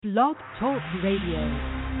Blog Talk Radio.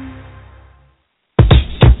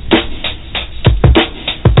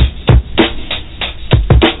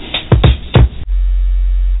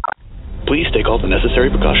 Please take all the necessary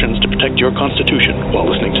precautions to protect your Constitution while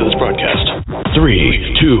listening to this broadcast.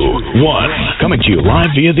 3, 2, 1. Coming to you live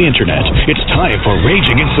via the internet. It's time for Rage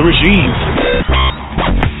Against the Regime.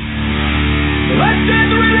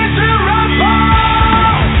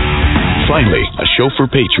 Finally, a show for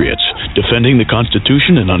patriots, defending the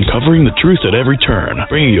Constitution and uncovering the truth at every turn,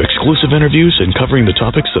 bringing you exclusive interviews and covering the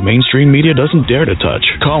topics the mainstream media doesn't dare to touch.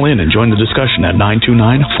 Call in and join the discussion at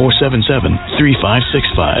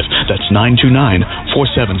 929-477-3565. That's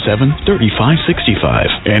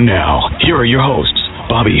 929-477-3565. And now, here are your hosts,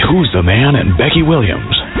 Bobby Who's the Man and Becky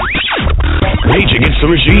Williams. Rage Against the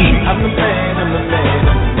Regime. I'm the man, I'm the man,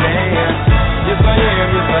 I'm the man. Yes, I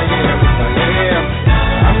am, yes, I am, yes, I am.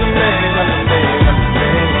 I'm the man, I'm the man, I'm the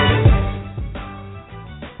man.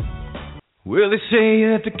 Well, they say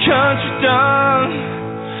that the country's done.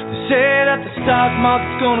 They say that the stock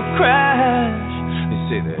market's gonna crash. They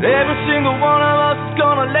say that every single one of us is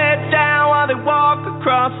gonna let down while they walk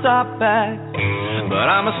across our backs. But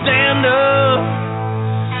I'ma stand up,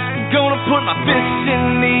 gonna put my fists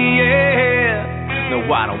in the air. No,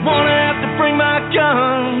 I don't wanna have to bring my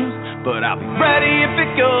guns, but I'll be ready if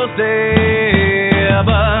it goes there.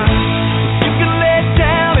 But you can lay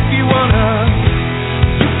down if you wanna,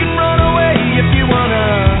 you can run away if you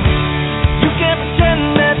wanna. You can't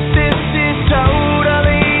pretend that this is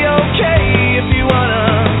totally okay if you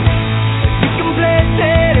wanna. You can play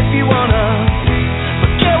dead if you wanna,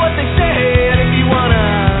 forget what they said if you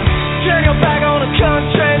wanna. Turn your back on the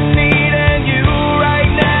country needing you right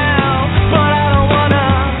now, but I don't wanna.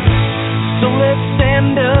 So let's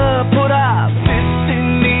stand up, put our fists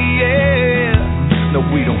in the air. No,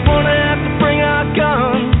 we don't wanna have to bring our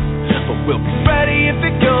guns, but we'll be ready if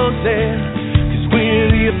it goes there. 'Cause we're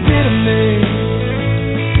the epitome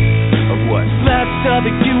of what's left of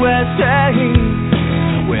the USA.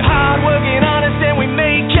 We're hard-working, honest, and we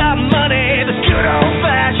make our money the good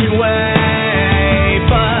old-fashioned way.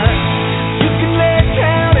 But you can lay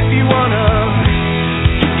down if you wanna,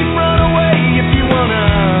 you can run away if you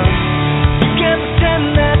wanna. You can't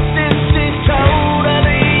pretend that this is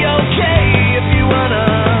totally okay if you wanna.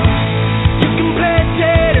 You can play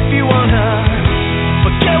dead if you wanna,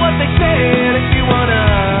 forget what they said if you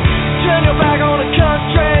wanna. Turn your back on the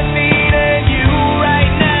country needing you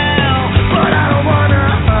right now, but I don't wanna.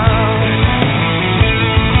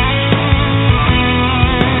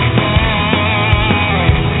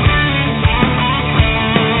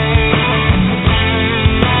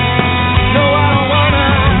 No, I don't wanna.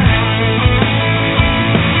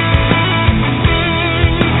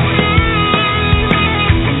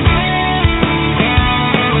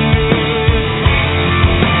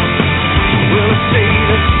 Well, I say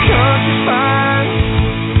that the country's fine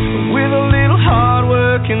with a little hard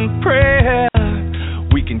work and prayer.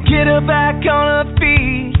 We can get her back on her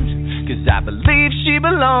feet, 'cause I believe she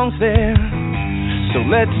belongs there. So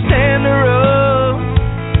let's stand her up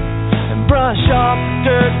and brush off the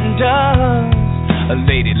dirt and dust. A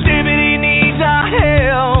Lady Liberty needs our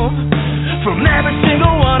help from every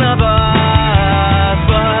single one of us.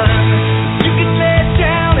 But you can lay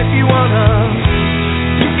down if you wanna,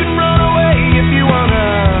 you can run away if you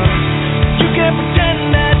wanna. You can't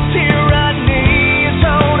pretend that tyranny is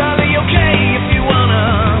totally okay if you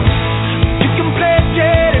wanna. You can play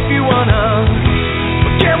dead if you wanna,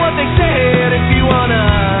 forget what they said if you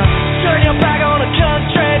wanna. Turn your back on the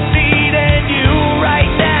country needing you right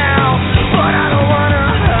now, but I don't wanna.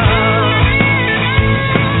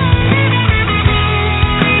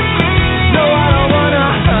 No, I don't wanna.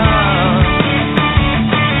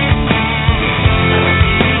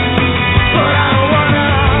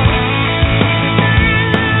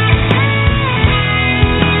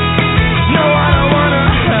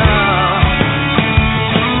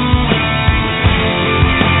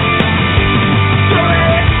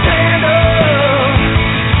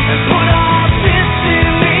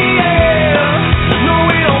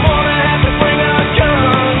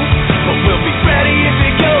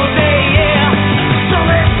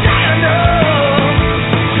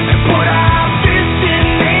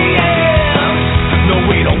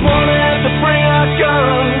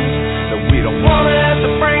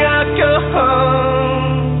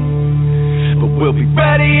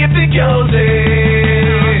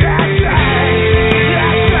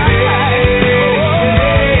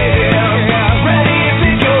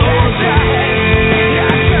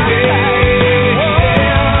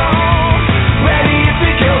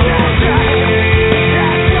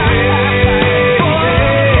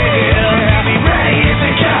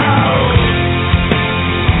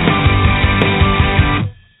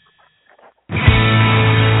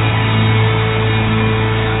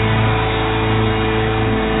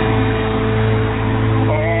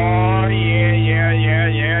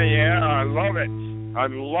 it. I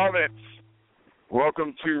love it.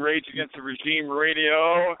 Welcome to Rage Against the Regime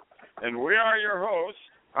Radio, and we are your hosts.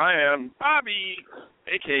 I am Bobby,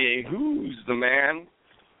 a.k.a. Who's the Man,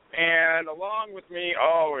 and along with me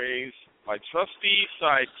always, my trusty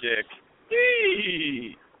sidekick,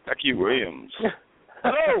 Becky Williams.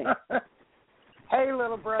 Hello. Hey,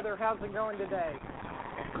 little brother, how's it going today?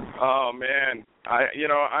 Oh man,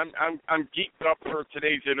 I'm geeked up for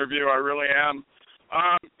today's interview. I really am.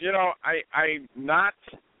 I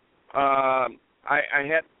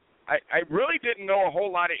really didn't know a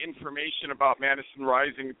whole lot of information about Madison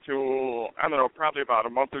Rising until, I don't know, probably about a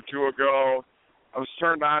month or two ago. I was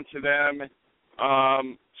turned on to them,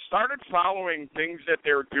 started following things that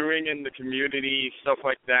they're doing in the community, stuff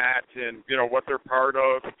like that, and, what they're part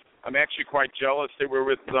of. I'm actually quite jealous. They were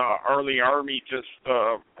with Arlie Army just,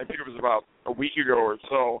 I think it was about a week ago or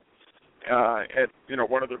so, at,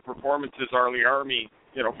 one of their performances, Arlie Army,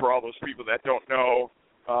 for all those people that don't know.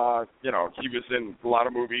 He was in a lot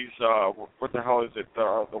of movies. What the hell is it?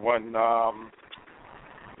 The one,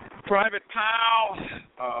 Private Pal.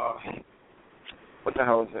 What the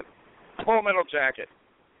hell is it? Full Metal Jacket.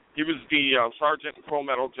 He was the sergeant in Full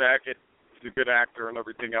Metal Jacket. He's a good actor and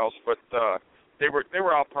everything else, but they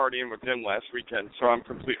were out partying with him last weekend, so I'm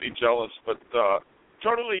completely jealous. But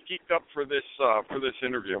totally geeked up for this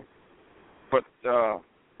interview. But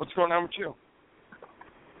what's going on with you?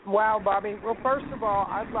 Wow, Bobby. Well, first of all,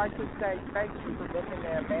 I'd like to say thank you for booking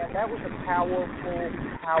that, man. That was a powerful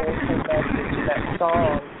message, that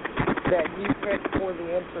song that you picked for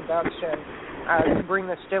the introduction to bring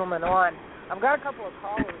this gentleman on. I've got a couple of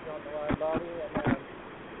callers on the line, Bobby, and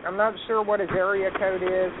I'm not sure what his area code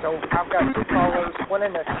is, so I've got two callers, one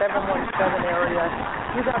in the 717 area.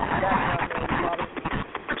 You got the background noise, Bobby.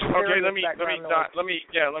 Okay, let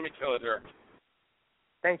me kill it here.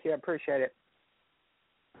 Thank you, I appreciate it.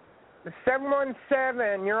 The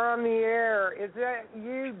 717, you're on the air. Is that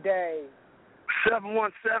you, Dave?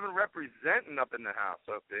 717 representing up in the house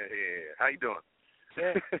up there. Yeah. How you doing?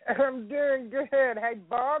 Yeah. I'm doing good. Hey,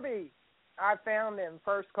 Bobby, I found him.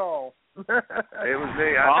 First call. It was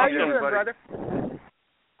me. How you doing, brother?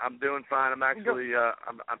 I'm doing fine. I'm actually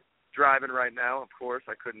I'm driving right now. Of course,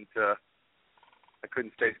 I couldn't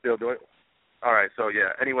stay still doing it. All right, so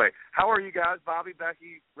yeah. Anyway, how are you guys, Bobby,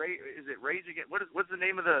 Becky? Is it Rage Against? What's the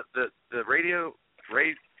name of the radio?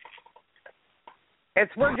 Rage.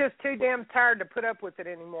 We're just too damn tired to put up with it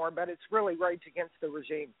anymore. But it's really Rage Against the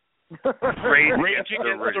Regime. Rage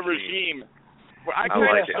Against the Regime. Well, I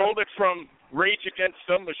kind of stole it from Rage Against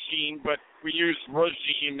the Machine, but we used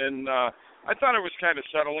regime, and I thought it was kind of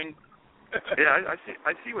settling. Yeah,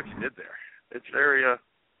 I see what you did there. It's very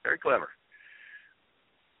clever.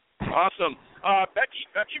 Awesome.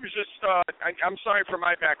 Becky was just, I'm sorry for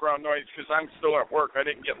my background noise because I'm still at work. I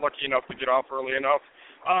didn't get lucky enough to get off early enough.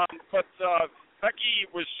 But Becky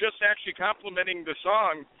was just actually complimenting the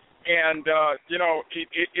song, and,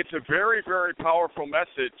 it's a very, very powerful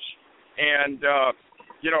message. And,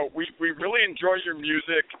 we really enjoy your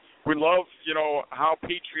music. We love, how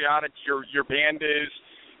patriotic your band is,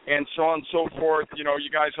 and so on and so forth, you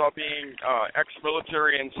guys all being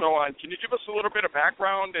ex-military and so on. Can you give us a little bit of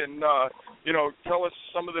background and, tell us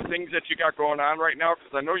some of the things that you got going on right now?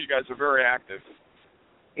 Because I know you guys are very active.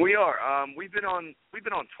 We are. We've been on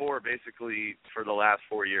tour basically for the last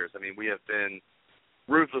 4 years. I mean, we have been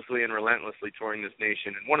ruthlessly and relentlessly touring this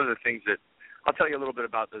nation. And one of the things that I'll tell you a little bit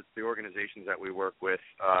about the organizations that we work with.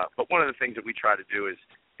 But one of the things that we try to do is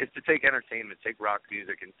to take entertainment, take rock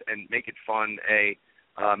music, and make it fun.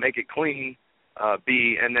 Make it clean,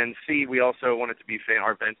 B, and then C, we also want it to be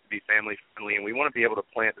our events to be family friendly, and we want to be able to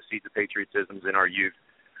plant the seeds of patriotism in our youth,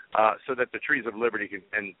 so that the trees of liberty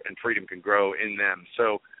and freedom can grow in them.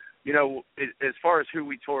 So, as far as who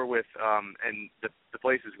we tour with and the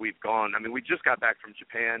places we've gone, I mean, we just got back from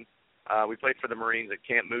Japan. We played for the Marines at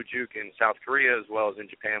Camp Mujuk in South Korea, as well as in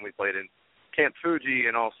Japan. We played in Camp Fuji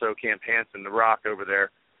and also Camp Hansen, the Rock over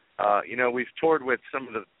there. We've toured with some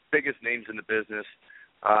of the biggest names in the business.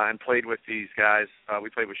 And played with these guys.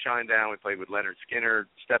 We played with Shinedown. We played with Leonard Skinner,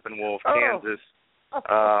 Steppenwolf, Kansas.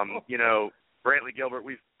 Brantley Gilbert.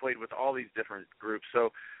 We've played with all these different groups.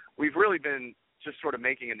 So we've really been just sort of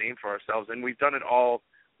making a name for ourselves, and we've done it all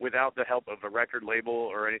without the help of a record label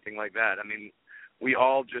or anything like that. I mean, we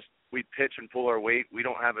pitch and pull our weight. We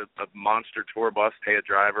don't have a monster tour bus, pay a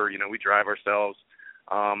driver. We drive ourselves.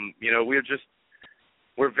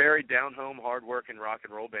 We're very down-home, hard-working rock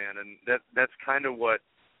and roll band, and that's kind of what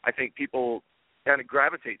I think people kind of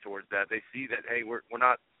gravitate towards. That they see that, hey, we're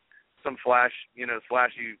not some flashy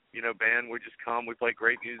band. We just come, we play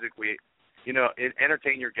great music, we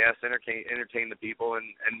entertain your guests, entertain the people,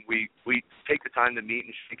 and we take the time to meet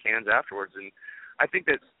and shake hands afterwards. And I think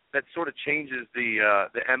that sort of changes the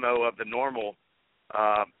MO of the normal,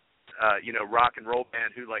 rock and roll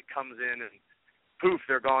band who like comes in and poof,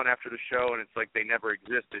 they're gone after the show, and it's like they never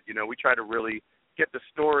existed. We try to really get the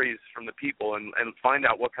stories from the people and find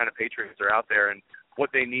out what kind of patriots are out there and what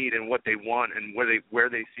they need and what they want and where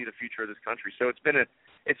they see the future of this country. So it's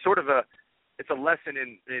a lesson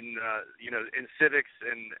in civics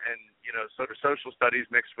and sort of social studies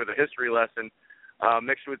mixed with a history lesson,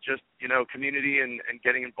 mixed with just community and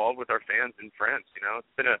getting involved with our fans and friends.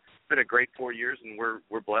 It's been a great 4 years, and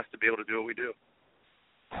we're blessed to be able to do what we do.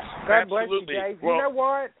 God bless you, Dave. Well, you know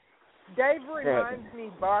what? Dave reminds me,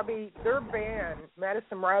 Bobby, their band,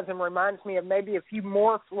 Madison Rising, reminds me of maybe a few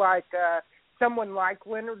morphs like someone like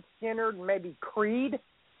Leonard Skinner, maybe Creed,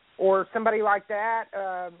 or somebody like that,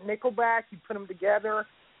 Nickelback. You put them together,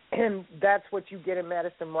 and that's what you get in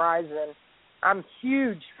Madison Rising. I'm a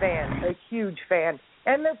huge fan.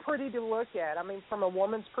 And they're pretty to look at. I mean, from a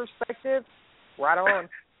woman's perspective, right on.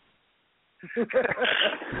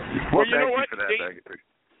 Well, you know what, Dave,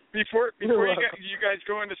 before you guys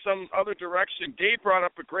go into some other direction, Dave brought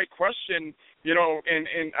up a great question,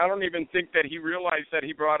 and I don't even think that he realized that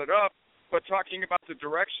he brought it up. But talking about the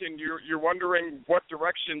direction, you're wondering what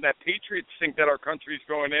direction that Patriots think that our country's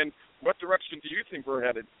going in. What direction do you think we're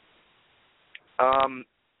headed?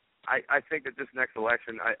 I think that this next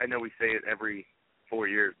election, I know we say it every 4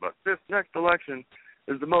 years, but this next election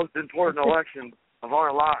is the most important election of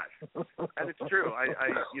our lives, and it's true.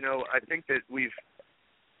 I think that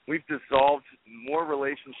we've dissolved more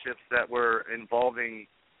relationships that were involving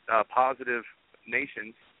positive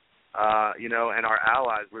nations. And our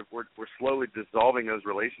allies, we're slowly dissolving those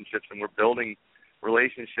relationships, and we're building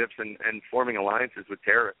relationships and forming alliances with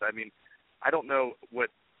terrorists. I mean, I don't know what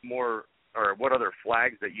other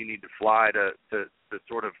flags that you need to fly to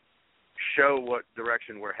sort of show what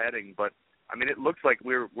direction we're heading. But I mean, it looks like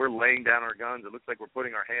we're laying down our guns. It looks like we're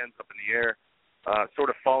putting our hands up in the air, sort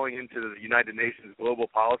of falling into the United Nations global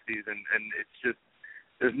policies, and it's just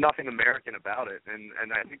there's nothing American about it. And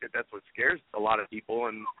I think that that's what scares a lot of people.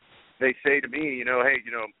 And they say to me, hey,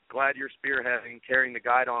 glad you're spearheading, carrying the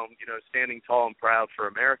guide on, standing tall and proud for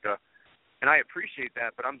America. And I appreciate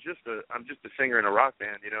that, but I'm just a singer in a rock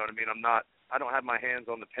band. You know what I mean? I don't have my hands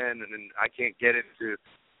on the pen, and I can't get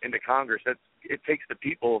into Congress. It takes the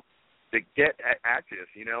people to get active,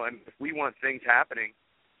 And if we want things happening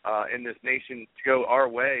in this nation to go our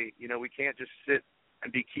way, we can't just sit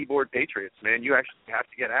and be keyboard patriots, man. You actually have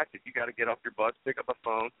to get active. You got to get off your butts, pick up a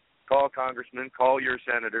phone, call a congressman, call your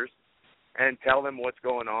senators, and tell them what's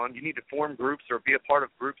going on. You need to form groups or be a part of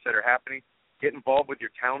groups that are happening. Get involved with your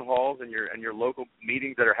town halls and your local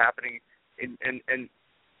meetings that are happening, and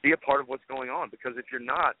be a part of what's going on. Because if you're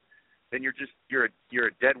not, then you're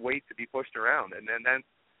a dead weight to be pushed around. And then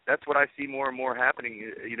that's what I see more and more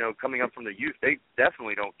happening. Coming up from the youth, they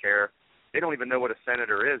definitely don't care. They don't even know what a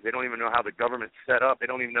senator is. They don't even know how the government's set up. They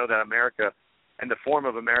don't even know that America and the form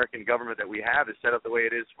of American government that we have is set up the way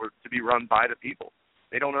it is to be run by the people.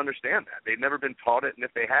 They don't understand that. They've never been taught it, and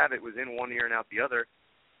if they have, it was in one ear and out the other.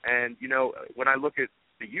 And, when I look at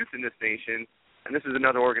the youth in this nation, and this is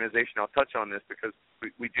another organization, I'll touch on this because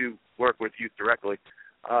we do work with youth directly.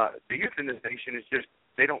 The youth in this nation is just,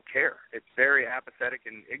 they don't care. It's very apathetic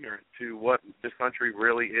and ignorant to what this country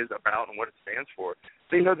really is about and what it stands for.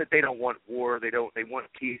 They know that they don't want war. They want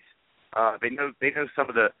peace. They know some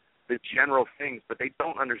of the general things, but they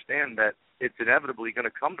don't understand that it's inevitably going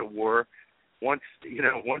to come to war once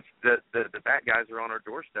the bad guys are on our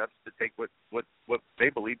doorsteps to take what they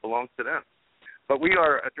believe belongs to them. But we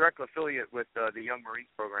are a direct affiliate with the Young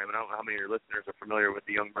Marines program, and I don't know how many of your listeners are familiar with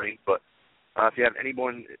the Young Marines, but if you have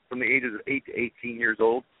anyone from the ages of 8 to 18 years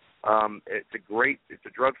old, it's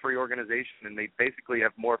a drug-free organization, and they basically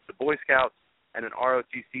have morphed the Boy Scouts and an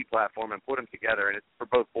ROTC platform and put them together, and it's for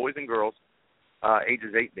both boys and girls,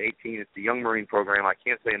 ages 8 to 18. It's the Young Marine program. I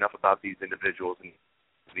can't say enough about these individuals and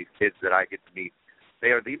these kids that I get to meet. They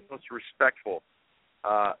are the most respectful,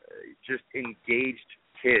 just engaged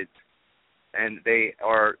kids, and they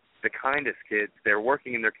are the kindest kids. They're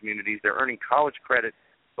working in their communities. They're earning college credit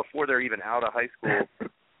before they're even out of high school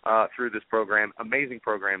through this program. Amazing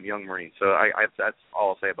program, Young Marines. So that's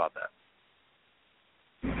all I'll say about that.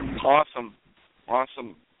 Awesome.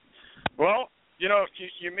 Well, you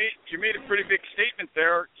made a pretty big statement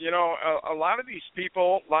there. A lot of these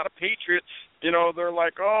people, a lot of patriots, they're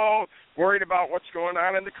like, worried about what's going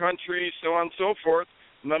on in the country, so on and so forth.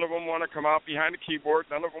 None of them want to come out behind a keyboard.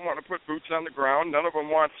 None of them want to put boots on the ground. None of them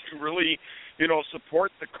want to really,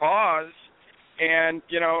 support the cause. And,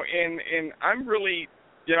 and I'm really,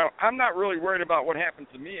 I'm not really worried about what happens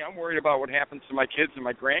to me. I'm worried about what happens to my kids and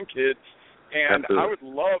my grandkids. And Absolutely. I would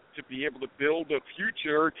love to be able to build a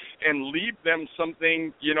future and leave them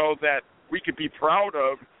something, that we could be proud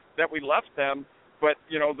of that we left them. But,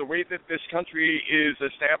 the way that this country is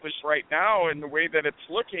established right now and the way that it's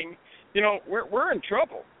looking, we're in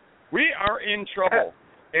trouble. We are in trouble.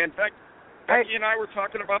 And in fact, Becky and I were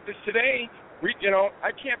talking about this today.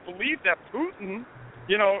 I can't believe that Putin,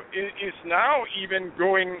 is now even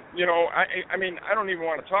going, I mean, I don't even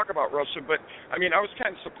want to talk about Russia, but, I was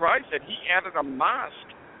kind of surprised that he added a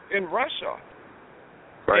mosque in Russia.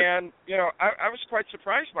 Right. And, I was quite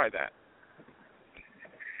surprised by that.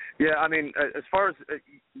 Yeah, as far as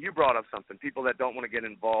you brought up something, people that don't want to get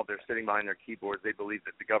involved, they're sitting behind their keyboards. They believe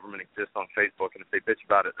that the government exists on Facebook, and if they bitch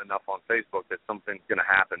about it enough on Facebook, that something's going to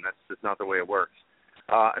happen. That's just not the way it works.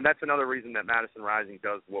 And that's another reason that Madison Rising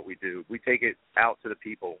does what we do. We take it out to the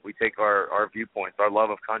people. We take our viewpoints, our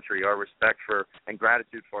love of country, our respect for and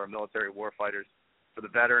gratitude for our military war fighters, for the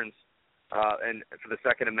veterans, and for the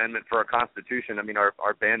Second Amendment, for our Constitution.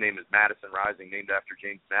 Our band name is Madison Rising, named after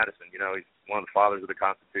James Madison. He's one of the fathers of the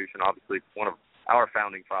Constitution, obviously one of our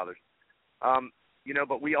founding fathers.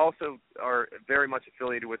 But we also are very much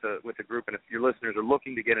affiliated with a group, and if your listeners are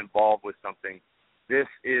looking to get involved with something, this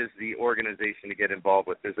is the organization to get involved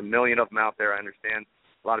with. There's a million of them out there. I understand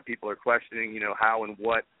a lot of people are questioning, how and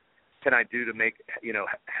what can I do to make,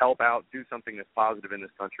 help out, do something that's positive in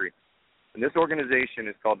this country. And this organization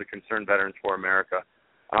is called the Concerned Veterans for America.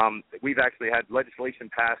 We've actually had legislation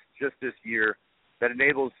passed just this year that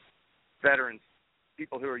enables veterans,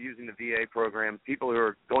 people who are using the VA program, people who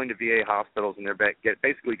are going to VA hospitals, and they're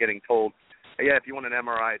basically getting told, hey, yeah, if you want an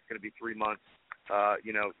MRI, it's going to be 3 months.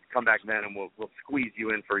 Come back then and we'll squeeze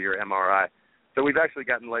you in for your MRI. So we've actually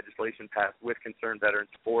gotten legislation passed with Concerned Veterans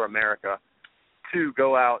for America to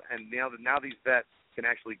go out, and now these vets can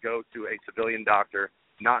actually go to a civilian doctor,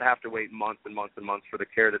 not have to wait months and months and months for the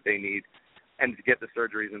care that they need and to get the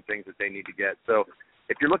surgeries and things that they need to get. So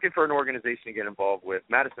if you're looking for an organization to get involved with,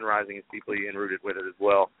 Madison Rising is deeply enrooted with it as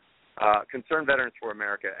well. Concerned Veterans for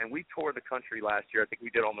America. And we toured the country last year. I think we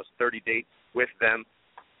did almost 30 dates with them.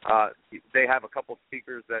 They have a couple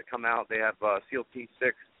speakers that come out. They have SEAL Team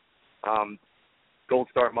 6, Gold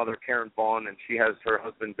Star mother Karen Vaughn, and she has her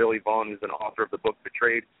husband Billy Vaughn, who's an author of the book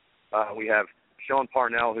Betrayed. We have Sean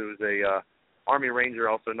Parnell, who's a Army Ranger,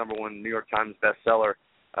 also #1 New York Times bestseller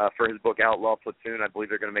for his book Outlaw Platoon. I believe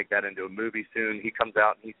they're going to make that into a movie soon. He comes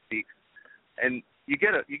out and he speaks, and you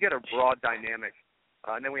get a broad dynamic.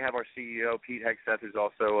 And then we have our CEO Pete Hegseth, who's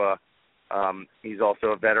also he's also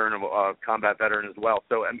a veteran, a combat veteran as well.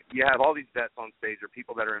 So you have all these vets on stage, or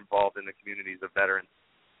people that are involved in the communities of veterans.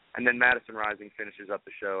 And then Madison Rising finishes up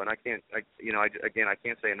the show. And I can't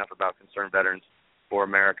say enough about Concerned Veterans for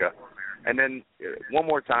America. And then one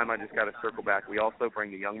more time, I just got to circle back. We also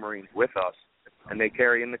bring the Young Marines with us, and they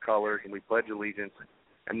carry in the colors, and we pledge allegiance.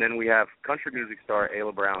 And then we have country music star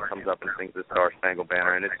Ayla Brown comes up and sings the Star Spangled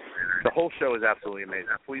Banner. And the whole show is absolutely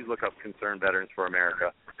amazing. Please look up Concerned Veterans for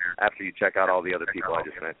America after you check out all the other people I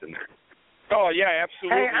just mentioned. Oh, yeah,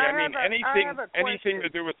 absolutely. Hey, anything to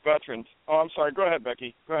do with veterans. Oh, I'm sorry. Go ahead,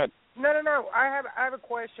 Becky. Go ahead. No. I have a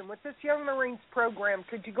question. With this Young Marines program,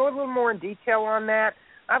 could you go a little more in detail on that?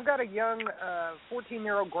 I've got a young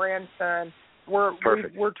 14-year-old grandson.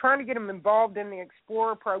 We're trying to get him involved in the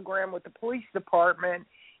Explorer program with the police department.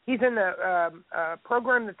 He's in the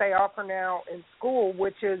program that they offer now in school,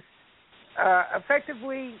 which is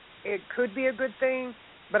effectively, it could be a good thing,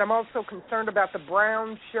 but I'm also concerned about the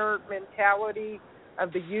brown shirt mentality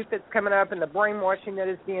of the youth that's coming up and the brainwashing that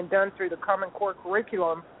is being done through the Common Core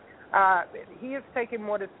curriculum. He has taken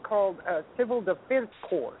what is called a civil defense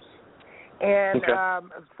course. And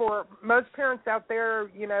for most parents out there,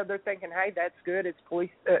 they're thinking, hey, that's good. It's police,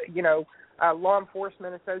 law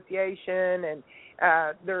enforcement association, and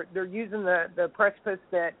they're using the precipice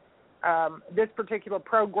that this particular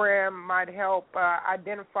program might help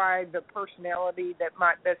identify the personality that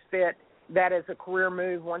might best fit that as a career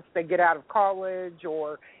move once they get out of college,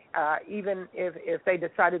 or even if they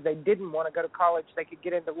decided they didn't want to go to college, they could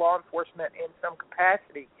get into law enforcement in some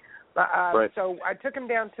capacity. Right. So I took him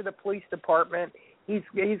down to the police department. He's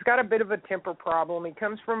got a bit of a temper problem. He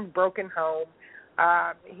comes from a broken home.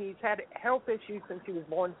 He's had health issues since he was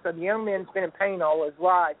born, so the young man's been in pain all his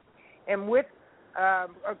life. And with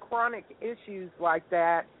chronic issues like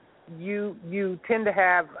that, you tend to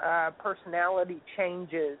have personality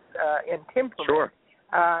changes in temperament. Sure.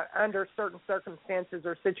 Under certain circumstances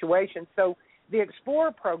or situations. So the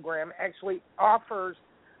Explorer program actually offers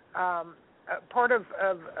part of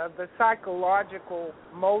the psychological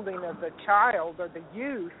molding of the child or the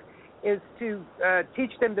youth is to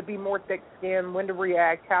teach them to be more thick-skinned, when to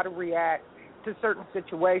react, how to react to certain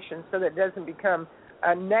situations, so that it doesn't become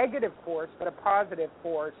a negative force, but a positive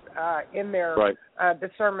force in their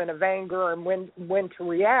discernment of anger and when to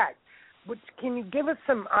react. Can you give us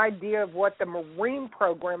some idea of what the Marine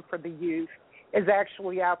program for the youth is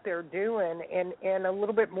actually out there doing, and a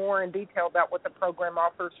little bit more in detail about what the program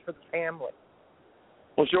offers for the family?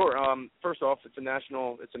 Well, sure. First off, it's a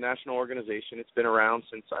national organization. It's been around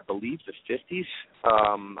since, I believe, the 50s.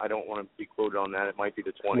 I don't want to be quoted on that. It might be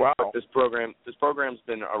the 20s. Wow. But this program's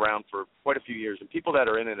been around for quite a few years, and people that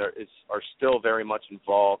are in it are still very much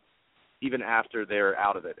involved, even after they're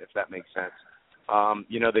out of it, if that makes sense.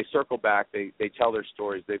 They circle back. They tell their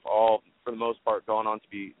stories. They've all, for the most part, gone on to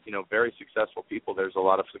be, very successful people. There's a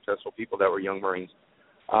lot of successful people that were young Marines.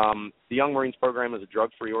 The Young Marines program is a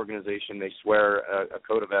drug-free organization. They swear a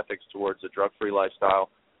code of ethics towards a drug-free lifestyle.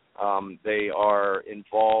 They are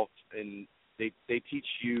involved in, they teach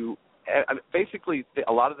you, basically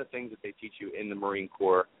a lot of the things that they teach you in the Marine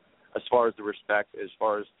Corps, as far as the respect, as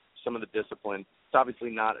far as some of the discipline. It's obviously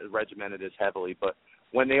not regimented as heavily, but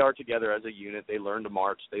when they are together as a unit, they learn to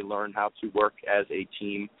march. They learn how to work as a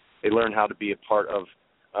team. They learn how to be a part of,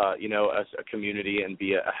 a community and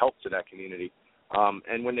be a help to that community.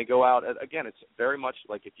 And when they go out, again, it's very much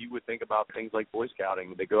like if you would think about things like Boy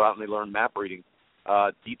Scouting. They go out and they learn map reading,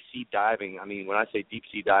 deep sea diving. I mean, when I say deep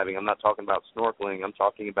sea diving, I'm not talking about snorkeling. I'm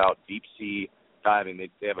talking about deep sea diving.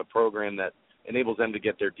 They have a program that enables them to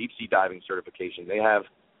get their deep sea diving certification. They have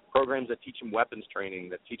programs that teach them weapons training,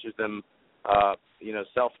 that teaches them,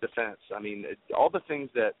 self-defense. I mean, all the things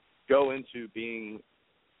that go into being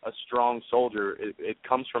a strong soldier, it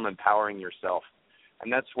comes from empowering yourself.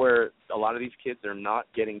 And that's where a lot of these kids are not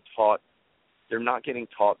getting taught. They're not getting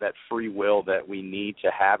taught that free will that we need to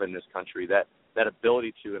have in this country, that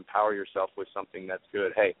ability to empower yourself with something that's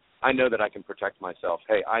good. Hey, I know that I can protect myself.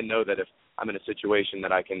 Hey, I know that if I'm in a situation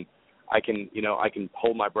that I can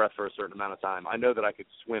hold my breath for a certain amount of time. I know that I could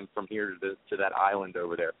swim from here to that island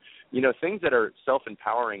over there. Things that are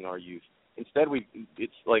self-empowering our youth. Instead,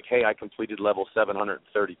 it's like, hey, I completed level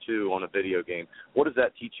 732 on a video game. What does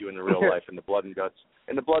that teach you in the real life, in the blood and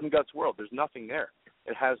guts world? There's nothing there.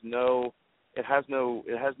 It has no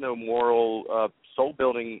moral soul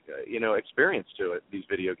building experience to it. These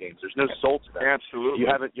video games. There's no soul to them. Absolutely.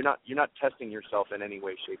 You're not testing yourself in any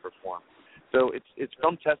way, shape, or form. So it's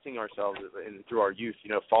from testing ourselves and through our youth,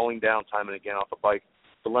 falling down time and again off a bike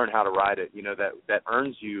to learn how to ride it, that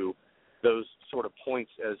earns you those sort of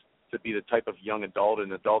points as to be the type of young adult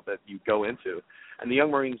that you go into. And the Young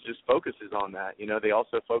Marines just focuses on that. They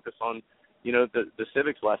also focus on, the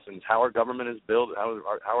civics lessons, how our government is built,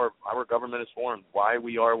 how our government is formed, why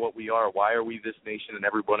we are what we are, why are we this nation and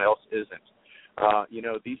everyone else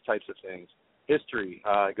isn't, these types of things. History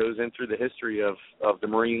goes in through the history of the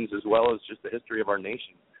Marines as well as just the history of our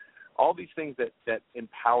nation. All these things that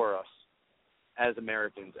empower us as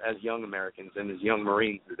Americans, as young Americans, and as young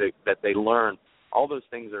Marines that they learn. All those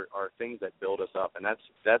things are things that build us up, and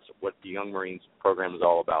that's what the Young Marines program is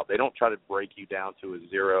all about. They don't try to break you down to a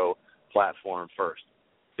zero platform first.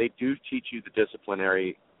 They do teach you the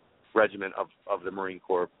disciplinary regimen of the Marine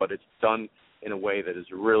Corps, but it's done in a way that is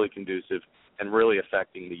really conducive and really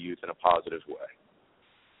affecting the youth in a positive way.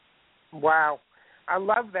 Wow. I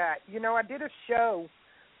love that. I did a show,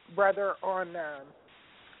 brother, on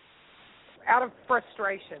out of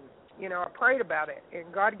frustration. I prayed about it,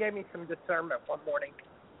 and God gave me some discernment one morning.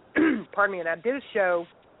 Pardon me. And I did a show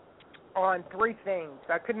on three things.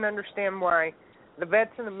 I couldn't understand why the vets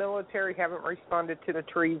in the military haven't responded to the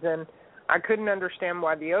treason. I couldn't understand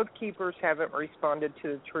why the Oath Keepers haven't responded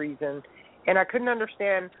to the treason. And I couldn't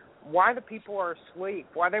understand why the people are asleep,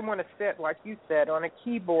 why they want to sit, like you said, on a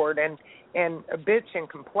keyboard and bitch and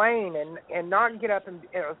complain and not get up and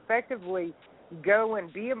effectively go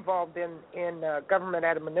and be involved in government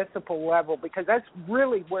at a municipal level, because that's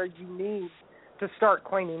really where you need to start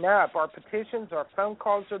cleaning up. Our petitions, our phone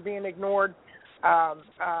calls are being ignored.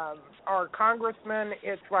 Our congressmen,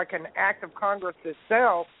 it's like an act of Congress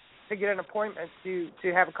itself to get an appointment to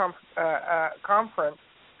have a conference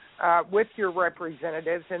with your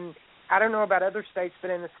representatives. And I don't know about other states, but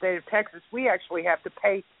in the state of Texas, we actually have to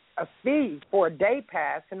pay a fee for a day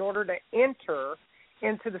pass in order to enter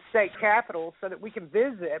into the state capitol so that we can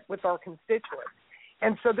visit with our constituents.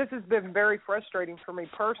 And so this has been very frustrating for me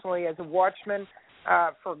personally as a watchman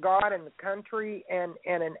for God and the country and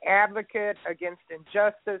an advocate against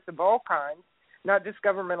injustice of all kinds, not just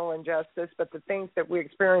governmental injustice, but the things that we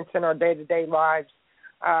experience in our day-to-day lives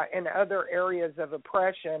in other areas of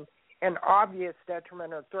oppression. an obvious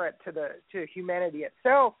detriment or threat to humanity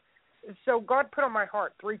itself. So God put on my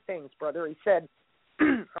heart 3 things, brother. He said,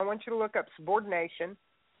 I want you to look up subordination,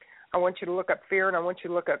 I want you to look up fear, and I want you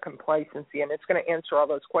to look up complacency, and it's going to answer all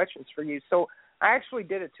those questions for you. So I actually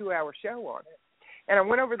did a 2-hour show on it, and I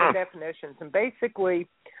went over the definitions, and basically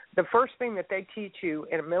the first thing that they teach you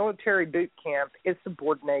in a military boot camp is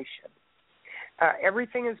subordination.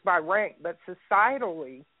 Everything is by rank, but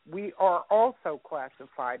societally we are also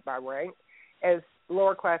classified by rank as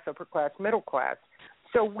lower class, upper class, middle class.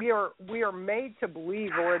 So we are made to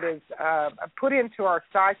believe, or it is put into our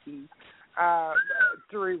psyche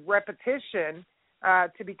through repetition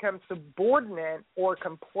to become subordinate or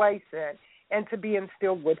complacent and to be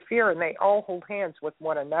instilled with fear, and they all hold hands with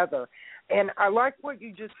one another. And I like what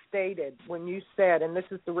you just stated when you said, and this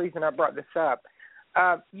is the reason I brought this up,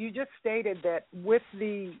 you just stated that with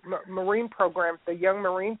the Marine program, the Young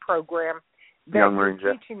Marine program, that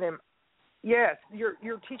you're teaching them, yes, you're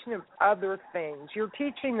teaching them other things. You're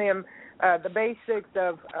teaching them the basics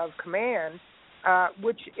of command,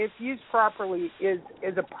 which, if used properly, is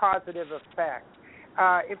a positive effect.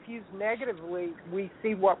 If used negatively, we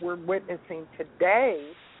see what we're witnessing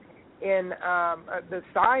today in the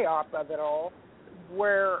psyop of it all,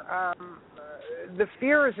 where the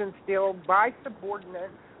fear is instilled by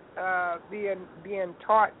subordinates being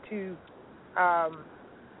taught to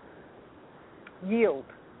yield.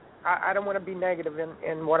 I don't want to be negative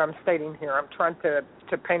in what I'm stating here. I'm trying to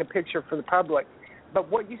paint a picture for the public. But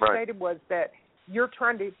what you stated was that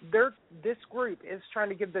this group is trying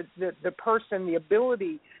to give the person the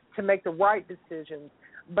ability to make the right decisions,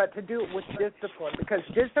 but to do it with discipline, because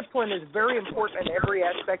discipline is very important in every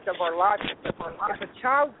aspect of our life. If a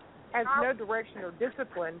child has no direction or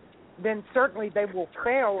discipline, then certainly they will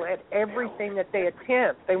fail at everything that they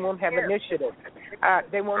attempt. They won't have initiative.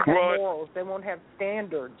 They won't have morals. They won't have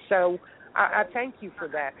standards. So I thank you for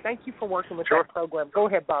that. Thank you for working with that program. Go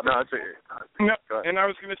ahead, Bob. No, and I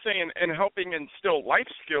was going to say, and helping instill life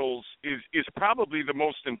skills is probably the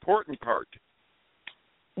most important part.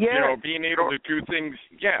 Yeah. You know, being able to do things.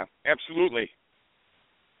 Yeah, absolutely.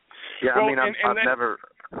 Yeah, well, I mean,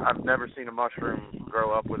 I've never seen a mushroom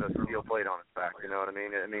grow up with a steel plate on its back. You know what I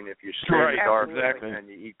mean? I mean, if you're starved and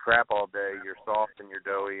you eat crap all day, you're soft and you're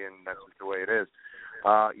doughy, and that's just the way it is.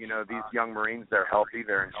 You know, these young Marines, they're healthy,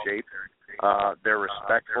 they're in shape, they're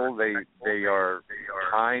respectful, they are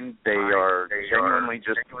kind, they are genuinely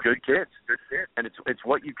just good kids, and it's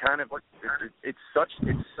what you kind of it's such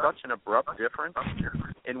an abrupt difference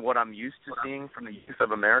in what I'm used to seeing from the youth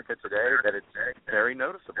of America today that it's very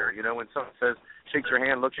noticeable. You know, when someone shakes your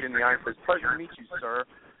hand, looks you in the eye, and says, "Pleasure to meet you, sir,"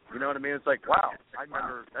 you know what I mean? It's like, wow, I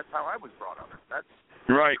remember that's how I was brought up. That's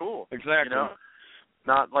cool. Exactly. You know?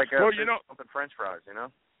 Not like something French fries, you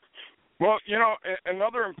know? Well, you know,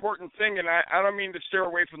 another important thing, and I don't mean to steer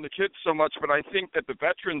away from the kids so much, but I think that the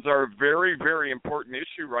veterans are a very, very important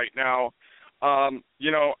issue right now.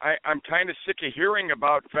 You know, I'm kind of sick of hearing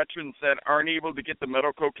about veterans that aren't able to get the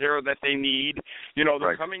medical care that they need. You know,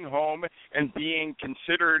 they're coming home and being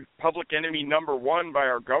considered public enemy number one by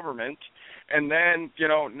our government, and then, you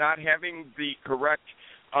know, not having the correct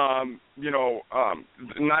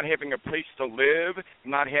not having a place to live,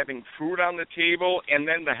 not having food on the table, and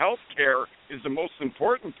then the health care is the most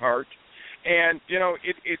important part. And, you know,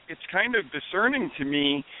 it's kind of discerning to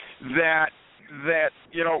me that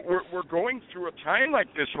you know, we're going through a time like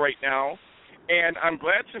this right now, and I'm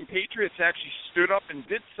glad some patriots actually stood up and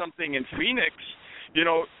did something in Phoenix. You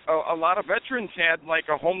know, a lot of veterans had like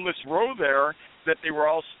a homeless row there that they were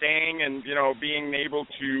all staying and, you know, being able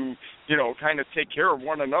to, you know, kind of take care of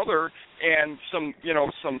one another. And some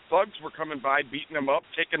thugs were coming by, beating them up,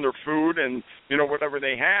 taking their food and, you know, whatever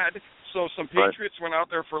they had. So some patriots went out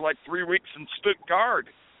there for like 3 weeks and stood guard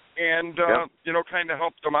and, you know, kind of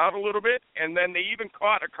helped them out a little bit. And then they even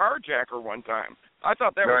caught a carjacker one time. I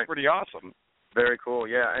thought that was pretty awesome. Very cool,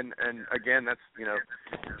 yeah, and again, that's, you know,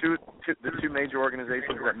 the two major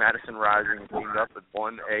organizations that Madison Rising teamed up with,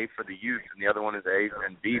 one A for the youth and the other one is A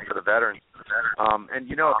and B for the veterans. And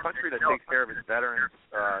you know, a country that takes care of its veterans,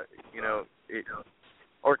 you know,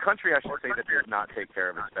 or a country, I should say, that does not take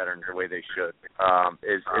care of its veterans the way they should,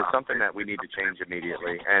 is something that we need to change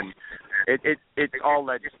immediately. And it's all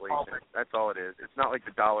legislation. That's all it is. It's not like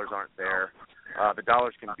the dollars aren't there. The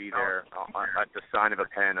dollars can be there at the sign of a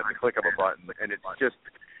pen, at the click of a button, and it's just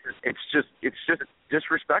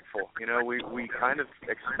disrespectful. You know, we kind of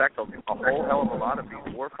expect a whole hell of a lot of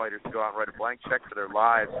these war fighters to go out and write a blank check for their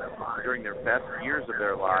lives during their best years of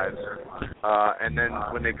their lives, and then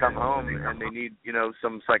when they come home and they need, you know,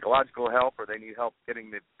 some psychological help or they need help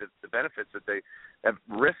getting the benefits that they have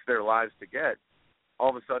risked their lives to get, all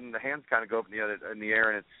of a sudden the hands kind of go up in the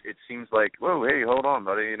air, and it seems like, whoa, hey, hold on,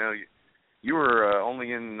 buddy, you were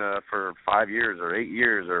only in for 5 years or 8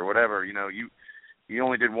 years or whatever, you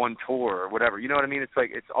only did one tour or whatever, you know what I mean? It's like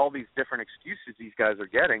it's all these different excuses these guys are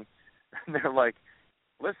getting, and they're like,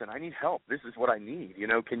 listen, I need help. This is what I need.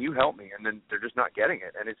 Can you help me? And then they're just not getting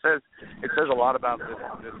it. And it says a lot about this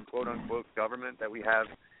quote unquote government that we have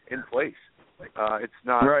in place. It's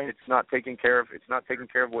not right. It's not taking care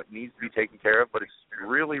of what needs to be taken care of, but it's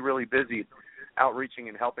really, really busy outreaching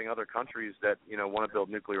and helping other countries that want to build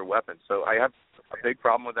nuclear weapons. So I have a big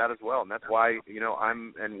problem with that as well, and that's why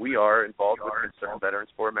we are involved with Concerned Veterans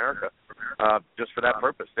for America, just for that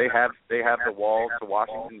purpose. They have the walls to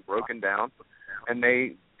Washington broken down, and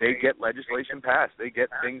they get legislation passed. They get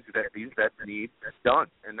things that these vets need done,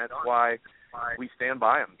 and that's why we stand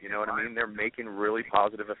by them. You know what I mean? They're making really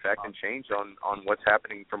positive effect and change on what's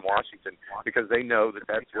happening from Washington, because they know that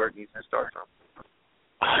that's where it needs to start from.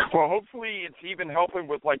 Well, hopefully it's even helping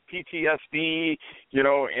with like PTSD,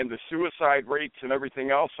 and the suicide rates and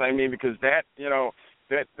everything else. I mean, because that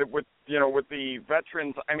with the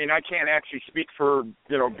veterans, I mean, I can't actually speak for,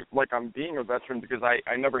 like I'm being a veteran, because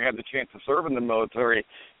I never had the chance to serve in the military,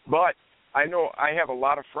 but I know I have a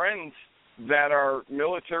lot of friends that are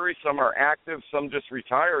military, some are active, some just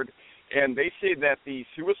retired, and they say that the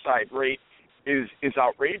suicide rate is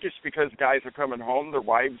outrageous because guys are coming home, their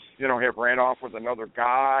wives, have ran off with another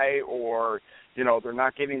guy, or, they're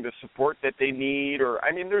not getting the support that they need, or,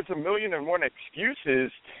 I mean, there's 1,000,001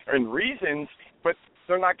 excuses and reasons, but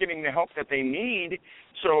they're not getting the help that they need.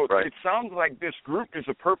 So right. It sounds like this group is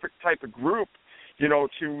a perfect type of group,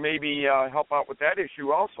 to maybe help out with that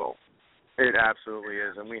issue also. It absolutely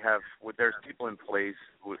is, and there's people in place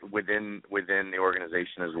within the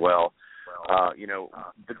organization as well.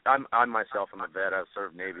 I myself am a vet. I've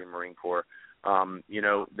served Navy and Marine Corps.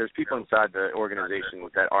 There's people inside the organization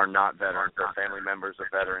that are not veterans. They're family members of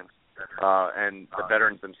veterans, and the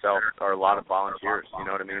veterans themselves are a lot of volunteers. You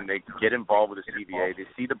know what I mean? They get involved with the CVA. They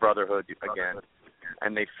see the brotherhood again,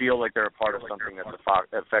 and they feel like they're a part of something that's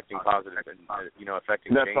affecting positive and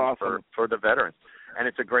affecting that's change awesome. for the veterans. And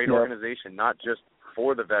it's a great organization, not just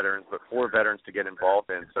for the veterans, but for veterans to get involved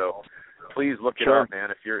in. So please look it up, man.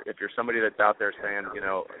 If you're somebody that's out there saying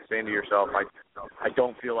to yourself, I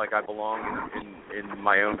don't feel like I belong in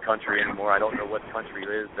my own country anymore. I don't know what country it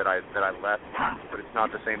is that I left, but it's not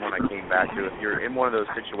the same one I came back to. If you're in one of those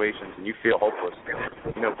situations and you feel hopeless,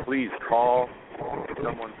 please call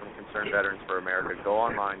someone from Concerned Veterans for America. Go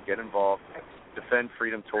online, get involved,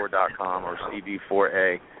 defendfreedomtour.com or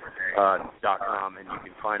CV4A.com, and you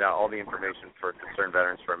can find out all the information for Concerned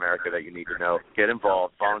Veterans for America that you need to know. Get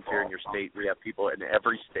involved, volunteer in your state. We have people in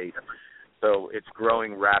every state, so it's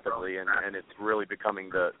growing rapidly, and it's really becoming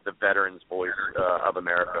the veterans' voice of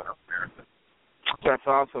America. That's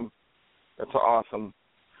awesome. That's awesome.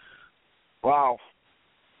 Wow.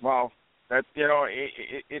 That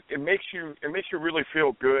it makes you really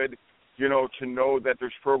feel good, to know that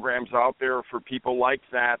there's programs out there for people like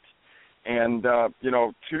that. And,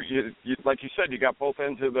 like you said, you got both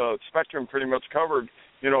ends of the spectrum pretty much covered,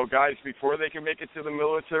 guys before they can make it to the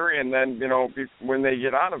military, and then, when they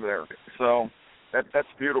get out of there. So that's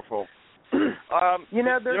beautiful. There's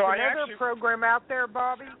another program out there,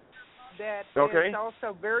 Bobby, that is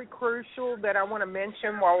also very crucial that I want to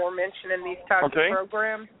mention while we're mentioning these types of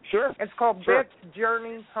programs. Sure. It's called Vets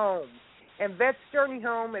Journey Home. And Vets Journey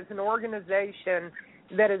Home is an organization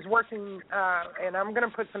that is working, and I'm going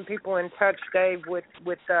to put some people in touch, Dave, with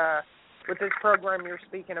this program you're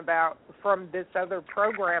speaking about from this other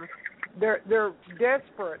program. They're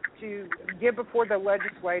desperate to get before the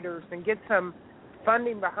legislators and get some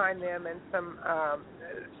funding behind them and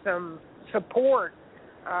some support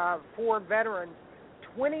for veterans.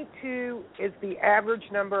 22 is the average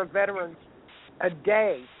number of veterans a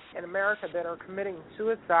day in America that are committing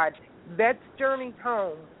suicide. Vets Journey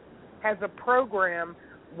Home has a program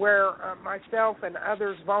where myself and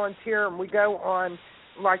others volunteer, and we go on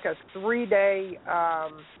like a 3-day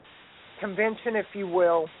convention, if you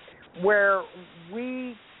will, where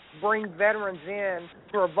we bring veterans in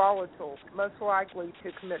who are volatile, most likely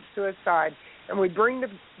to commit suicide, and we bring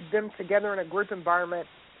them together in a group environment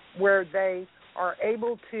where they are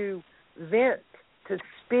able to vent, to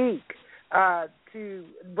speak, to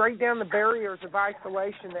break down the barriers of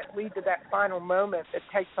isolation that lead to that final moment that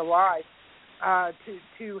takes a life,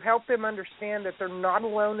 to help them understand that they're not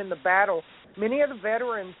alone in the battle. Many of the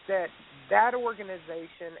veterans that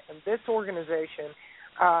organization and this organization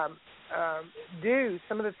do,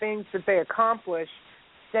 some of the things that they accomplish,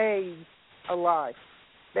 save a life.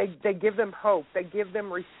 They give them hope. They give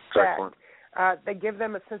them respect. They give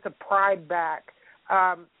them a sense of pride back.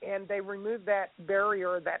 and they remove that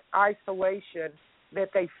barrier, that isolation that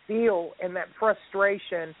they feel and that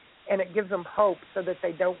frustration, and it gives them hope so that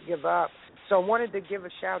they don't give up. So I wanted to give a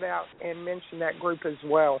shout-out and mention that group as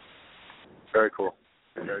well. Very cool.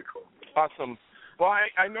 Very cool. Awesome. Well,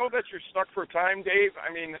 I know that you're stuck for time, Dave.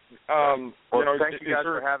 I mean, thank you guys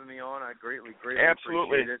for having me on. I greatly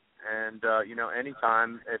appreciate it. And,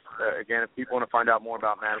 anytime, if people want to find out more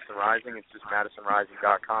about Madison Rising, it's just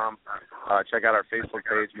MadisonRising.com. Check out our Facebook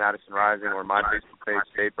page, Madison Rising, or my Facebook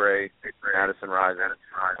page, Bray, Madison Rising.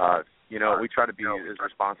 We try to be as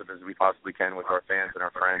responsive as we possibly can with our fans and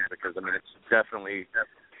our friends because, it's definitely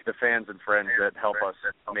the fans and friends that help us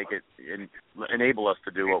make it, enable us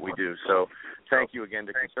to do what we do. So thank you again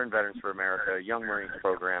to Concerned Veterans for America, Young Marines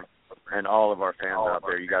Program, and all of our fans out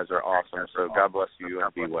there. You guys are awesome. So God bless you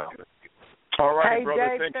and be well. All right, hey,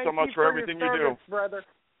 brother. Dave, thanks so much for everything you do. Brother.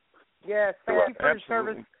 Yes, thank you for your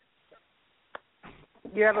service.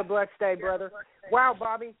 You have a blessed day, brother. Wow,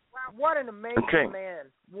 Bobby. What an amazing man.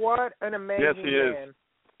 What an amazing man.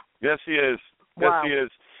 Yes, he is. Wow. Yes, he is.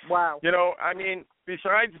 Wow.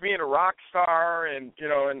 Besides being a rock star and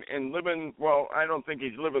living, well, I don't think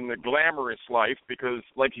he's living the glamorous life because,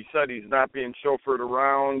 like he said, he's not being chauffeured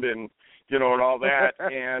around and all that.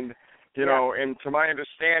 And, and to my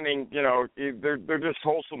understanding, they're just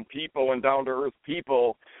wholesome people and down-to-earth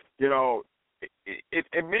people.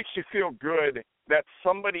 It makes you feel good that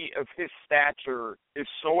somebody of his stature is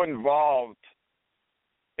so involved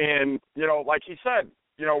in, like he said,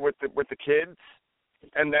 with the kids.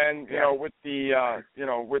 And then, with the,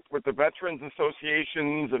 with the veterans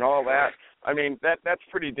associations and all that, that's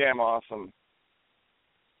pretty damn awesome.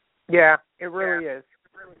 Yeah, it really is.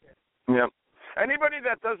 Yeah. Anybody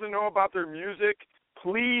that doesn't know about their music,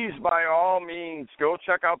 please, by all means, go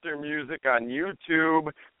check out their music on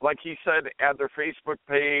YouTube. Like he said, add their Facebook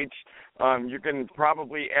page. You can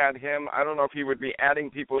probably add him. I don't know if he would be adding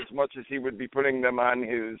people as much as he would be putting them on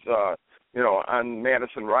his, on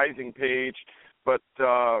Madison Rising page. But,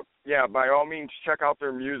 by all means, check out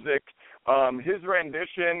their music. His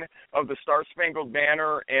rendition of the Star-Spangled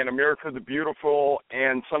Banner and America the Beautiful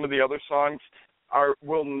and some of the other songs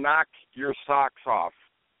will knock your socks off.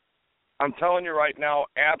 I'm telling you right now,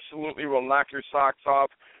 absolutely will knock your socks off.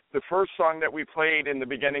 The first song that we played in the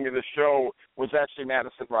beginning of the show was actually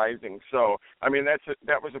Madison Rising. So,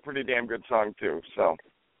 that was a pretty damn good song, too. So.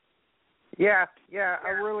 Yeah, I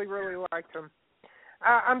really, really liked him.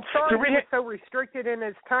 I'm sorry he was so restricted in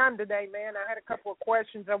his time today, man. I had a couple of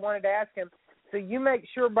questions I wanted to ask him. So you make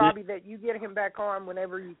sure, Bobby, that you get him back on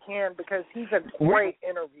whenever you can because he's a great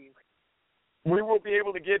interview. We will be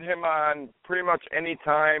able to get him on pretty much any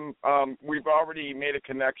time. We've already made a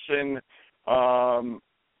connection.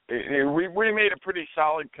 We made a pretty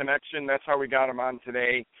solid connection. That's how we got him on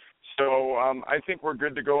today. So I think we're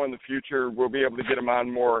good to go in the future. We'll be able to get him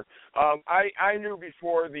on more. I knew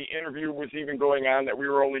before the interview was even going on that we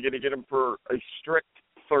were only going to get him for a strict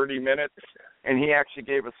 30 minutes, and he actually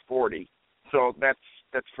gave us 40. So that's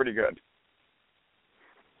pretty good.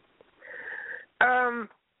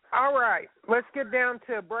 All right, let's get down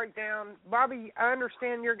to a breakdown. Bobby, I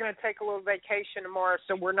understand you're going to take a little vacation tomorrow,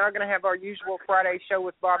 so we're not going to have our usual Friday show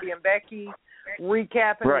with Bobby and Becky,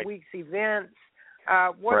 recapping the week's events.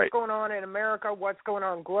 What's going on in America, what's going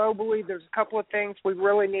on globally. There's a couple of things we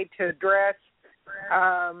really need to address.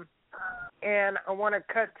 And I want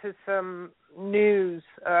to cut to some news,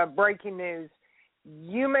 breaking news.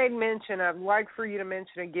 You made mention, I'd like for you to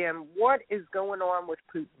mention again, what is going on with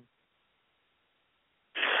Putin?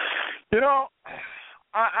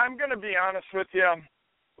 I'm going to be honest with you.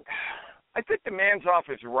 I think the man's off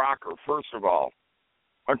his rocker, first of all.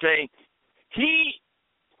 Okay?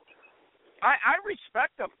 I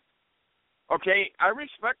respect him. Okay? I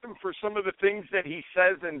respect him for some of the things that he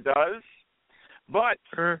says and does. But,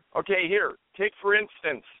 okay, here, take for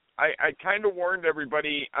instance, I kind of warned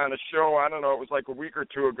everybody on a show, I don't know, it was like a week or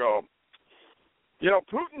two ago.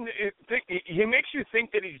 Putin, he makes you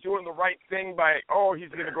think that he's doing the right thing by, he's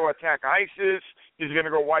going to go attack ISIS. He's going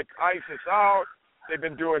to go wipe ISIS out. They've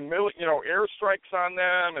been doing, airstrikes on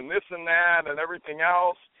them and this and that and everything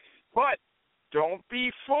else. But don't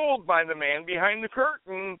be fooled by the man behind the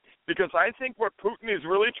curtain, because I think what Putin is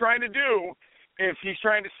really trying to do is he's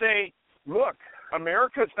trying to say, look,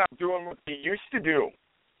 America's not doing what they used to do.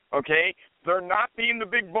 Okay? They're not being the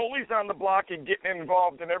big bullies on the block and getting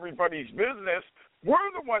involved in everybody's business.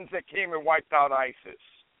 We're the ones that came and wiped out ISIS.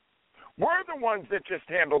 We're the ones that just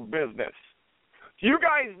handled business. You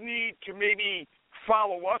guys need to maybe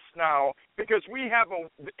follow us now, because we have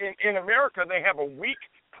in America, they have a weak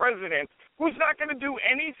president who's not going to do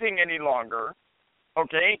anything any longer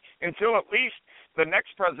okay, until at least the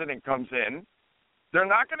next president comes in. They're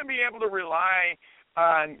not going to be able to rely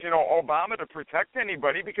on, Obama to protect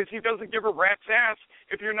anybody because he doesn't give a rat's ass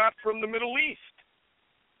if you're not from the Middle East.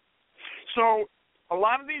 So a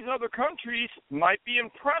lot of these other countries might be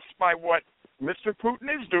impressed by what Mr. Putin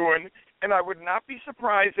is doing, and I would not be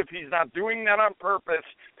surprised if he's not doing that on purpose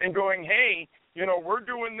and going, hey, we're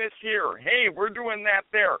doing this here. Hey, we're doing that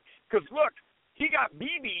there. Because, look, he got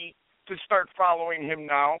Bibi to start following him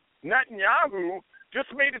now. Netanyahu just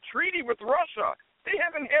made a treaty with Russia. They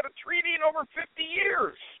haven't had a treaty in over 50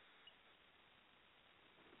 years.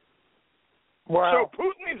 Wow. So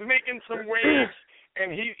Putin is making some waves,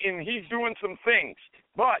 and he's doing some things.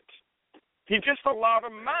 But he just allowed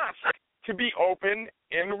a mosque to be open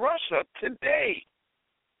in Russia today.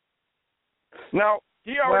 Now,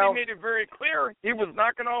 he already made it very clear he was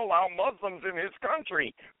not going to allow Muslims in his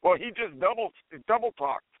country. Well, he just double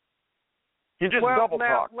talked. He just double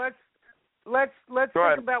talked. Let's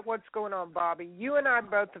think about what's going on, Bobby. You and I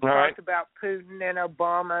both have talked about Putin and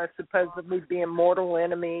Obama supposedly being mortal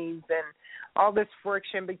enemies and all this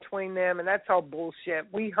friction between them, and that's all bullshit.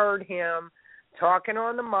 We heard him talking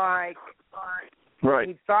on the mic. Right.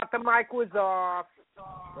 He thought the mic was off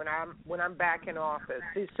when I'm back in office.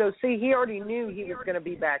 So see, he already knew he was going to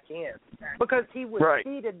be back in because he was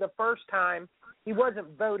seated the first time. He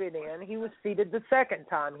wasn't voted in. He was seated the second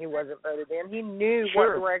time he wasn't voted in. He knew what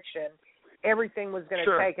direction everything was going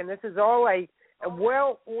to take, and this is all a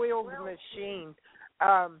well-oiled machine.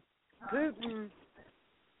 Putin,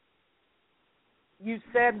 you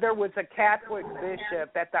said there was a Catholic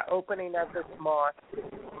bishop at the opening of this mosque.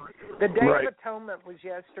 The Day of Atonement was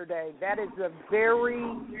yesterday. That is a very,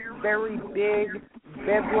 very big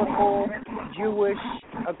biblical Jewish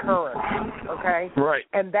occurrence, okay? Right.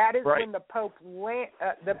 And that is when the Pope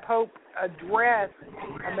addressed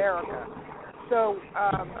America. So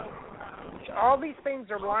all these things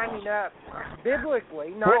are lining up biblically,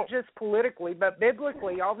 not just politically, but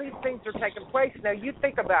biblically. All these things are taking place. Now, you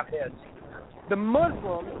think about this. The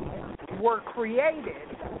Muslims were created.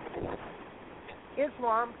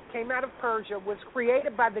 Islam came out of Persia, was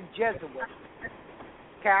created by the Jesuits.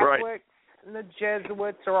 Catholics and the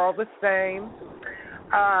Jesuits are all the same.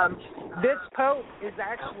 This Pope is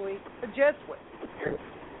actually a Jesuit.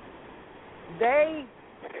 They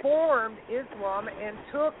formed Islam and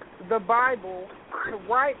took the Bible to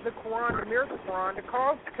write the Quran, to mirror the Quran, to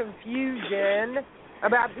cause confusion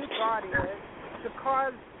about who God is, to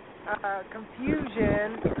cause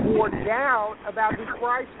confusion or doubt about who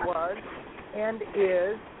Christ was and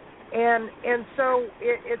is, and so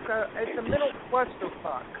it's a mental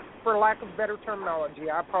clusterfuck, for lack of better terminology.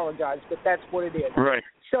 I apologize, but that's what it is. Right.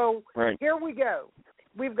 So here we go.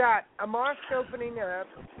 We've got a mosque opening up.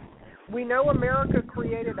 We know America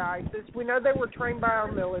created ISIS. We know they were trained by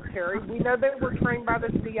our military. We know they were trained by the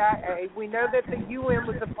CIA. We know that the UN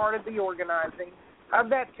was a part of the organizing of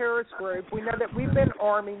that terrorist group. We know that we've been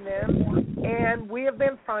arming them, and we have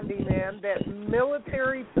been funding them, that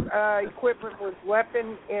military equipment was left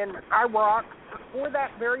in Iraq for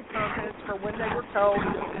that very purpose, for when they were told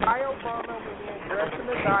by Obama when he addressed them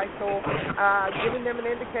as ISIL, giving them an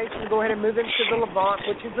indication to go ahead and move into the Levant,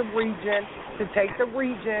 which is a region, to take the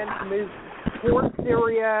region, to move toward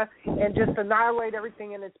Syria, and just annihilate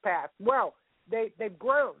everything in its path. Well, they've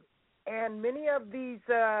grown. And many of these,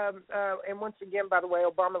 and once again, by the way,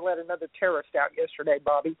 Obama let another terrorist out yesterday,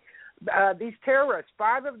 Bobby. These terrorists,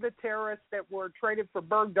 5 of the terrorists that were traded for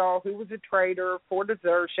Bergdahl, who was a traitor for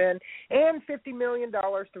desertion, and $50 million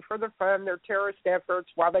to further fund their terrorist efforts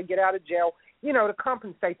while they get out of jail, to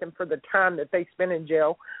compensate them for the time that they spent in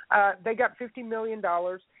jail. They got $50 million.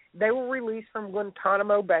 They were released from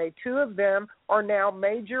Guantanamo Bay. 2 of them are now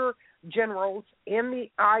major generals in the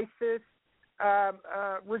ISIS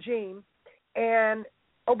regime, and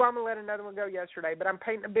Obama let another one go yesterday. But I'm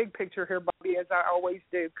painting a big picture here, Bobby, as I always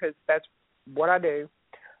do, because that's what I do.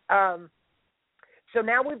 So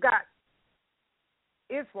now we've got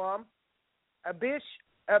Islam, a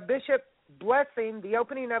bishop blessing the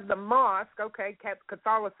opening of the mosque,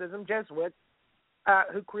 Catholicism, Jesuits,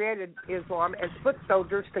 who created Islam, as foot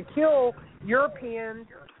soldiers to kill Europeans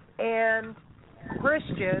and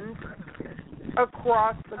Christians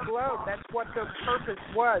across the globe. That's what their purpose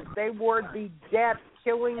was. They were the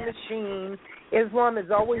death-killing machine. Islam has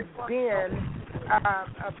always been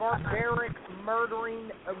a barbaric, murdering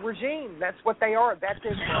regime. That's what they are. That's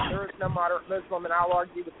Islam. There is no moderate Muslim, and I'll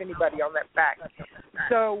argue with anybody on that fact.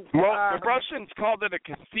 So, the Russians called it a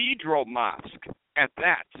cathedral mosque at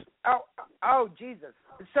that. Oh, Jesus.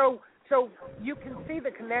 So you can see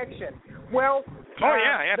the connection. Well,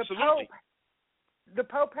 yeah, absolutely. The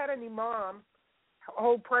Pope had an imam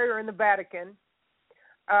hold prayer in the Vatican.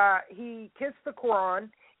 He kissed the Quran.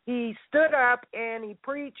 He stood up and he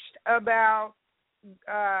preached about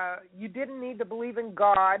you didn't need to believe in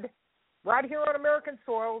God. Right here on American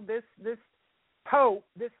soil, this Pope,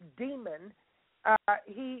 this demon,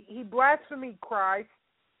 he blasphemed Christ.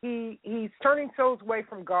 He's turning souls away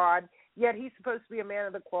from God, yet he's supposed to be a man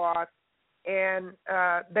of the cloth, and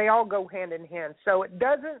they all go hand in hand. So it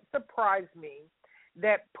doesn't surprise me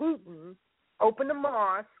that Putin opened a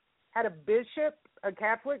mosque, had a bishop, a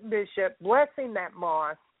Catholic bishop, blessing that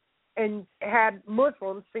mosque, and had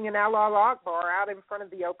Muslims singing Allah Akbar out in front of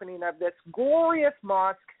the opening of this glorious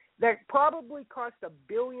mosque that probably cost $1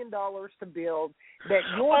 billion to build, that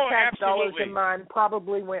your tax dollars and mine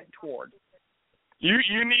probably went toward. You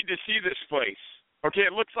need to see this place. Okay,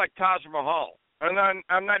 it looks like Taj Mahal. And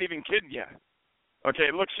I'm not even kidding you. Okay,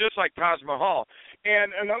 it looks just like Taj Mahal.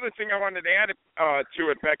 And another thing I wanted to add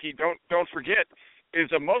to it, Becky, don't forget,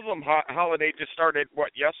 is a Muslim holiday just started,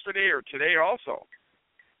 yesterday or today also.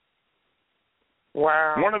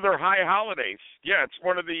 Wow. One of their high holidays. Yeah, it's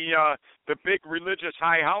one of the big religious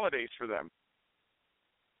high holidays for them.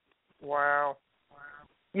 Wow.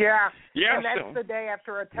 Yeah. Yeah. And that's the day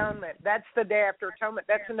after Atonement. That's the day after Atonement.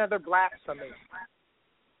 That's another blasphemy.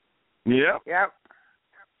 Yeah. Yep.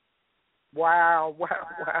 Wow.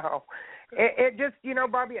 It just,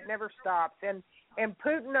 Bobby, it never stops. And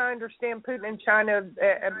Putin, I understand Putin and China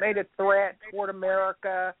made a threat toward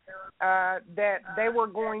America that they were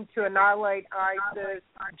going to annihilate ISIS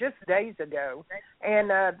just days ago. And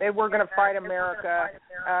they were going to fight America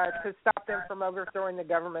to stop them from overthrowing the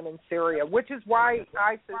government in Syria, which is why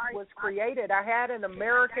ISIS was created. I had an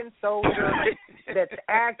American soldier that's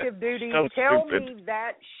active duty tell me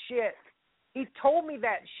that shit. He told me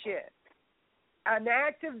that shit. An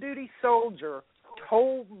active duty soldier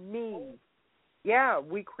told me, yeah,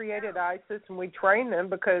 we created ISIS and we trained them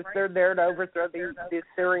because they're there to overthrow the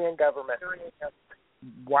Syrian government.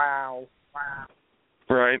 Wow.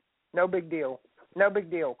 Right. No big deal.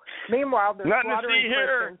 Meanwhile, they're slaughtering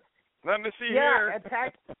Christians. Nothing to see here.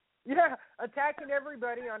 Attacking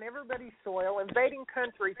everybody on everybody's soil, invading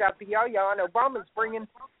countries out the yaya, and Obama's bringing,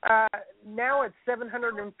 now it's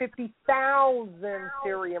 750,000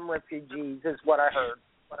 Syrian refugees is what I heard.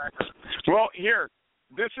 Well, here,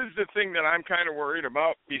 this is the thing that I'm kind of worried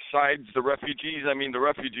about besides the refugees. I mean, the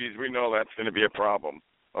refugees, we know that's going to be a problem,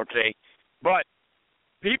 okay? But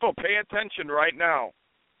people, pay attention right now,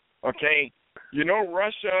 okay?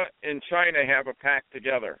 Russia and China have a pact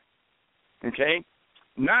together, okay?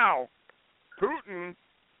 Now, Putin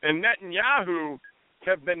and Netanyahu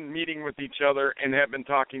have been meeting with each other and have been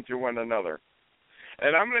talking to one another.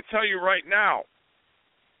 And I'm going to tell you right now,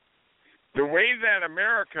 the way that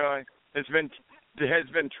America has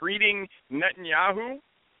been treating Netanyahu,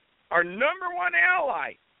 our number one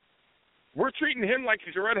ally, we're treating him like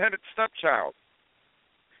he's a redheaded stepchild.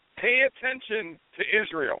 Pay attention to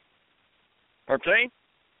Israel, okay?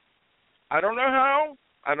 I don't know how,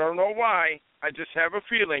 I don't know why, I just have a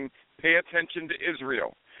feeling, pay attention to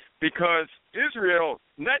Israel. Because Israel,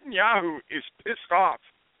 Netanyahu is pissed off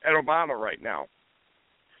at Obama right now.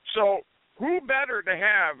 So who better to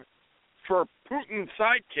have for Putin's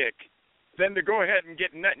sidekick than to go ahead and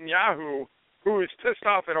get Netanyahu, who is pissed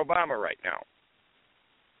off at Obama right now?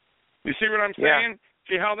 You see what I'm saying? Yeah.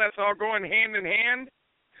 See how that's all going hand in hand?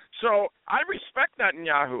 So I respect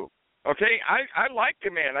Netanyahu, okay? I like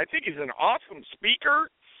the man. I think he's an awesome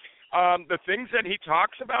speaker. The things that he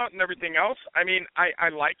talks about and everything else, I mean, I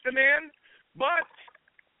like the man, but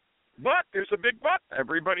there's a big but.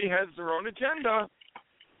 Everybody has their own agenda.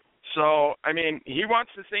 So, I mean, he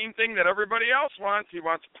wants the same thing that everybody else wants. He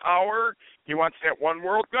wants power. He wants that one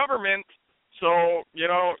world government. So,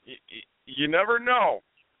 you never know.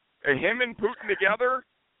 Him and Putin together,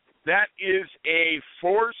 that is a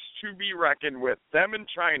force to be reckoned with, them and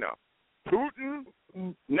China. Putin,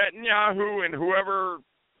 Netanyahu, and whoever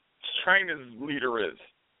China's leader is.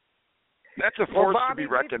 That's a force to be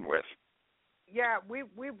reckoned with. Yeah, we've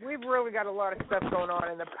really got a lot of stuff going on.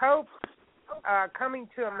 And the Pope coming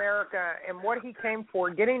to America and what he came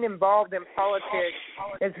for, getting involved in politics,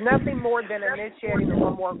 is nothing more than initiating a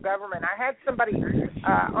one world government. I had somebody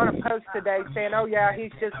on a post today saying, oh, yeah,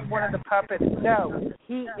 he's just one of the puppets. No,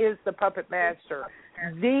 he is the puppet master.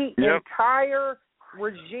 The entire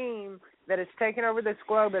regime that has taken over this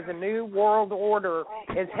globe as a new world order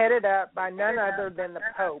is headed up by none other than the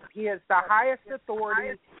Pope. He is the highest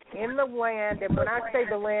authority in the land, and when I say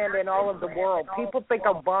the land, in all of the world, people think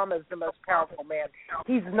Obama is the most powerful man.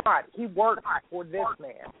 He's not. He works for this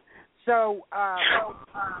man. So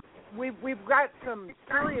we've got some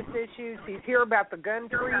serious issues. He's here about the gun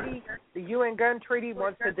treaty, the UN gun treaty,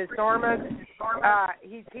 wants to disarm us.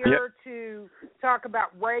 He's here to talk about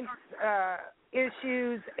race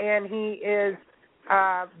issues, and he is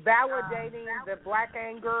validating the black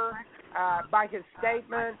anger by his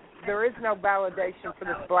statement. There is no validation for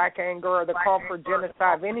this black anger or the call for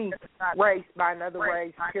genocide of any race by another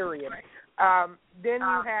race, period. Then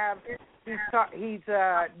you have he's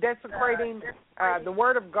desecrating the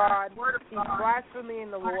Word of God. He's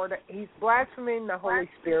blaspheming the Lord. He's blaspheming the Holy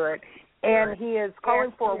Spirit. And he is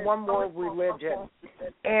calling for a one-world religion,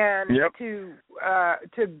 and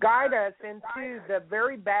to guide us into the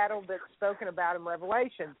very battle that's spoken about in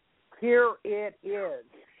Revelation. Here it is.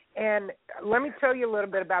 And let me tell you a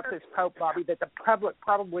little bit about this Pope, Bobby, that the public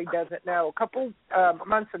probably doesn't know. A couple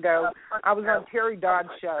months ago, I was on Terry Dodd's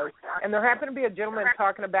show, and there happened to be a gentleman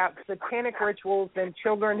talking about satanic rituals and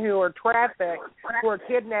children who are trafficked, who are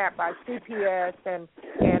kidnapped by CPS and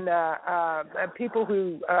people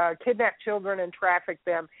who kidnap children and traffic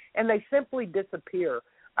them, and they simply disappear.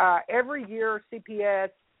 Every year, CPS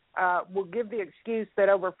will give the excuse that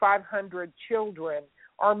over 500 children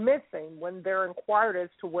are missing when they're inquired as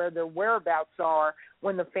to where their whereabouts are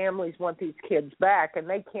when the families want these kids back, and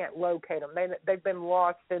they can't locate them. They've been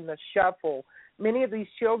lost in the shuffle. Many of these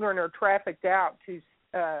children are trafficked out to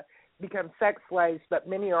become sex slaves, but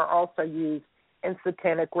many are also used in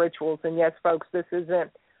satanic rituals. And yes, folks, this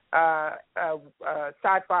isn't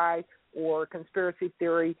sci-fi or conspiracy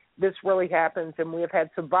theory. This really happens, and we have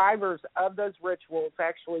had survivors of those rituals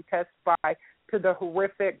actually testify to the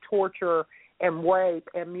horrific torture and rape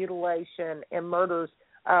and mutilation and murders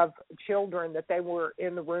of children that they were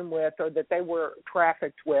in the room with or that they were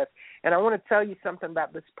trafficked with. And I want to tell you something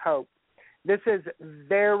about this Pope. This is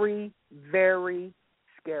very, very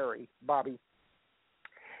scary, Bobby.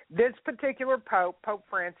 This particular Pope, Pope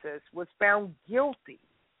Francis, was found guilty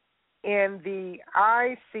in the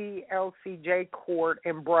ICLCJ court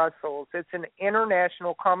in Brussels. It's an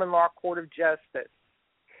international common law court of justice.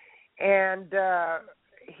 And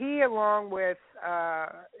he, along with,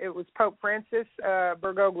 it was Pope Francis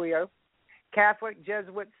Bergoglio, Catholic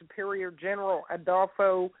Jesuit Superior General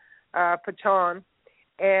Adolfo Pachon,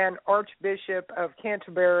 and Archbishop of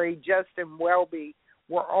Canterbury Justin Welby,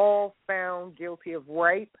 were all found guilty of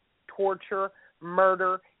rape, torture,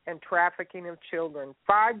 murder, and trafficking of children.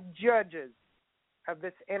 5 judges of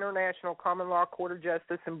this International Common Law Court of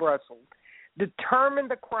Justice in Brussels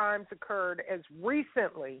determined the crimes occurred as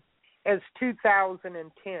recently as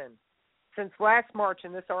 2010. Since last March,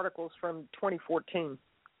 and this article is from 2014,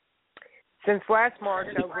 since last March,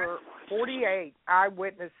 over 48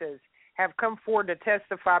 eyewitnesses have come forward to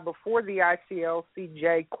testify before the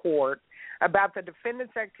ICLCJ court about the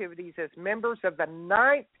defendants' activities as members of the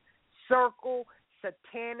Ninth Circle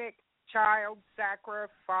Satanic Child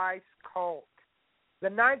Sacrifice Cult. The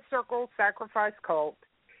Ninth Circle Sacrifice Cult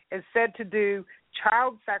is said to do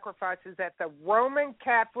child sacrifices at the Roman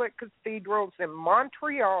Catholic cathedrals in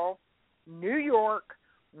Montreal, New York,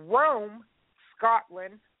 Rome,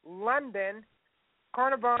 Scotland, London,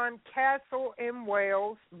 Carnarvon Castle in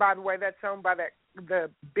Wales. By the way, that's owned by the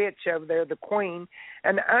bitch over there, the Queen,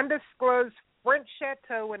 an undisclosed French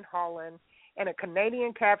chateau in Holland, and a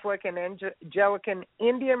Canadian Catholic and Anglican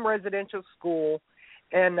Indian residential school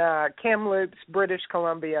in Kamloops, British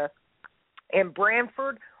Columbia, and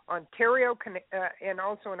Brantford, Ontario, and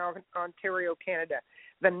also in Ontario, Canada.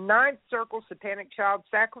 The Ninth Circle Satanic Child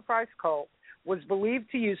Sacrifice Cult was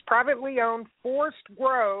believed to use privately owned forest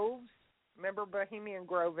groves. Remember Bohemian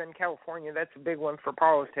Grove in California? That's a big one for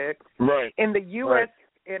politics. Right. In the U.S.,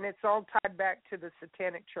 and it's all tied back to the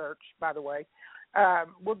Satanic Church, by the way.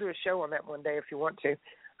 We'll do a show on that one day if you want to.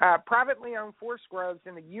 Privately owned forest groves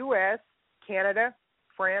in the U.S., Canada,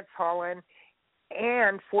 France, Holland,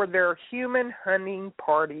 and for their human hunting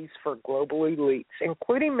parties for global elites,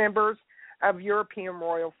 including members of European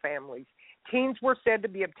royal families. Teens were said to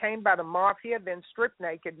be obtained by the mafia, then stripped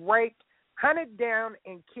naked, raped, hunted down,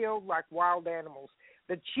 and killed like wild animals.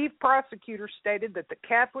 The chief prosecutor stated that the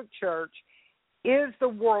Catholic Church is the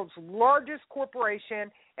world's largest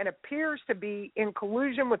corporation and appears to be in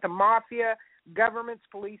collusion with the mafia, governments,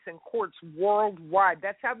 police, and courts worldwide.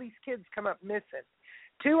 That's how these kids come up missing.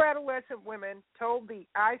 2 adolescent women told the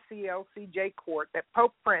ICLCJ court that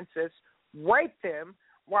Pope Francis raped them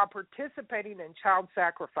while participating in child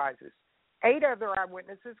sacrifices. 8 other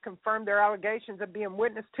eyewitnesses confirmed their allegations of being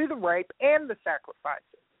witness to the rape and the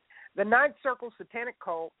sacrifices. The Ninth Circle Satanic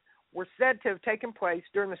Cult were said to have taken place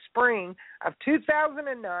during the spring of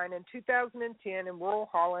 2009 and 2010 in rural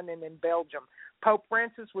Holland and in Belgium. Pope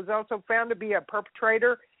Francis was also found to be a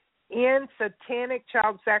perpetrator end satanic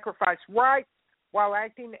child sacrifice rites while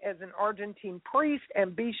acting as an Argentine priest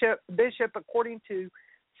and bishop, according to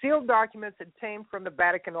sealed documents obtained from the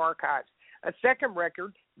Vatican archives. A second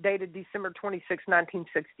record, dated December 26,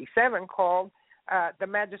 1967, called The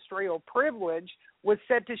Magisterial Privilege, was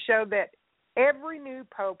said to show that every new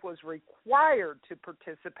pope was required to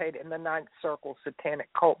participate in the Ninth Circle satanic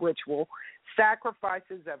cult ritual,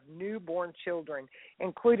 sacrifices of newborn children,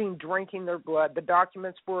 including drinking their blood. The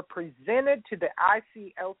documents were presented to the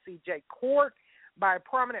ICLCJ court by a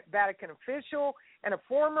prominent Vatican official and a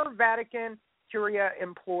former Vatican Curia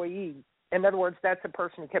employee. In other words, that's a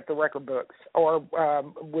person who kept the record books or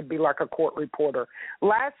would be like a court reporter.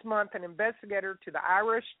 Last month, an investigator to the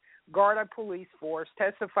Irish Garda police force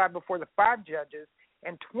testified before the 5 judges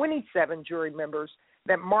and 27 jury members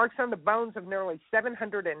that marks on the bones of nearly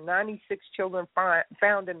 796 children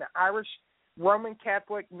found in the Irish Roman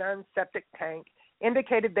Catholic nun septic tank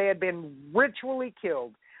indicated they had been ritually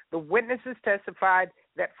killed. The witnesses testified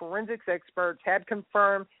that forensics experts had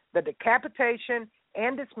confirmed the decapitation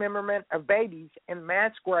and dismemberment of babies in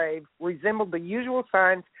mass grave resembled the usual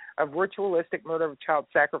signs of ritualistic murder of child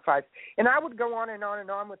sacrifice. And I would go on and on and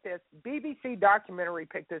on with this. BBC documentary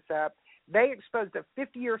picked this up. They exposed a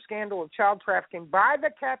 50-year scandal of child trafficking by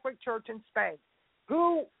the Catholic Church in Spain,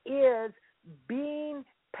 who is being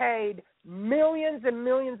paid millions and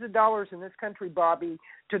millions of dollars in this country, Bobby,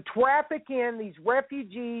 to traffic in these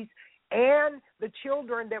refugees and the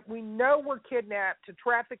children that we know were kidnapped to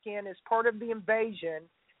traffic in as part of the invasion,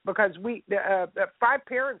 because 5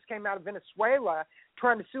 parents came out of Venezuela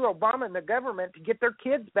trying to sue Obama and the government to get their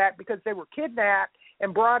kids back because they were kidnapped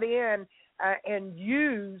and brought in and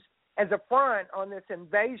used as a front on this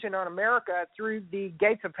invasion on America through the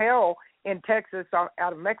gates of hell in Texas out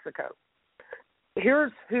of Mexico.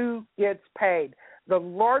 Here's who gets paid. The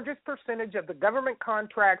largest percentage of the government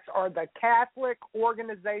contracts are the Catholic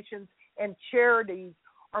organizations and charities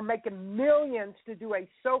are making millions to do a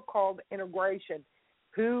so-called integration.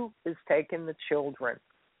 Who is taking the children?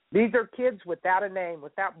 These are kids without a name,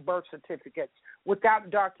 without birth certificates, without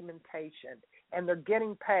documentation, and they're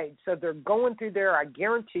getting paid. So they're going through there, I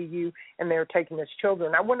guarantee you, and they're taking his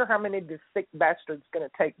children. I wonder how many of this sick bastard's going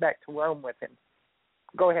to take back to Rome with him.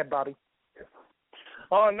 Go ahead, Bobby.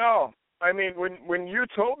 Oh, no. I mean, when you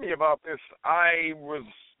told me about this, I was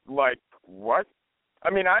like, what? I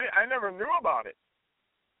mean, I never knew about it.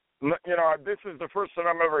 You know, this is the first time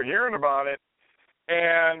I'm ever hearing about it.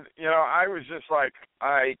 And, you know, I was just like,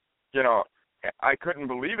 I couldn't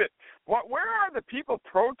believe it. Where are the people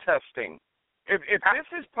protesting? If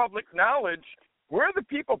this is public knowledge, where are the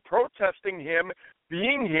people protesting him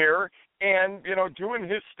being here and, you know, doing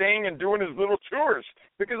his thing and doing his little tours?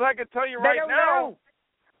 Because I can tell you right now.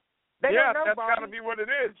 They don't know, that's got to be what it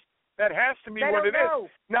is. That has to be what it is.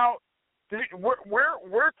 Now,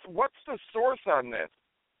 what's the source on this?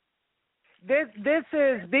 This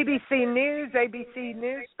is BBC News. ABC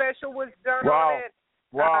News special was done on it.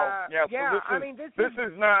 Wow. This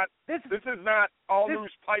is not all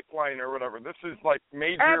news pipeline or whatever. This is like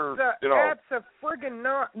major.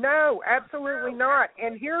 No, absolutely not.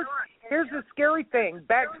 And here's the scary thing.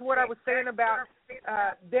 Back to what I was saying about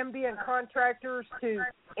them being contractors to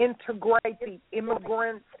integrate the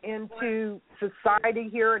immigrants into society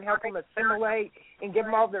here and help them assimilate and give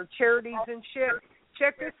them all their charities and shit.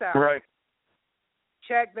 Check this out. Right.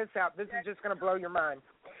 Check this out. This is just going to blow your mind.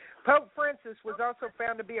 Pope Francis was also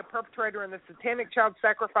found to be a perpetrator in the satanic child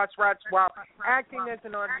sacrifice rites while acting as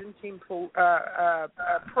an Argentine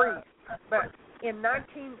priest. But in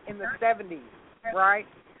the 70s, right,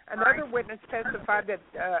 another witness testified that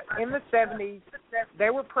in the 70s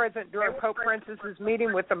they were present during Pope Francis's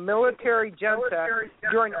meeting with the military junta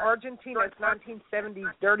during Argentina's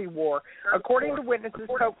 1970s dirty war. According to witnesses,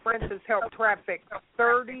 Pope Francis helped traffic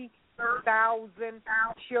 30,000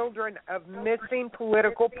 children of missing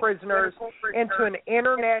political prisoners into an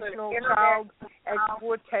international child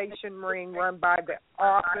exploitation ring run by the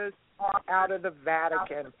office out of the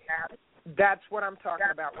Vatican. That's what I'm talking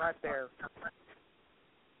about right there.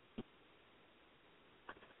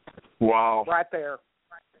 Wow. Right there.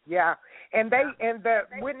 Yeah. And the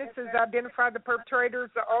witnesses identified the perpetrators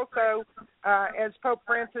also as Pope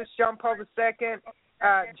Francis, John Paul II,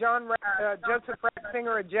 Joseph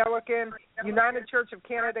Ratzinger, Anglican, United Church of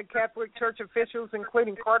Canada, Catholic Church officials,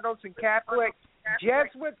 including cardinals and Catholics,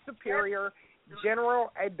 Jesuit Superior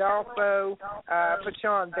General Adolfo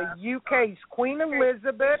Pachon, the UK's Queen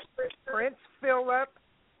Elizabeth, Prince Philip,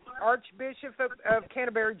 Archbishop of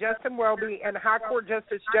Canterbury Justin Welby, and High Court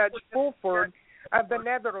Justice Judge Fulford of the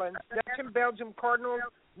Netherlands, Dutch and Belgian cardinals,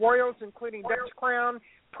 royals including Dutch Crown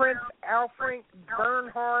Prince Alfred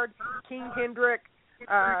Bernhard, King Hendrik,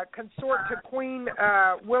 consort to Queen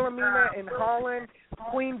Wilhelmina in Holland,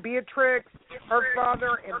 Queen Beatrix, her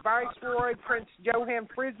father and Viceroy, Prince Johann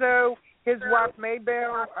Friso, his wife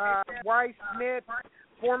Mabel Weiss Smith,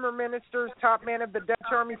 former ministers, top man of the Dutch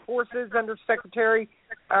Army Forces, Under Secretary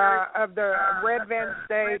of the Red Van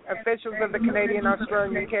State, officials of the Canadian,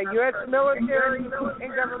 Australian, UK, U.S. military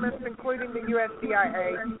and governments, including the U.S.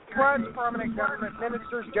 CIA, plus prominent government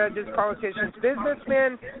ministers, judges, politicians,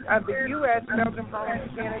 businessmen of the U.S., Belgium,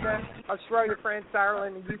 Holland, Canada, Australia, France,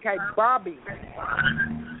 Ireland, and UK. Bobby.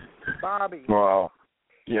 Wow.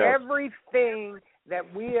 Yes. Everything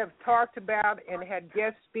that we have talked about and had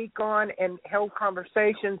guests speak on and held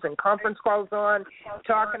conversations and conference calls on,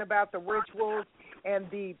 talking about the rituals and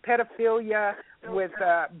the pedophilia with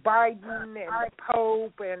Biden and the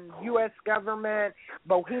Pope and U.S. government,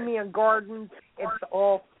 Bohemian Gardens, it's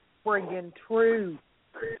all friggin' true.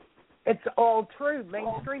 It's all true.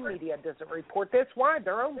 Mainstream media doesn't report this. Why?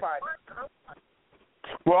 They're owned by them.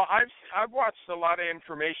 Well, I've watched a lot of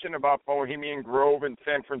information about Bohemian Grove in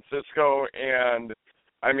San Francisco, and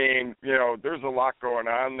I mean, you know, there's a lot going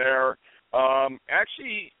on there.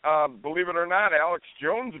 Actually, believe it or not, Alex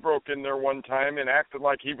Jones broke in there one time and acted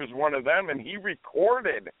like he was one of them, and he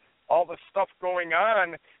recorded all the stuff going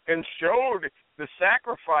on and showed the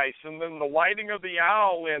sacrifice and then the lighting of the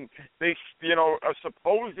owl and they, you know, a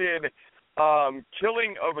supposed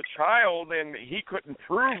killing of a child, and he couldn't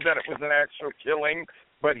prove that it was an actual killing,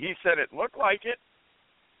 but he said it looked like it.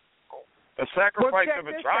 A sacrifice of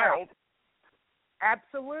a child.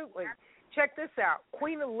 Absolutely. Check this out.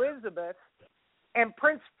 Queen Elizabeth and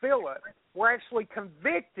Prince Philip were actually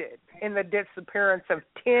convicted in the disappearance of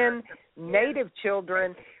 10 native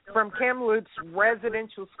children from Kamloops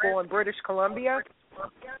Residential School in British Columbia,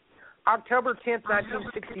 October 10th,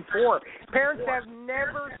 1964. Parents have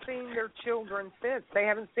never seen their children since. They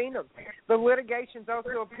haven't seen them. The litigations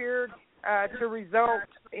also appeared to result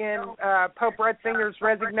in Pope Ratzinger's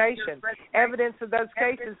resignation. Evidence of those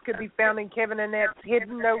cases could be found in Kevin Annette's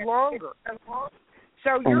Hidden No Longer.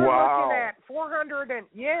 So you're looking at 400, and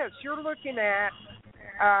yes, you're looking at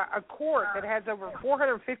a court that has over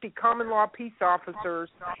 450 common law peace officers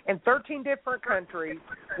in 13 different countries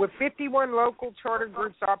with 51 local charter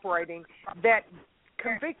groups operating that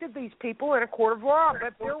convicted these people in a court of law,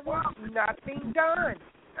 but there was nothing done.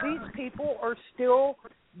 These people are still,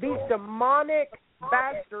 these demonic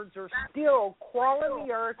bastards are still crawling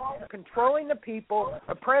the earth, controlling the people,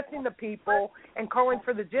 oppressing the people, and calling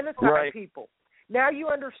for the genocide of people. Now you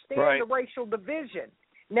understand the racial division.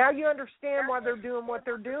 Now you understand why they're doing what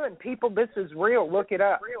they're doing. People, this is real. Look it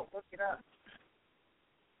up.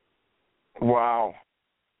 Wow.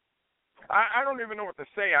 I don't even know what to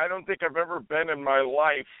say. I don't think I've ever been in my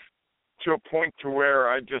life to a point to where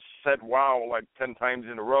I just said wow like 10 times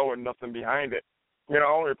in a row and nothing behind it. You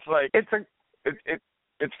know, it's like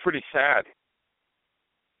it's pretty sad.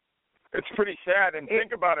 It's pretty sad. And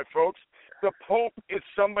think about it, folks. The Pope is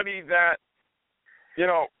somebody that, you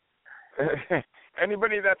know,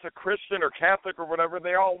 anybody that's a Christian or Catholic or whatever,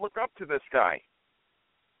 they all look up to this guy.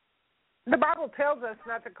 The Bible tells us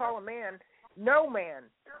not to call a man, no man,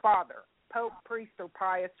 father, pope, priest, or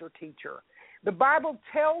pious, or teacher. The Bible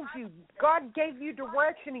tells you, God gave you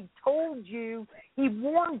direction. He told you, He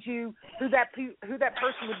warned you who that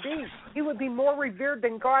person would be. He would be more revered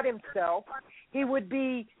than God Himself. He would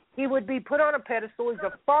be put on a pedestal. He's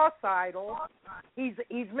a false idol. He's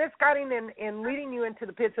misguiding and leading you into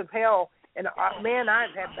the pits of hell. And, man,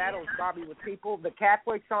 I've had battles, Bobby, with people, the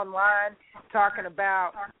Catholics online, talking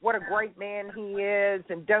about what a great man he is,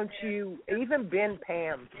 and don't you, even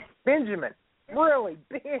Benjamin, really,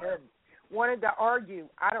 Ben, wanted to argue,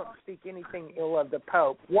 I don't speak anything ill of the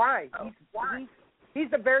Pope. Why? He's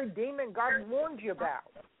the very demon God warned you about.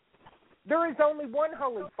 There is only one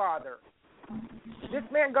Holy Father. This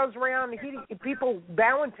man goes around, people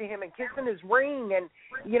bowing to him and kissing his ring and,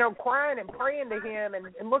 you know, crying and praying to him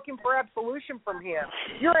and looking for absolution from him.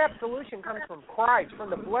 Your absolution comes from Christ, from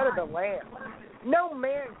the blood of the Lamb. No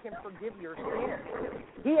man can forgive your sins.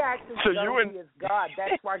 He acts as though he is God.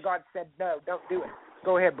 That's why God said, no, don't do it.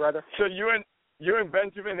 Go ahead, brother. So you and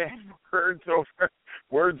Benjamin had words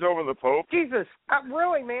over the Pope? Jesus,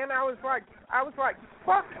 really, man, I was like,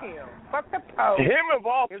 fuck him, fuck the Pope. Him of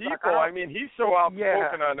all people. Like, I mean, he's so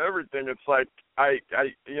outspoken on everything. It's like I,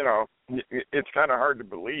 you know, it's kind of hard to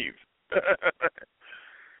believe.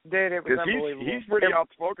 Dude, it was unbelievable. He's pretty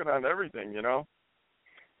outspoken on everything, you know.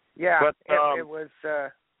 Yeah, but it was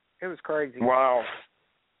crazy. Wow.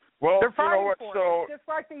 Well, they're fighting you know what? For it. Just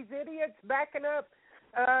like these idiots backing up,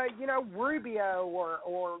 you know, Rubio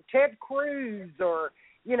or Ted Cruz or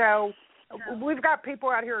you know, we've got people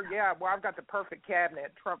out here, I've got the perfect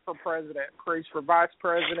cabinet, Trump for president, Cruz for vice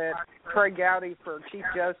president, Trey Gowdy for chief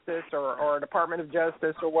justice or Department of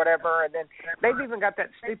Justice or whatever, and then they've even got that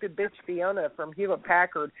stupid bitch Fiona from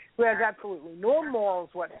Hewlett-Packard who has absolutely no morals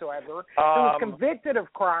whatsoever, who was convicted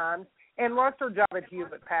of crimes and lost her job at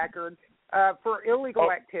Hewlett-Packard for illegal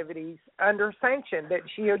activities under sanction that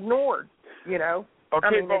she ignored, you know. Okay,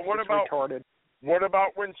 I mean, but what about retarded. What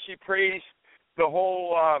about when she praised the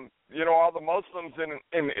whole, all the Muslims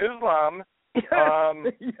in Islam?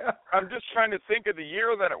 I'm just trying to think of the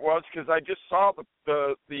year that it was because I just saw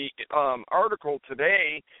the article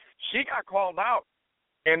today. She got called out,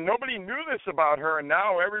 and nobody knew this about her, and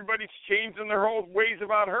now everybody's changing their whole ways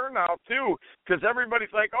about her now too because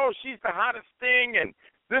everybody's like, oh, she's the hottest thing and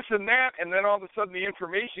this and that, and then all of a sudden the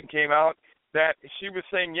information came out that she was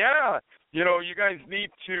saying, you guys need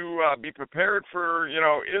to be prepared for,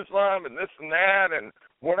 Islam and this and that and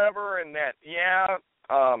whatever, and that,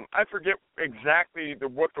 I forget exactly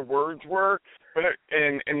what the words were, but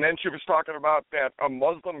and then she was talking about that a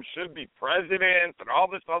Muslim should be president and all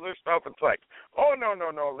this other stuff. It's like, oh,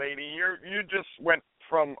 no, lady, you just went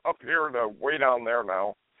from up here to way down there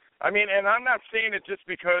now. I mean, and I'm not saying it just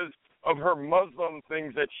because of her Muslim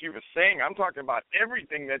things that she was saying. I'm talking about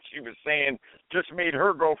everything that she was saying just made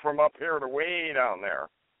her go from up here to way down there.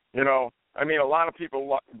 You know, I mean, a lot of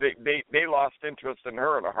people, they lost interest in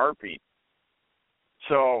her in a heartbeat.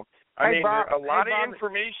 So, a lot of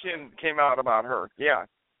information came out about her. Yeah.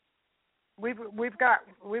 We've got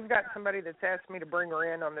somebody that's asked me to bring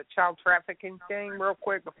her in on the child trafficking thing real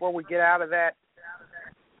quick before we get out of that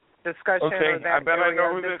discussion. Okay, or that I bet I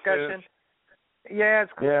know who discussion. this is. Yeah,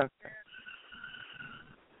 it's cool. Yeah.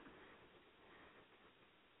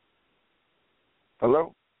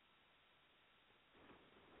 Hello?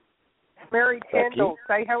 Mary Kendall,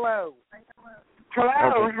 say hello.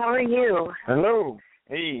 Hello, Okay. How are you? Hello.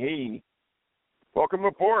 Hey. Welcome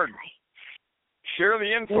aboard. Share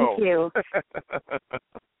the info. Thank you.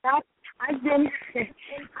 I've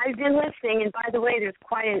been listening, and by the way, there's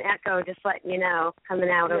quite an echo, just letting you know, coming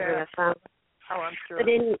out over the phone. Oh, I'm sure. But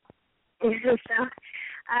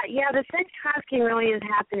the sex trafficking really is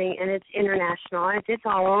happening, and it's international. It's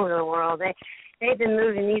all over the world. They've been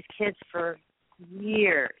moving these kids for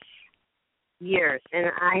years. And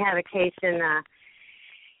I have a case in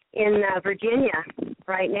Virginia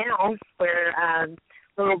right now where a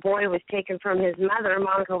little boy was taken from his mother,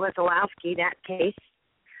 Monica Wazowski, that case.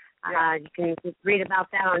 Yeah. You can read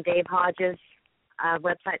about that on Dave Hodges'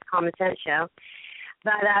 website, Common Sense Show.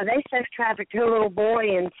 But they sex trafficked her little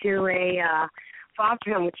boy into a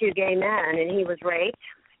foster home with two gay men, and he was raped,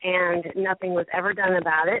 and nothing was ever done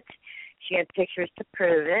about it. She had pictures to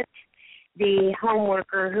prove it. The home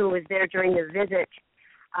worker who was there during the visit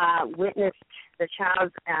witnessed the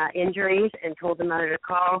child's injuries and told the mother to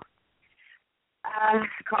call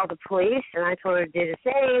the police, and I told her to do the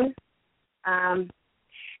same.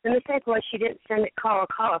 The mistake was she didn't call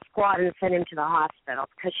a squad and send him to the hospital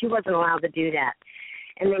because she wasn't allowed to do that,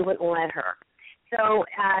 and they wouldn't let her. So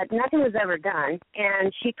nothing was ever done,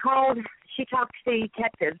 and she talked to the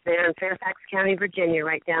detectives there in Fairfax County, Virginia,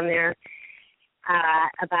 right down there,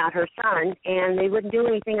 about her son, and they wouldn't do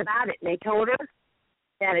anything about it. And they told her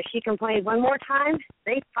that if she complained one more time,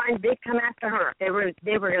 they'd come after her. They were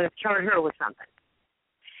going to charge her with something.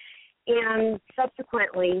 And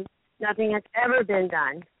subsequently, nothing has ever been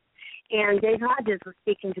done. And Dave Hodges was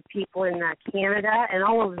speaking to people in Canada and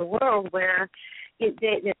all over the world where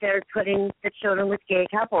that they're putting the children with gay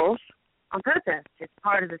couples on purpose. It's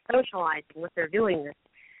part of the socializing, what they're doing,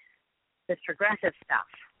 this progressive stuff.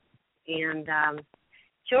 And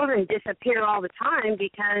children disappear all the time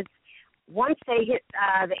because once they hit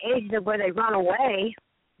the age of where they run away,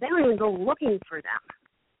 they don't even go looking for them.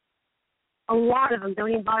 A lot of them don't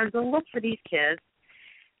even bother to go look for these kids.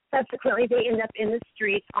 Subsequently, they end up in the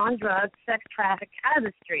streets on drugs, sex trafficked out of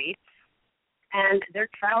the streets, and they're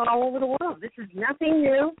traveling all over the world. This is nothing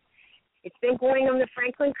new. It's been going on the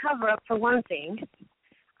Franklin cover-up for one thing.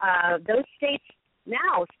 Those states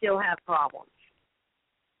now still have problems.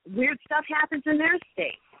 Weird stuff happens in their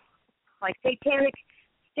states, like satanic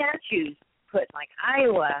statues put, like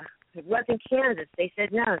Iowa. It was in Kansas. They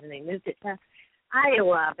said no, and they moved it to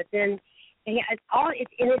Iowa. But then it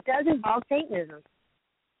does involve Satanism,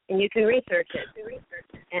 and you can research it.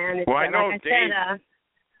 And it's, I know like Dave.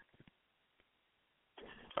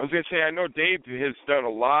 I was going to say, I know Dave has done a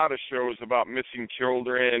lot of shows about missing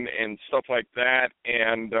children and stuff like that,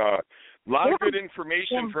 and a lot of good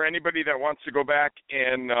information for anybody that wants to go back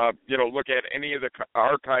and look at any of the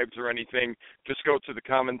archives or anything. Just go to the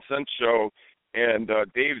Common Sense Show, And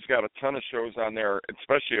Dave's got a ton of shows on there,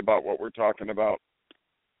 especially about what we're talking about.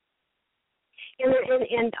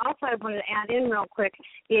 And also I wanted to add in real quick,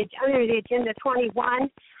 under the Agenda 21,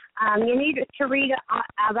 you need to read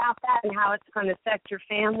about that and how it's going to affect your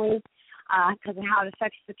family, because of how it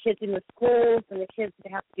affects the kids in the schools and the kids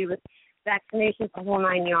that have to do with vaccinations, the whole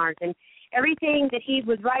 9 yards. And everything that he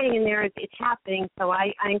was writing in there, it's happening, so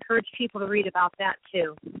I encourage people to read about that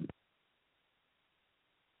too.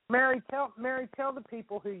 Mary, tell the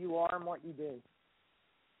people who you are and what you do.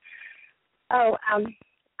 Oh, I'm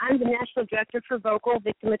the National Director for Vocal,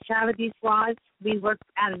 Victim of Child Abuse Laws. We work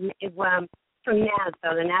out of, from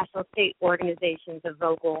NASVO, the National State Organizations of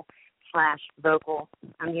Vocal/Vocal.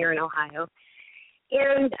 I'm here in Ohio.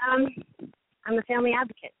 And I'm a family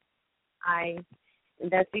advocate. I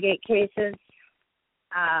investigate cases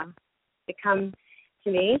that come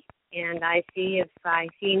to me, and I see if I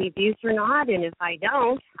see any abuse or not, and if I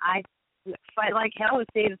don't, I fight like hell to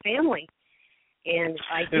save the family. And if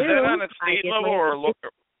I do, is that on a state level or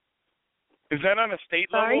is that on a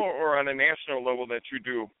state level or on a national level that you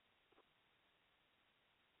do?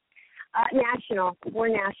 National. We're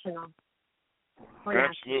national.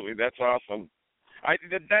 Absolutely, that's awesome.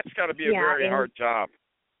 That's got to be a very hard job.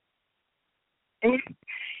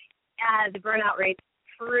 The burnout rate's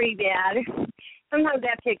pretty bad. Sometimes I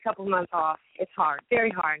have to take a couple of months off. It's hard, very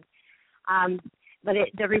hard. But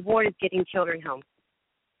the reward is getting children home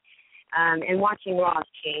and watching laws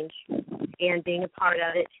change and being a part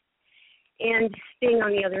of it and being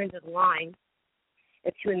on the other end of the line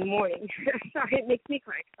at 2 a.m. Sorry, it makes me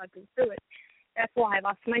cry because I've been through it. That's why I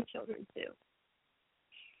lost my children, too.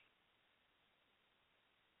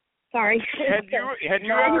 Sorry. Had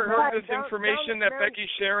you ever heard this information that Becky's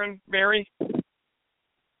sharing, Mary?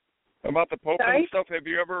 About the Pope and stuff? Have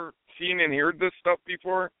you ever seen and heard this stuff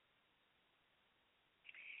before?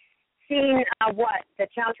 Seen what? The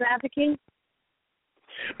child trafficking?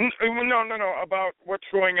 No. About what's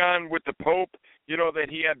going on with the Pope. You know, that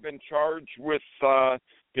he had been charged with,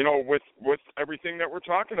 with everything that we're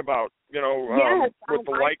talking about. You know, yes, with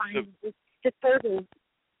the likes of. It's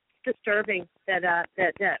disturbing that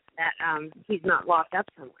he's not locked up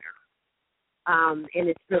somewhere. And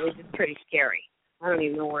it's really just pretty scary. I don't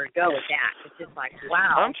even know where to go with that. It's just like,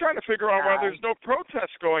 wow. I'm trying to figure out why there's no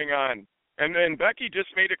protest going on. And then Becky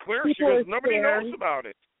just made it clear. She goes, nobody knows about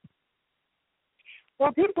it.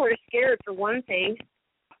 Well, people are scared for one thing.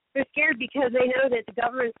 They're scared because they know that the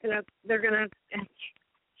government's they're gonna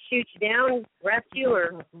shoot you down, arrest you,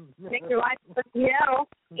 or make your life hell.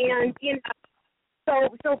 And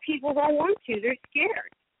so people don't want to. They're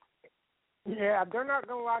scared. Yeah, they're not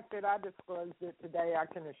gonna like that I disclosed it today. I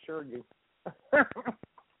can assure you. I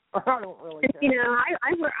don't really care. You know,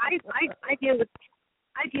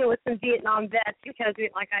 I deal with some Vietnam vets because,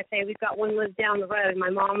 like I say, we've got one lives down the road. My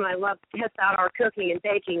mom and I love to test out our cooking and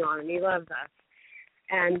baking on him. He loves us,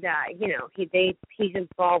 and he's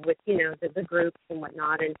involved with the groups and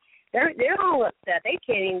whatnot, and they're all upset. They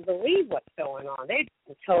can't even believe what's going on. They're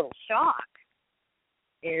in total shock,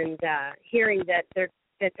 and hearing that the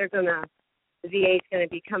VA's going to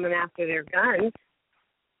be coming after their guns.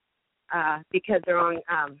 Because they're on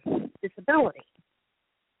disability.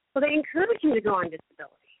 Well, they encourage them to go on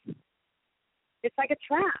disability. It's like a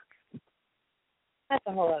trap. That's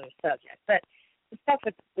a whole other subject. But the stuff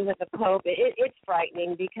with the Pope, it's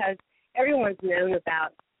frightening because everyone's known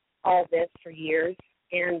about all this for years,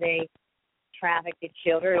 and they traffic the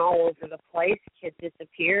children all over the place. Kids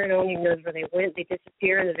disappear. No one even knows where they went. They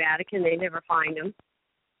disappear in the Vatican. They never find them.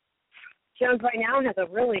 Jones right now has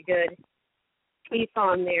a really good piece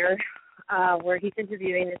on there where he's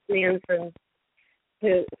interviewing this man from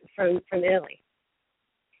Italy,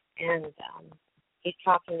 and he's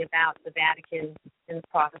talking about the Vatican and the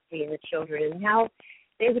prophecy and the children and how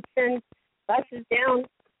they would send buses down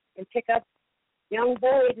and pick up young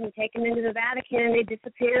boys and take them into the Vatican, and they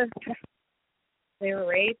disappear. They were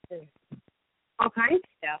raped and all kinds of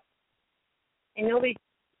stuff, and nobody's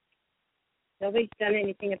done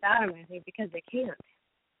anything about them. I think because they can't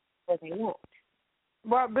or they won't.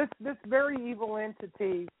 Well, this very evil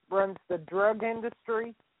entity runs the drug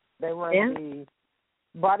industry. They run the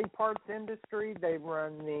body parts industry. They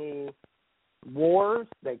run the wars.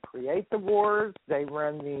 They create the wars. They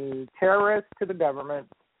run the terrorists to the government.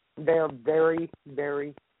 They're very,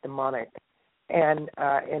 very demonic and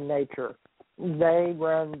in nature. They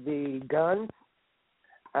run the guns.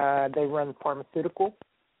 They run pharmaceutical.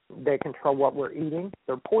 They control what we're eating.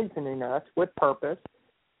 They're poisoning us with purpose.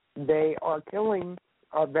 They are killing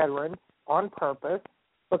our veterans on purpose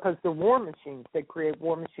because they're war machines. They create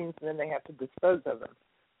war machines and then they have to dispose of them.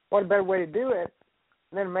 What a better way to do it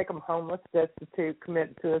and then make them homeless, destitute,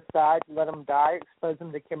 commit suicide, let them die, expose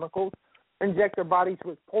them to chemicals, inject their bodies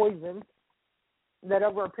with poisons that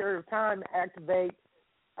over a period of time activate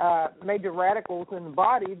major radicals in the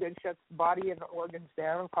body that shuts the body and the organs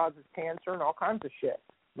down and causes cancer and all kinds of shit,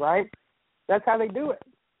 right? That's how they do it.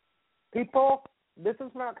 People, this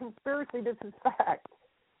is not conspiracy, this is fact.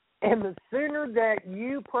 And the sooner that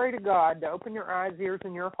you pray to God to open your eyes, ears,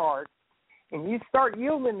 and your heart, and you start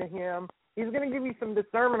yielding to Him, He's going to give you some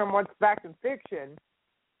discernment on what's fact and fiction,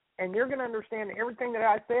 and you're going to understand that everything that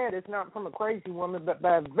I said is not from a crazy woman, but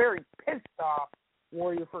by a very pissed off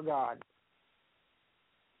warrior for God.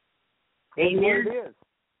 Amen.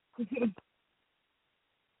 It is.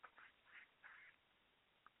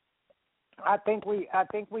 I think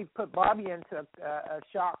we've put Bobby into a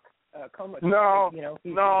shock coma. No, you know,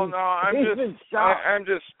 I'm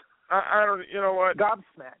just, I don't, you know what?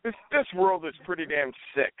 Gobsmacked. This world is pretty damn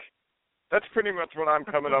sick. That's pretty much what I'm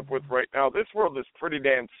coming up with right now. This world is pretty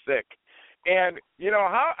damn sick. And, you know,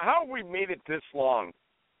 how have we made it this long?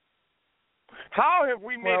 How have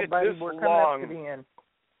we made this we're long? Coming up to the end.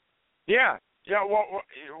 Yeah,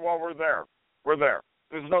 well, we're there. We're there.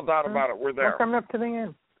 There's no doubt about it. We're there. We're coming up to the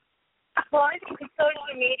end. Well, I think the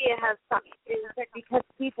social media has something to do with it because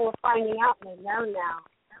people are finding out and they know now.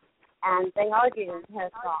 And they are getting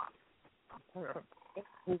pissed off.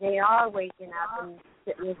 And they are waking up and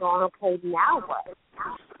sitting there going, okay, now what?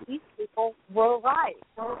 These people were right.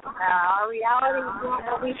 Our reality is not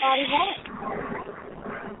what we thought it was.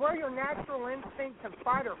 Well, your natural instinct to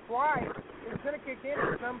fight or flight is going to kick in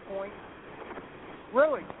at some point.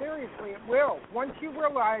 Really, seriously, it will. Once you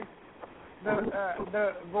realize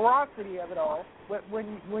the veracity of it all,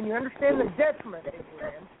 when you understand the detriment that you're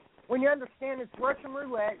in, when you understand it's Russian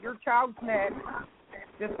roulette, your child's next,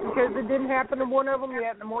 just because it didn't happen to one of them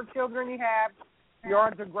yet, the more children you have, your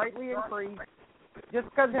odds are greatly increased. Just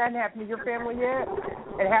because it hadn't happened to your family yet,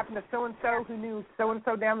 it happened to so-and-so who knew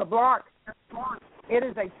so-and-so down the block. It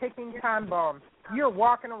is a ticking time bomb. You're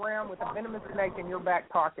walking around with a venomous snake in your back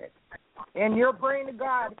pocket. And you're praying to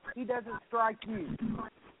God He doesn't strike you.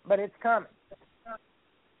 But it's coming.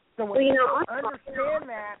 So when you understand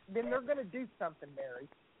that, then they're going to do something, Mary.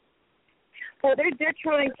 So they're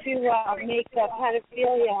trying to make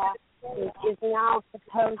pedophilia is now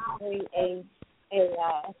supposedly a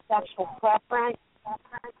sexual preference.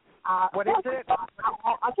 What is it?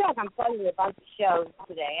 I feel like I'm playing a bunch of shows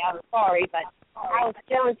today. I'm sorry, but Alex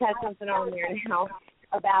Jones has something on there now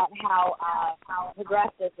about how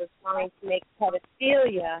progressives are trying to make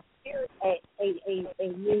pedophilia a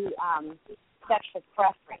new sexual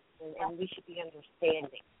preference, and we should be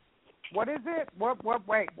understanding. What is it?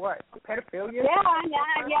 Wait, what? Pedophilia? Yeah.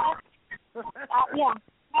 Yeah,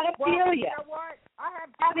 pedophilia. Well, you know what?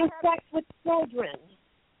 Having sex with children.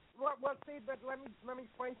 Well, see, but let me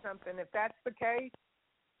explain something. If that's the case,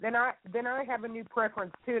 then I have a new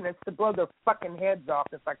preference too, and it's to blow their fucking heads off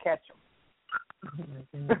if I catch them.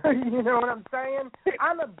 You know what I'm saying?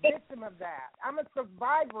 I'm a victim of that. I'm a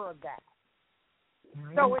survivor of that.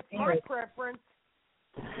 So it's my preference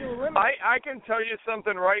to eliminate. I can tell you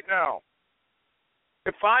something right now.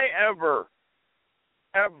 If I ever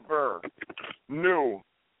knew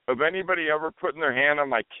of anybody ever putting their hand on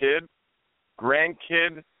my kid,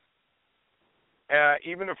 grandkid,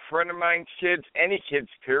 even a friend of mine's kids, any kids,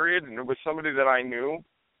 period, and it was somebody that I knew,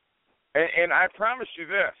 and I promise you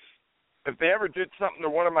this, if they ever did something to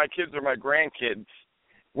one of my kids or my grandkids,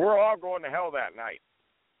 we're all going to hell that night.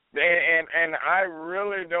 And I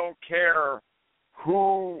really don't care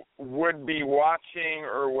who would be watching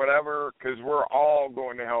or whatever, because we're all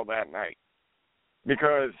going to hell that night.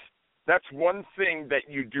 Because that's one thing that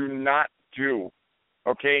you do not do,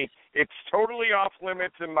 okay? It's totally off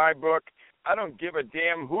limits in my book. I don't give a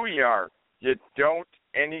damn who you are. You don't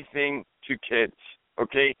anything to kids,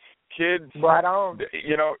 okay? Kids, right on.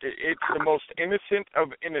 You know, it's the most innocent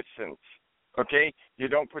of innocence, okay? You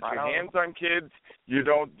don't put right your on. hands on kids. You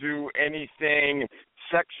don't do anything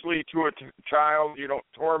sexually to a child. You don't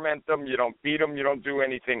torment them. You don't beat them. You don't do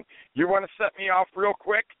anything. You want to set me off real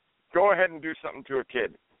quick? Go ahead and do something to a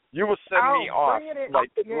kid. You will set me off like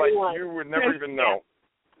you would never even know.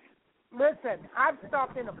 Listen, I've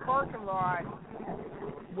stopped in a parking lot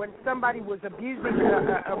when somebody was abusing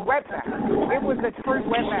a wetback. It was a true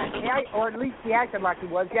wetback, or at least he acted like he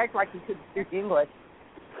was. He acted like he couldn't speak English.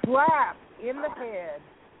 Slapped in the head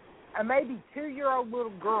a maybe 2-year-old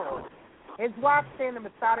little girl. His wife standing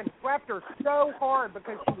beside him slapped her so hard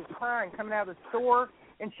because she was crying coming out of the store,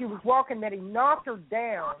 and she was walking that he knocked her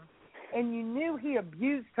down, and you knew he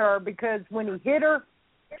abused her because when he hit her,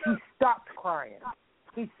 she stopped crying.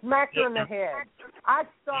 He smacked her in the head. I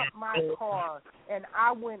stopped my car, and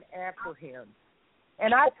I went after him.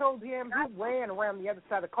 And I told him, he ran around the other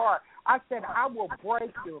side of the car. I said, I will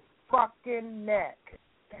break your fucking neck.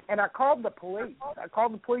 And I called the police. I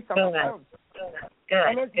called the police on the phone. Good.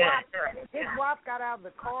 And his wife got out of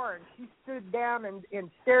the car, and she stood down and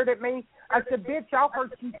stared at me. I said, bitch, I'll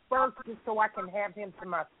hurt you first just so I can have him to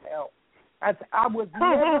myself. I was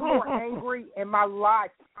never more angry in my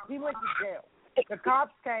life. He went to jail. The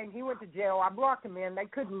cops came. He went to jail. I blocked him in. They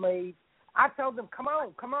couldn't leave. I told them, come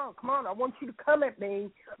on. I want you to come at me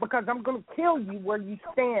because I'm going to kill you where you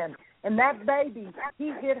stand. And that baby,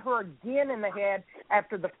 he hit her again in the head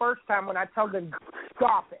after the first time when I told him,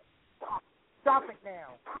 stop it. Stop it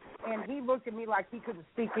now. And he looked at me like he couldn't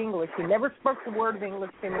speak English. He never spoke a word of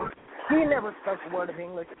English to me. She never spoke a word of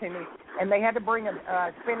English to me. And they had to bring a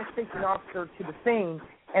Spanish-speaking officer to the scene,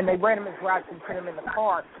 and they read him his rights and put him in the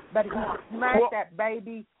car. But he smacked that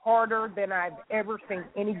baby harder than I've ever seen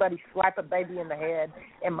anybody slap a baby in the head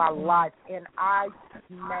in my life. And I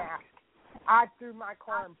smashed. I threw my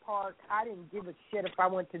car in park. I didn't give a shit if I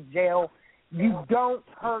went to jail. You don't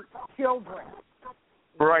hurt children.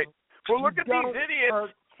 Right. Well, look at these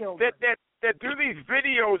idiots that do these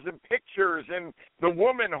videos and pictures, and the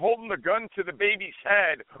woman holding the gun to the baby's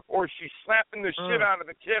head, or she's slapping the shit out of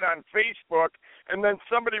the kid on Facebook, and then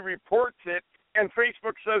somebody reports it, and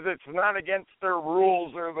Facebook says it's not against their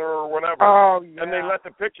rules or their whatever. Oh, yeah. And they let the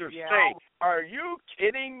picture stay. Are you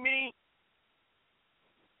kidding me?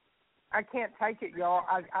 I can't take it, y'all.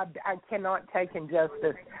 I cannot take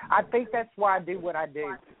injustice. I think that's why I do what I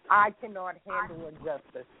do. I cannot handle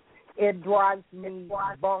injustice. It drives me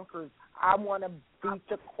bonkers. I want to beat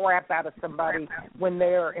the crap out of somebody when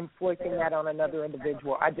they're inflicting that on another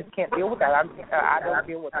individual. I just can't deal with that. I don't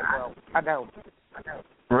deal with it well. I don't.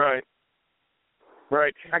 Right.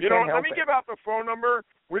 Let me give out the phone number.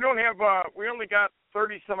 We don't have. We only got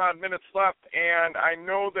 30 some odd minutes left, and I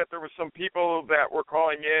know that there were some people that were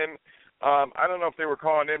calling in. I don't know if they were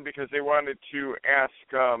calling in because they wanted to ask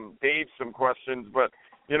Dave some questions, but.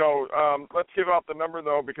 Let's give out the number,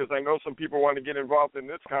 though, because I know some people want to get involved in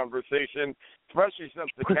this conversation, especially since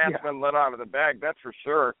the cat's been let out of the bag, that's for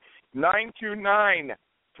sure.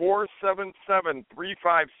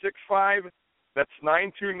 929-477-3565. That's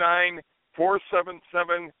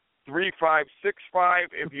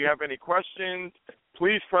 929-477-3565. If you have any questions,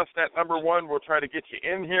 please press that number 1. We'll try to get you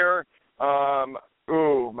in here.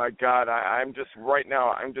 Oh, my God, I'm just right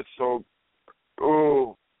now, I'm just so,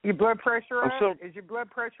 Your blood pressure up? Is your blood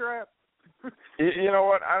pressure up? You know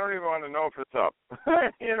what? I don't even want to know if it's up.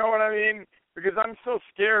 You know what I mean? Because I'm so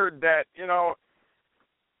scared that,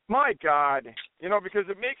 my God, because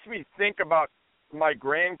it makes me think about my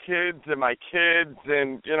grandkids and my kids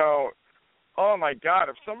and, oh, my God,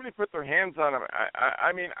 if somebody put their hands on them,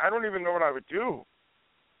 I don't even know what I would do.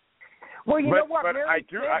 Well, you know what Mary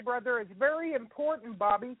said, brother, is very important,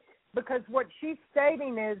 Bobby, because what she's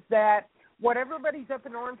stating is that what everybody's up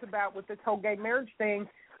in arms about with this whole gay marriage thing,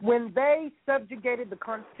 when they subjugated the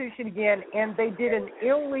Constitution again and they did an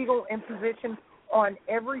illegal imposition on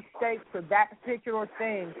every state for that particular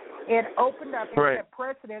thing, it opened up and set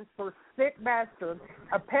precedents for sick bastard,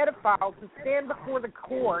 a pedophile, to stand before the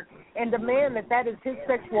court and demand that is his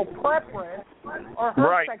sexual preference or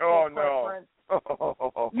her sexual preference.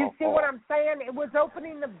 You see what I'm saying? It was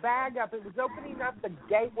opening the bag up. It was opening up the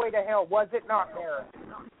gateway to hell, was it not, Mary?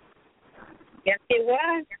 Yes, it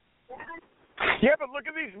was. Yeah, but look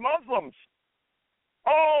at these Muslims.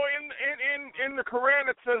 Oh, in the Quran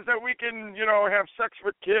it says that we can, have sex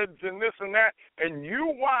with kids and this and that. And you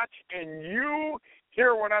watch and you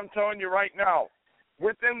hear what I'm telling you right now.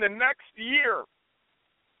 Within the next year,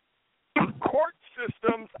 court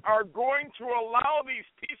systems are going to allow these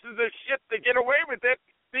pieces of shit to get away with it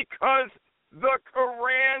because the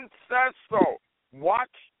Quran says so.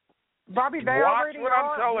 Watch. Bobby, they Watch already what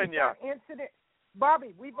I'm telling you.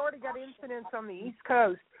 Bobby, we've already got incidents on the East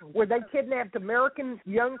Coast where they kidnapped American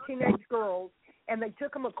young teenage girls and they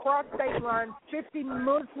took them across state lines. 50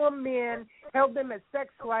 Muslim men held them as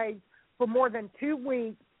sex slaves for more than 2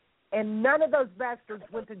 weeks, and none of those bastards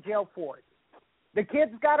went to jail for it. The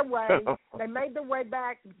kids got away. They made their way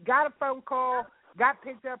back, got a phone call, got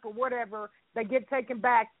picked up or whatever. They get taken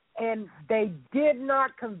back. And they did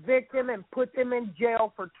not convict them and put them in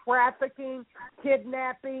jail for trafficking,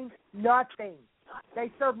 kidnapping, nothing.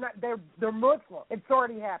 They served. They're Muslim. It's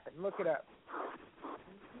already happened. Look it up.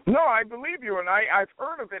 No, I believe you, and I've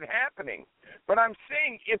heard of it happening. But I'm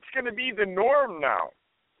saying it's going to be the norm now.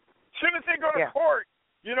 As soon as they go to court,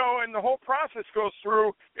 and the whole process goes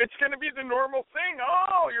through, it's going to be the normal thing.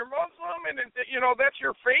 Oh, you're Muslim, and that's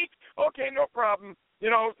your fate. Okay, no problem.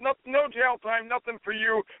 no jail time, nothing for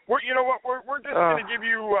you. You know what? We're just going to give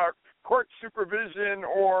you court supervision,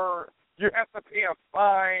 or you have to pay a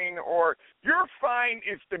fine, or your fine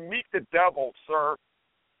is to meet the devil, sir.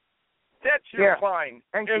 That's your fine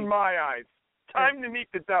in my eyes. Time to meet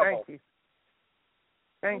the devil.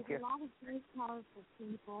 Thank you. There's a lot of very powerful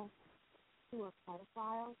people who are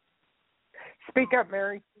pedophiles. Speak up,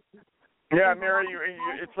 Mary. Yeah, Mary,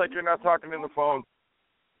 it's like you're not talking in the phone.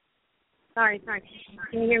 Sorry.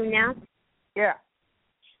 Can you hear me now? Yeah.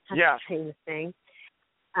 Yeah. The thing.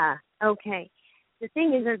 Okay. The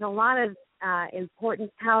thing is, there's a lot of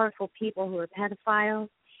important, powerful people who are pedophiles,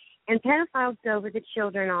 and pedophiles go where the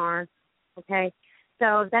children are. Okay,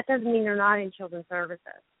 so that doesn't mean they're not in children's services.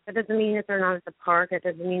 That doesn't mean that they're not at the park. That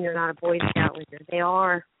doesn't mean they're not a Boy Scout leader. They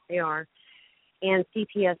are. And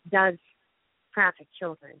CPS does traffic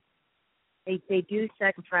children. They do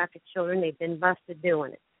sex traffic children. They've been busted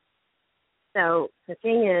doing it. So the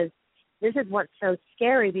thing is, this is what's so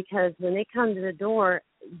scary, because when they come to the door,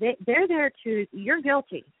 they're there to, you're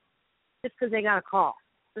guilty just because they got a call.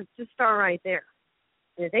 Let's just start right there.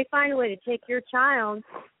 And if they find a way to take your child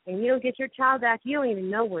and you don't get your child back, you don't even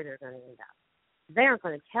know where they're going to end up. They aren't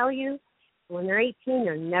going to tell you. When they're 18,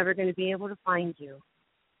 they're never going to be able to find you.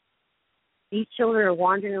 These children are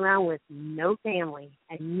wandering around with no family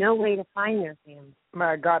and no way to find their family.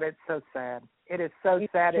 My God, it's so sad. It is so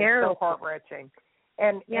sad. Terrible. It's so heart-wrenching.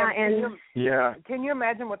 And can you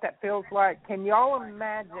imagine what that feels like? Can y'all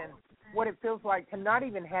imagine what it feels like to not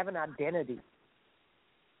even have an identity?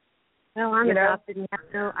 Well, I'm adopted and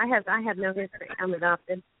I have no history. I'm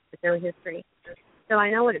adopted with no history. So I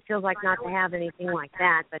know what it feels like not to have anything like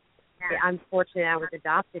that, but I'm fortunate I was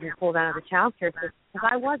adopted and pulled out of the child care system because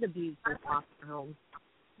I was abused in foster homes.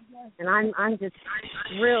 And I'm just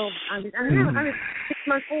thrilled. I was 6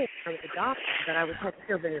 months old when I was adopted, but I had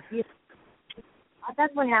still been abused.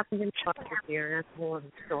 That's what happens in foster care, and that's a whole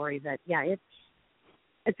other story. But yeah,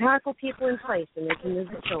 it's powerful people in place, and they can move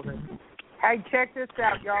the children. Hey, check this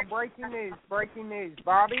out, y'all. Breaking news.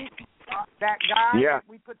 Bobby, that guy that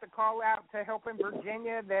we put the call out to help in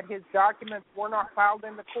Virginia, that his documents were not filed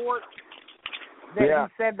in the court, that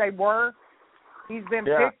he said they were, he's been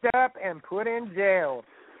picked up and put in jail.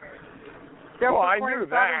 I knew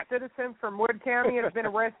that. Citizen from Wood County has been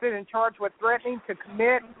arrested and charged with threatening to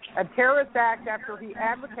commit a terrorist act after he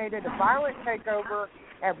advocated a violent takeover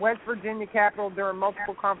at West Virginia Capitol during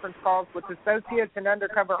multiple conference calls with associates and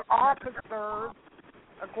undercover officers,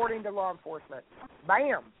 according to law enforcement.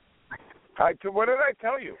 Bam. What did I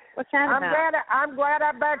tell you? What's that about? I'm glad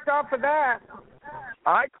I backed off of that.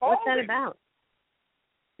 I called What's that about?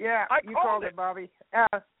 Yeah, you called it, Bobby.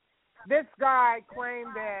 This guy claimed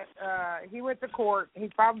that he went to court. He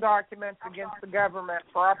filed documents against the government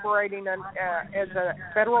for operating as a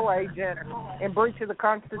federal agent in breach of the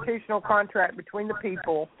constitutional contract between the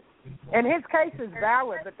people. And his case is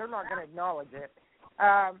valid, but they're not going to acknowledge it.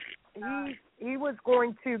 He was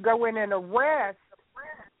going to go in and arrest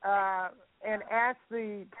and ask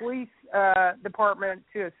the police department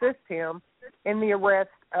to assist him in the arrest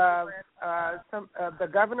of the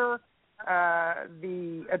governor,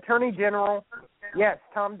 the Attorney General,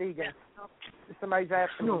 Tom Deegan. Somebody's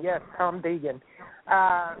asking me, Tom Deegan.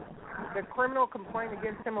 The criminal complaint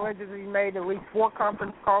against him allegedly made at least 4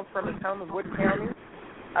 conference calls from his home in Wood County.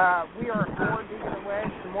 We are at war, Deegan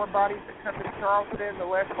alleged. The more bodies that come to Charleston, the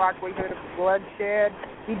less likelihood of bloodshed.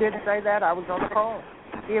 He did say that. I was on the call.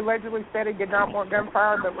 He allegedly said he did not want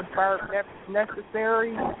gunfire, but would fire if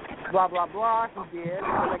necessary. Blah, blah, blah. He did.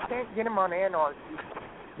 So they can't get him on anarchy.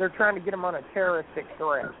 They're trying to get him on a terroristic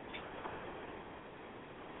threat.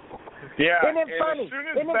 Yeah. Isn't it funny?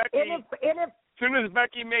 As soon as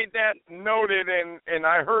Becky made that noted and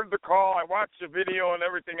I heard the call, I watched the video and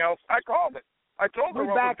everything else, I called it. I told her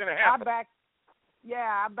what was going to happen.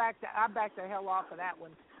 I backed the hell off of that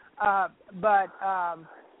one. But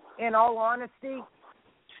in all honesty,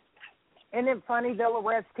 isn't it funny they'll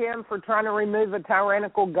arrest him for trying to remove a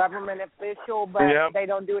tyrannical government official, but they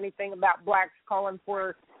don't do anything about blacks calling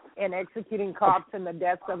for and executing cops and the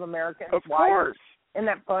deaths of Americans? Of course. Isn't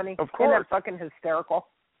that funny? Of course. Isn't that fucking hysterical?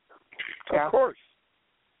 Yeah. Of course.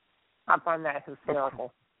 I find that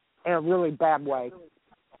hysterical in a really bad way.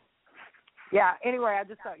 Yeah, anyway, I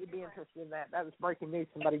just thought you'd be interested in that. That was breaking news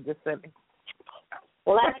somebody just sent me.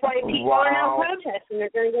 Well, that's why people are now protesting. They're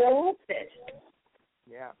going to get arrested.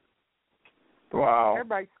 Yeah. Wow.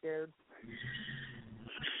 Everybody's scared.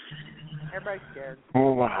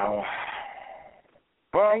 Oh, wow.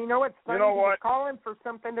 Well, and you know what's funny? You know what? He was calling for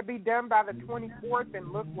something to be done by the 24th,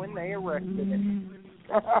 and look when they arrested him.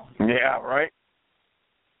 Yeah, right.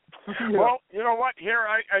 Well, you know what? Here,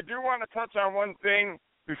 I do want to touch on one thing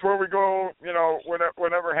before we go,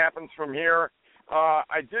 whatever happens from here.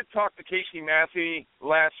 I did talk to Casey Massey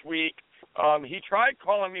last week. He tried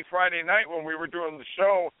calling me Friday night when we were doing the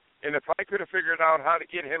show, and if I could have figured out how to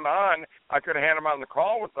get him on, I could have had him on the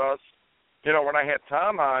call with us, when I had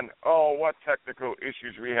Tom on. Oh, what technical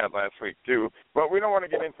issues we had last week, too. But we don't want to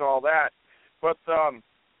get into all that. But,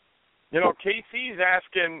 Casey's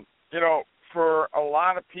asking, for a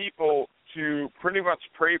lot of people to pretty much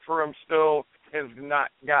pray for him still. Has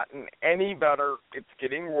not gotten any better. It's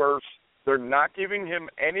getting worse. They're not giving him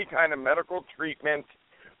any kind of medical treatment.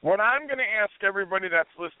 What I'm going to ask everybody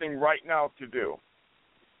that's listening right now to do,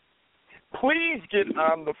 please get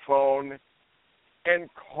on the phone and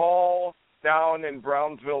call down in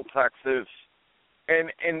Brownsville, Texas, and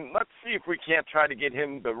let's see if we can't try to get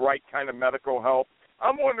him the right kind of medical help.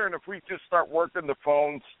 I'm wondering if we just start working the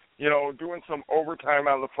phones, doing some overtime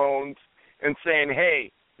on the phones and saying,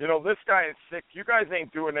 hey, this guy is sick. You guys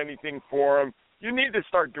ain't doing anything for him. You need to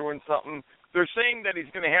start doing something. They're saying that he's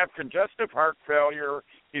going to have congestive heart failure.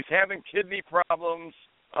 He's having kidney problems.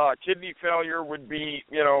 Kidney failure would be,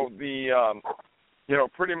 pretty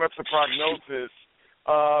much the prognosis.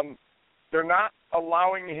 They're not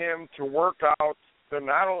allowing him to work out. They're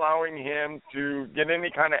not allowing him to get any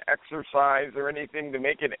kind of exercise or anything to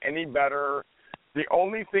make it any better. The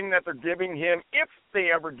only thing that they're giving him, if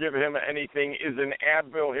they ever give him anything, is an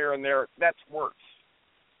Advil here and there. That's worse.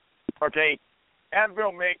 Okay?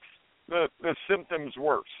 Advil makes the symptoms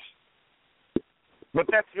worse. But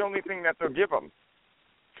that's the only thing that they'll give him.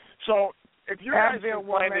 So if you guys can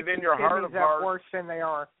find it in your heart of hearts, worse than they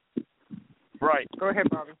are. Right. Go ahead,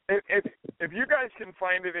 Bobby. If you guys can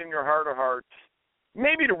find it in your heart of hearts,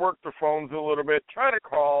 maybe to work the phones a little bit, try to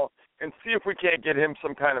call and see if we can't get him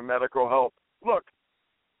some kind of medical help. Look,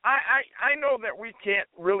 I know that we can't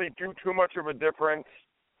really do too much of a difference,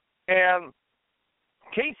 and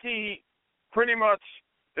Casey pretty much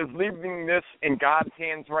is leaving this in God's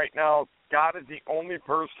hands right now. God is the only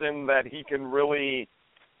person that he can really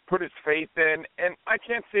put his faith in, and I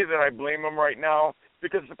can't say that I blame him right now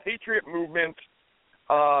because the Patriot movement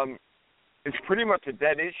is pretty much a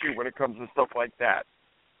dead issue when it comes to stuff like that.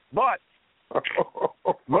 But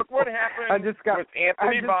look what happened with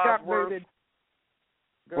Anthony Bosworth.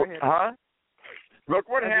 Go ahead. Huh? Look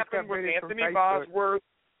what happened with Anthony Bosworth.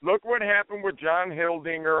 Look what happened with John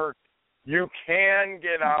Hildinger. You can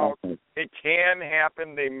get out. It can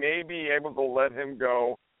happen. They may be able to let him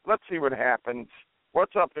go. Let's see what happens.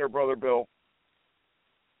 What's up there, Brother Bill?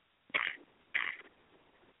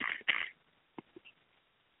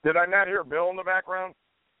 Did I not hear Bill in the background?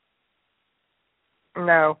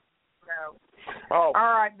 No. Oh, all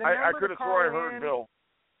right. I could have sworn I heard Bill.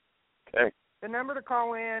 Okay. The number to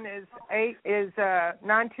call in is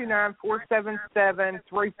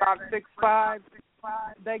 929-477-3565.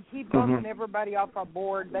 They keep bumping everybody off our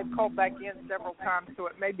board. They've called back in several times, so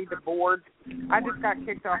it may be the board. I just got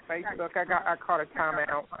kicked off Facebook. I caught a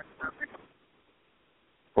timeout.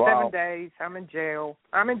 Wow. 7 days. I'm in jail.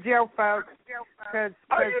 I'm in jail, folks, because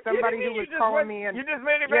somebody who was calling me and you just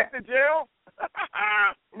made it back to jail.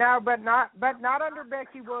 No, but not under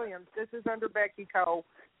Becky Williams. This is under Becky Cole.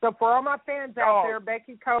 So for all my fans out there,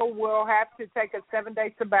 Becky Cole will have to take a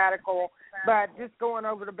 7-day sabbatical, but just going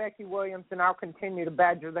over to Becky Williams, and I'll continue to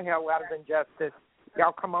badger the hell out of Injustice.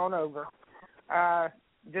 Y'all come on over,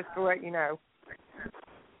 just to let you know.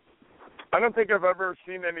 I don't think I've ever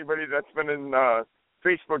seen anybody that's been in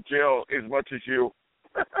Facebook jail as much as you.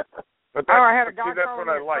 But I had a guy calling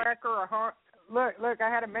me a cracker, Look, I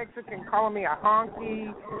had a Mexican calling me a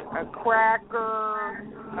honky, a cracker,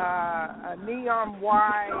 a neon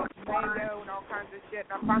white, mango, and all kinds of shit.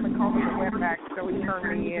 And I finally called him a wetback, so he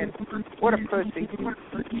turned me in. What a pussy.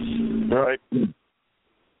 Right.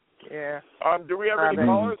 Yeah. Do we have any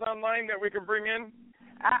callers online that we can bring in?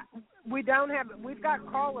 We don't have. We've got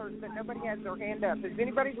callers, but nobody has their hand up. Is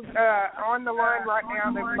anybody on the line right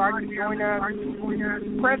now that would like to join us?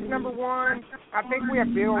 Press number 1. I think we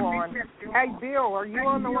have Bill on. Hey, Bill, are you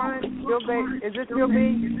on the line? Bill B. Is this Bill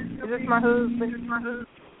B? Is this my husband?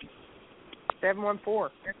 714.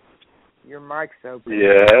 Your mic's open.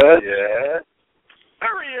 Yeah.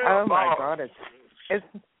 How are you? Oh my God! It's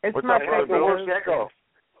what's my up, favorite.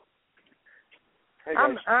 Hey,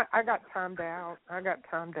 I got timed out.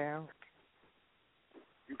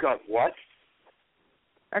 You got what?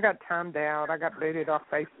 I got timed out. I got booted off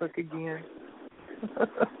Facebook again.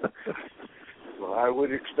 Well, I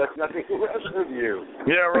would expect nothing less of you.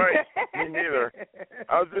 Yeah, right. Me neither.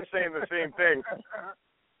 I was just saying the same thing.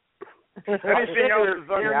 Anything else is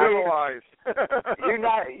uncivilized.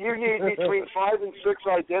 You need between 5 and 6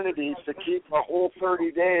 identities to keep a whole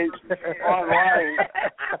 30 days online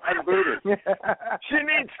unbooted. She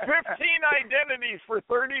needs 15 identities for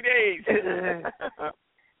 30 days.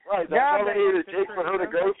 Right, that's how many it takes for her to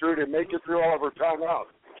go through to make it through all of her time out.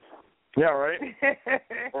 Yeah, right.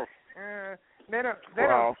 They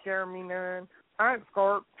don't scare me none. I ain't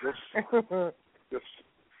scared.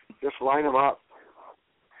 Just line them up.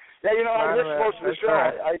 Yeah, you know, I missed most of the show.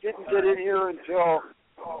 Right. I didn't get in here until,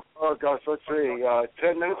 10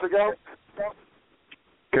 minutes ago.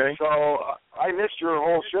 Okay. So I missed your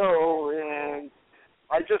whole show, and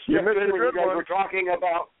I just missed it when you guys were talking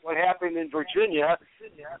about what happened in Virginia.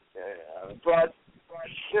 But,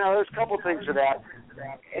 you know, there's a couple things to that.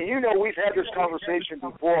 And you know, we've had this conversation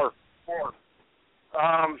before.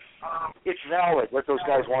 It's valid what those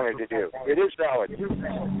guys wanted to do. It is valid.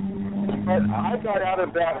 But I got out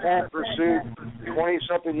of that whole pursuit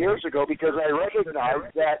 20-something years ago because I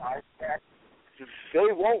recognized that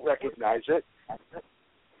they won't recognize it,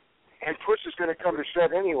 and push is going to come to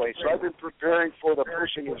shove anyway. So I've been preparing for the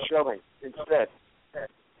pushing and shoving instead.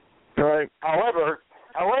 Right. However,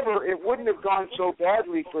 it wouldn't have gone so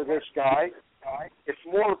badly for this guy if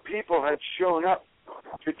more people had shown up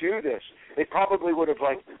to do this. They probably would have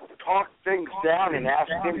talked things down and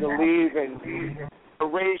asked him to leave and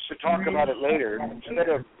arranged to talk about it later instead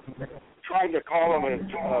of trying to call him a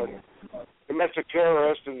domestic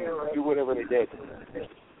terrorist and do whatever they did.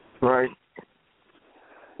 Right.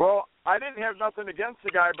 Well, I didn't have nothing against the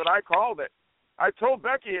guy, but I called it. I told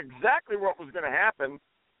Becky exactly what was going to happen,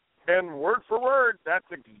 and word for word,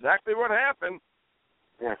 that's exactly what happened.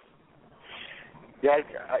 Yeah. Yeah,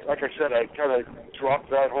 like I said, I kind of dropped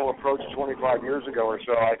that whole approach 25 years ago or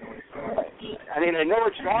so. I mean, I know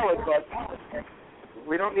it's valid, but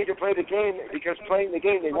we don't need to play the game because playing the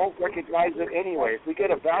game, they won't recognize it anyway. If we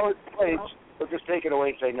get a valid place, they'll just take it away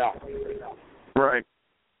and say no. Right.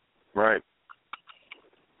 Right.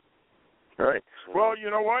 Right. Well,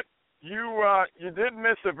 you know what? You did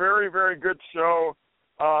miss a very, very good show.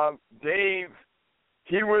 Dave,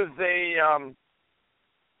 he was an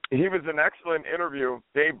excellent interview,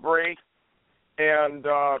 Dave Bray, and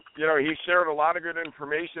you know, he shared a lot of good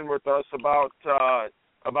information with us about a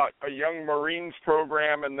Young Marines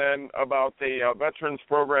program and then about the Veterans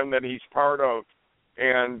program that he's part of,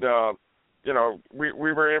 and you know, we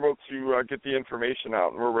were able to get the information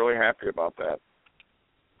out, and we're really happy about that.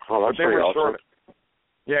 Oh, that's pretty awesome.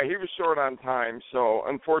 Yeah, he was short on time, so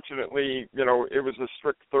unfortunately, you know, it was a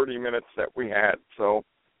strict 30 minutes that we had, so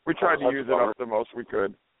we tried to use it up the most we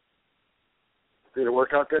could. Did it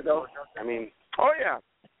work out good, though? I mean... Oh, yeah,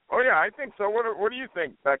 I think so. What do you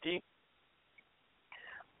think, Becky?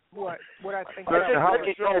 What I think?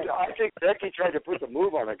 I think Becky tried to put the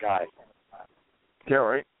move on a guy. Yeah,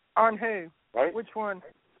 right. On who? Right? Which one?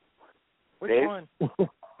 Which Dave? one?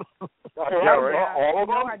 Yeah, right. All of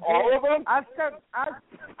them? All of them? I stuck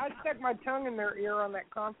my tongue in their ear on that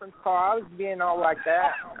conference call. I was being all like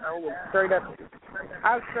that. I was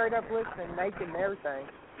straight up listening, naked and everything.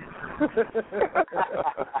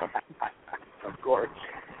 Of course.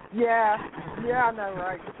 Yeah, I know,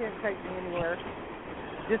 right? You can't take me anywhere.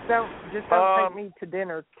 Just don't take me to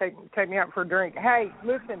dinner. Take me out for a drink. Hey,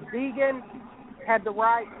 listen, Vegan had the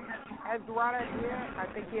right idea. I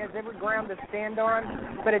think he has every ground to stand on.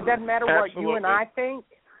 But it doesn't matter what you and I think.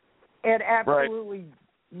 It absolutely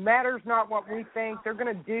matters not what we think. They're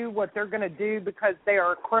going to do what they're going to do because they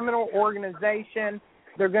are a criminal organization.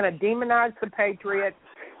 They're going to demonize the Patriots.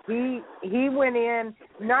 He went in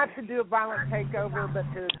not to do a violent takeover, but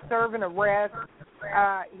to serve an arrest.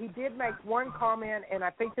 He did make one comment, and I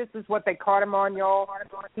think this is what they caught him on, y'all.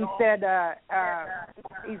 He said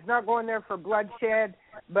he's not going there for bloodshed,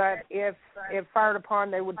 but if fired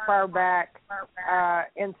upon, they would fire back.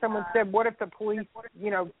 And someone said, "What if the police,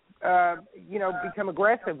 become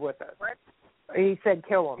aggressive with us?" He said,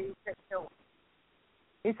 "Kill them."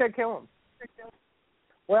 He said, "Kill them."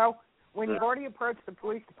 Well, when you've already approached the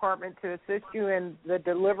police department to assist you in the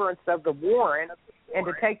deliverance of the warrant and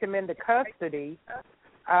to take them into custody,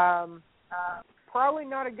 probably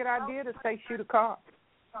not a good idea to say shoot a cop.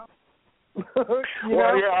 Well,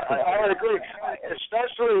 yeah, I would agree.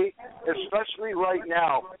 Especially right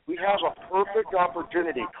now, we have a perfect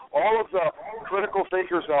opportunity. All of the critical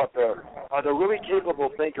thinkers out there, the really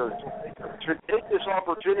capable thinkers, to take this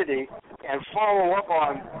opportunity and follow up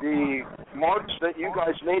on the march that you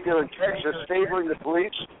guys made there in Texas, favoring the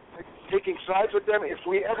police, taking sides with them. If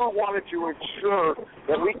we ever wanted to ensure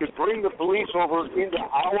that we could bring the police over into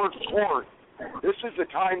our court, this is the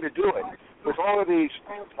time to do it. with all of these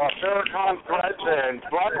Farrakhan threats and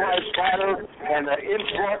Black Lives Matter and the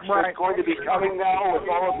influx that's going to be coming now with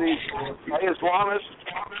all of these Islamists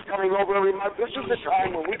coming over every month, this is the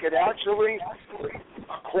time when we could actually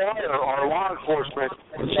acquire our law enforcement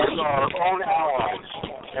as our own allies.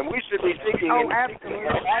 And we should be thinking and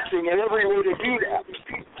acting in every way to do that.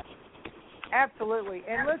 Absolutely.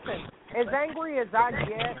 And listen, as angry as I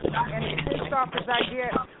get and as pissed off as I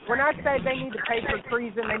get, when I say they need to pay for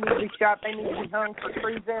treason, they need to be shot, they need to be hung for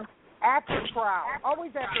treason, after trial,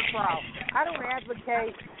 always after trial. I don't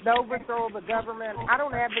advocate the overthrow of the government. I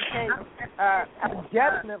don't advocate, I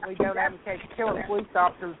definitely don't advocate killing police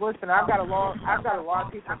officers. Listen, I've got a lot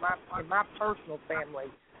of people in my personal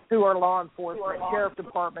family who are law enforcement, sheriff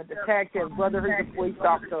department, detectives, whether who's a police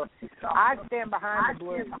officer. I stand behind the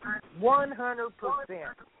blue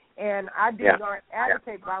 100%. And I do not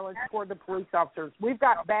advocate violence toward the police officers. We've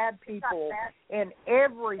got bad people in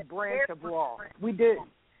every branch of law. We do.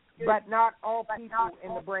 But not all people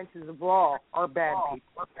in the branches of law are bad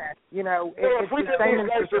people. You know, it's the same in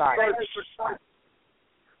society.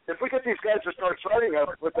 If we get these guys to start siding up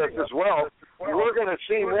with us as well, we're going to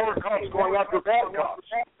see more cops going after bad cops.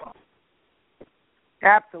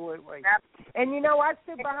 Absolutely. And, you know, I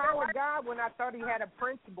stood behind a guy when I thought he had a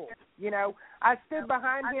principle. You know, I stood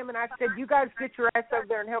behind him and I said, you guys get your ass over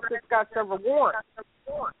there and help this guy serve a warrant.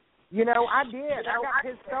 You know, I did. I got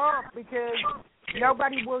pissed off because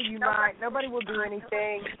nobody will unite. Nobody will do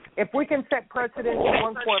anything. If we can set precedent in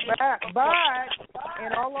one court back. But,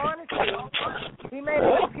 in all honesty, he made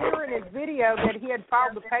it appear in his video that he had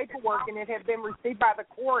filed the paperwork and it had been received by the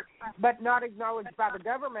court but not acknowledged by the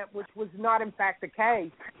government, which was not, in fact, the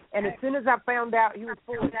case. And as soon as I found out he was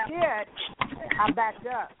full of shit, I backed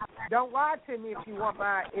up. Don't lie to me if you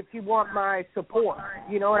want my support.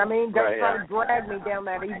 You know what I mean? Don't try to drag me down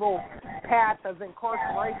that evil path of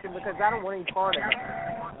incarceration because I don't want any part of it.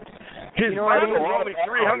 His bond was only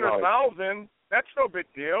 $300,000. That's no big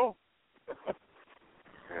deal.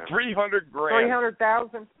 $300,000.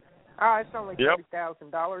 $300,000. Oh, it's only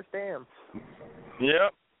 $30,000. Damn.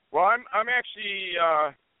 Yep. Well, I'm actually.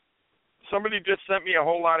 Somebody just sent me a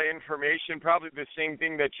whole lot of information, probably the same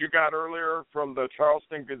thing that you got earlier from the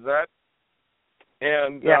Charleston Gazette,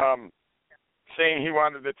 and saying he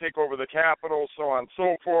wanted to take over the Capitol, so on and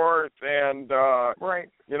so forth. And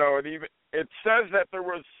you know, it says that there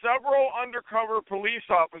was several undercover police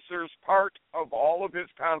officers part of all of his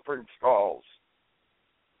conference calls.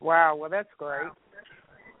 Wow, well, that's great.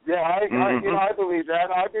 Yeah, I believe that.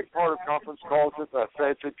 I've been part of conference calls that the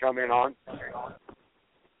feds had come in on.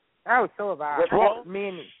 Oh, so have I. Well,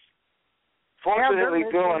 many. Fortunately,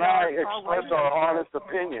 Bill and I express our honest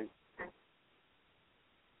opinion.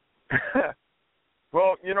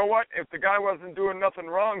 Well, you know what? If the guy wasn't doing nothing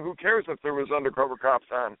wrong, who cares if there was undercover cops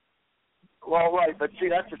on? Well, right, but see,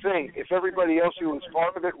 that's the thing. If everybody else who was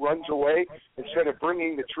part of it runs away instead of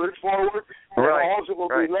bringing the truth forward, then all that will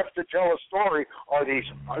be left to tell a story are these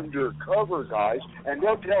undercover guys, and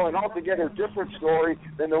they'll tell an altogether different story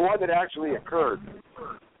than the one that actually occurred.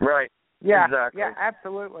 Right. Yeah. Exactly. Yeah.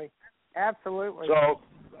 Absolutely. Absolutely. So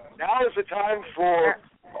now is the time for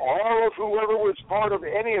all of whoever was part of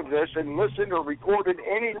any of this and listened or recorded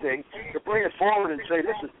anything to bring it forward and say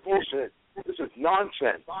this is bullshit. This is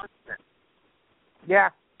nonsense. Yeah.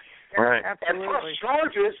 Right. Absolutely.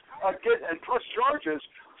 And press charges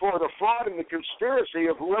for the fraud and the conspiracy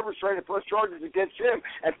of whoever's trying to press charges against him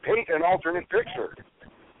and paint an alternate picture.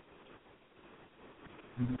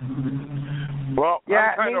 Well,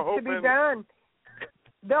 yeah, I'm kind of hoping to be done.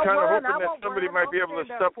 Hoping that somebody might be able to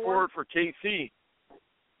step forward for KC.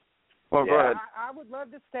 Well, go ahead. I would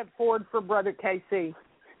love to step forward for Brother KC.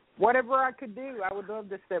 Whatever I could do, I would love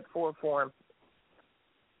to step forward for him.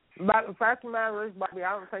 But the fact of the matter is, Bobby,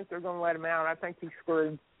 I don't think they're going to let him out. I think he's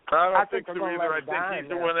screwed. I don't think so either. I think he's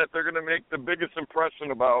the one that they're going to make the biggest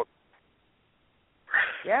impression about.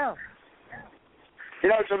 Yeah. You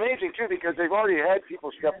know, it's amazing, too, because they've already had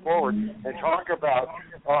people step forward and talk about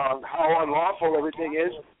how unlawful everything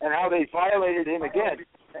is and how they violated him again.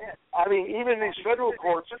 I mean, even these federal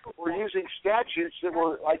courts were using statutes that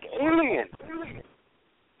were like alien.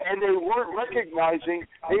 And they weren't recognizing,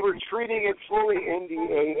 they were treating it fully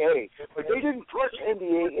NDAA. But they didn't press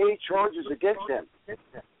NDAA charges against him.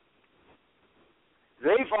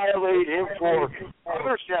 They violated him for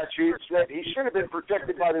other statutes that he should have been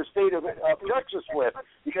protected by the state of Texas with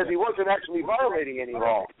because he wasn't actually violating any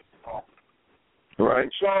law. Right.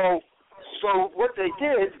 So So what they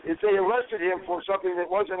did is they arrested him for something that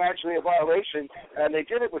wasn't actually a violation, and they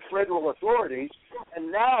did it with federal authorities.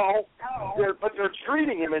 And now, they're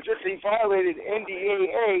treating him as if he violated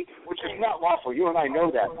NDAA, which is not lawful. You and I know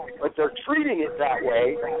that, but they're treating it that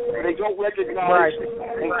way. They don't recognize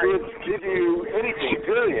and give you anything.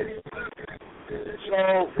 Period.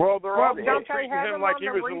 So they're also treating him like he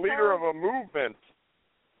was the leader of a movement.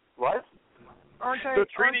 What? Aren't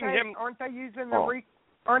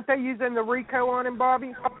they using the RICO on him,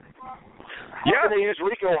 Bobby? Yeah, they use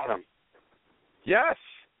RICO on him. Yes,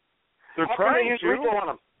 they're trying to use RICO on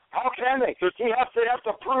him. How can they? They have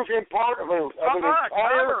to prove him part of an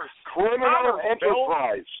entire criminal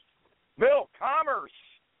enterprise. Bill, commerce.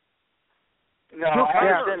 No, I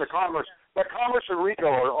understand the commerce. But commerce and RICO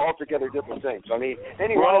are altogether different things. I mean,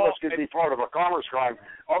 any one of us could be part of a commerce crime,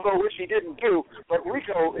 although which he didn't do, but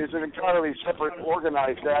RICO is an entirely separate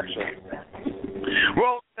organized action.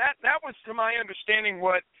 Well, that was, to my understanding,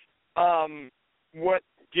 what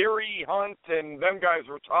Gary Hunt and them guys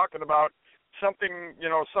were talking about,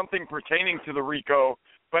 something pertaining to the RICO.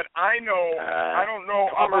 But I don't know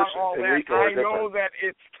about all that. I know that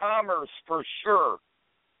it's commerce for sure.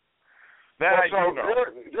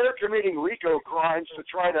 They're committing RICO crimes to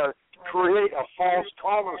try to create a false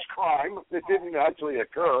commerce crime that didn't actually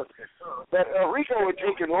occur. But RICO would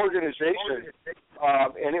take an organization,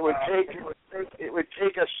 and it would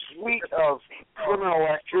take a suite of criminal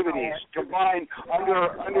activities combined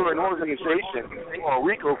under an organization, or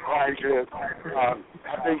RICO crimes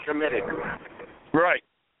have been committed. Right.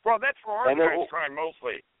 Well, that's for organized crime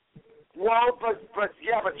mostly. Well, but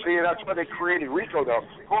see, that's why they created RICO, though.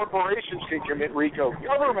 Corporations can commit RICO.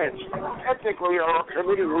 Governments technically are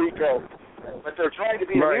committing RICO, but they're trying to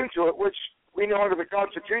be immune to it, which we know under the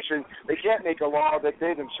Constitution they can't make a law that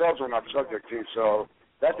they themselves are not subject to, so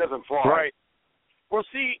that doesn't fly. Right. Well,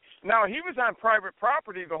 see, now he was on private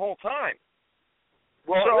property the whole time.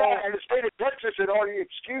 Well, and the state of Texas had already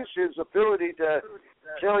excused his ability to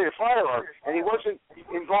carry a firearm, and he wasn't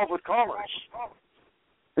involved with commerce.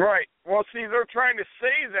 Right. Well, see, they're trying to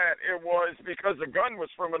say that it was because the gun was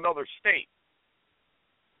from another state.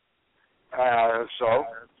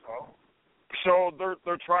 So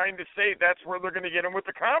they're trying to say that's where they're going to get him with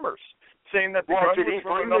the commerce, saying that the gun was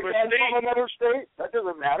from another state. From another state? That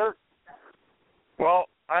doesn't matter. Well,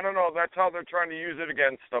 I don't know. That's how they're trying to use it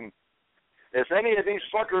against them. If any of these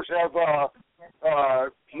fuckers have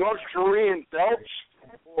North Korean belts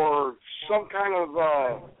or some kind of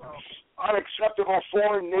unacceptable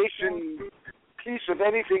foreign nation piece of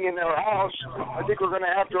anything in their house, I think we're going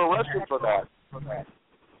to have to arrest them for that.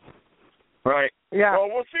 Right. Yeah. Well,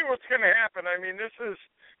 we'll see what's going to happen. I mean, this is,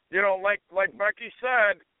 like Becky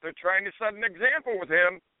said, they're trying to set an example with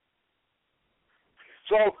him.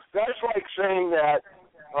 So that's like saying that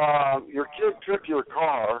your kid took your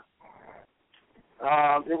car.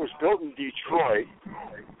 It was built in Detroit.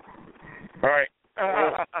 Right.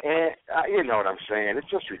 and you know what I'm saying. It's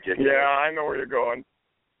just ridiculous. Yeah, I know where you're going.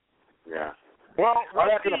 Yeah. Well,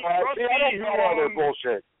 Rusty,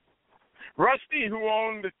 who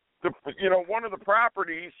owned one of the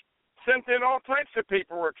properties, sent in all types of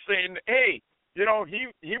paperwork saying, hey, he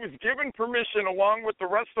was given permission along with the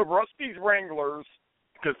rest of Rusty's Wranglers,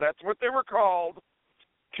 because that's what they were called,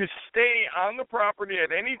 to stay on the property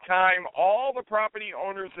at any time. All the property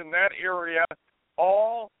owners in that area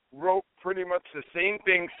all wrote pretty much the same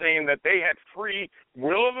thing, saying that they had free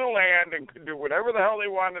will of the land and could do whatever the hell they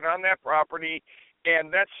wanted on that property,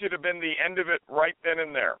 and that should have been the end of it right then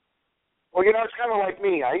and there. Well, it's kind of like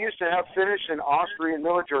me. I used to have Finnish and Austrian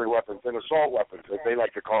military weapons and assault weapons, as they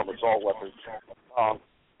like to call them, assault weapons.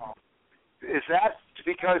 Is that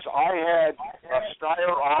because I had Steyr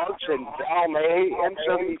Odds and Valmet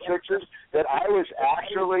M76s that I was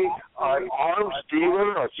actually an arms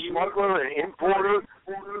dealer, a smuggler, an importer?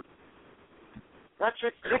 That's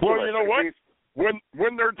ridiculous. Well, you know what?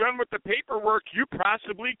 When they're done with the paperwork, you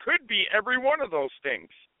possibly could be every one of those things.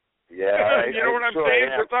 Yeah. You know what I'm saying?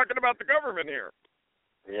 Yeah. We're talking about the government here.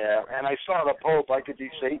 Yeah, and I saw the Pope. I could be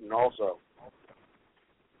Satan also.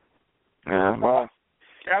 Yeah, well.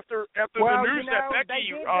 After the news that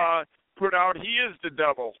Becky put out, he is the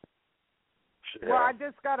devil. Well, I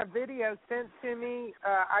just got a video sent to me.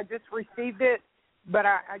 I just received it, but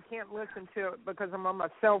I can't listen to it because I'm on my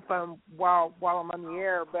cell phone while I'm on the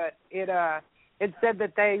air. But it said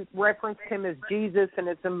that they referenced him as Jesus, and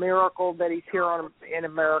it's a miracle that he's here in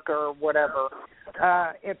America or whatever.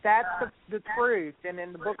 If that's the truth, and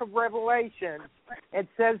in the book of Revelation, it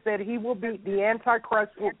says that the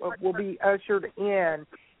Antichrist will be ushered in,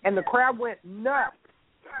 and the crowd went nuts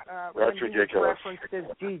when he was referenced as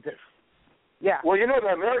Jesus. Yeah. Well, you know,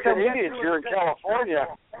 the American Indians here in California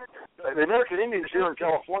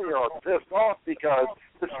are pissed off because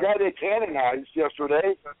this guy they canonized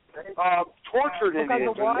yesterday tortured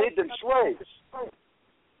Indians and made them slaves.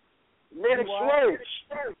 Made them slaves.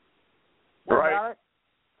 Right.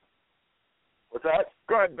 What's that?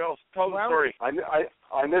 Go ahead, Bill. Tell the story. I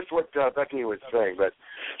missed what Becky was saying, but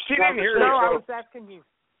she didn't hear you. No, I was asking you.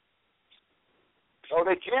 So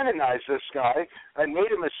they canonized this guy and made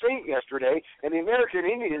him a saint yesterday, and the American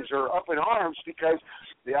Indians are up in arms because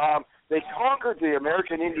they conquered the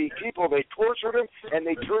American Indian people, they tortured them, and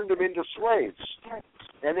they turned them into slaves.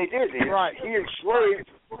 And they did. He enslaved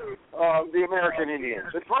the American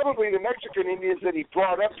Indians, and probably the Mexican Indians that he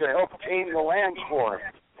brought up to help tame the lands for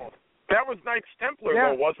him. That was Knights Templar,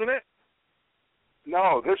 though, wasn't it?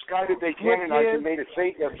 No, this guy that they canonized and made a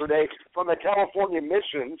saint yesterday from the California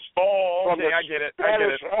missions. Oh, from okay, I get it.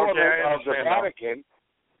 Of the Vatican.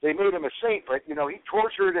 They made him a saint, but he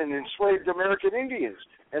tortured and enslaved American Indians.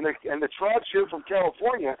 And the tribes here from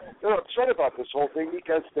California, they're upset about this whole thing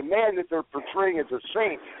because the man that they're portraying as a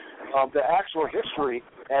saint, the actual history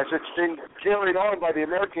as it's been carried on by the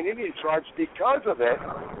American Indian tribes because of it,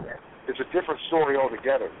 is a different story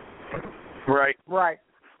altogether. Right.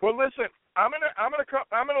 Well, listen, I'm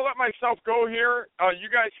gonna let myself go here. You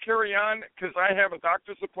guys carry on because I have a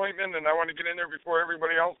doctor's appointment and I want to get in there before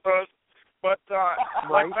everybody else does. But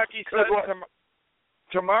like Becky said,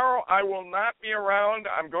 tomorrow I will not be around.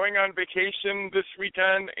 I'm going on vacation this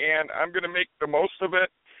weekend, and I'm going to make the most of it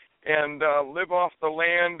and live off the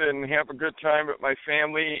land and have a good time with my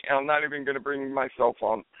family. I'm not even going to bring my cell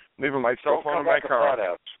phone. I'm leaving my cell phone in my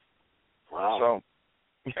car. Wow. So,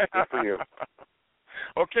 good for you.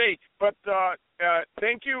 Okay, but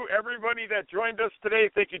thank you, everybody that joined us today.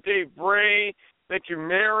 Thank you, Dave Bray. Thank you,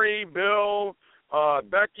 Mary, Bill,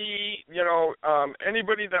 Becky,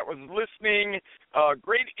 anybody that was listening.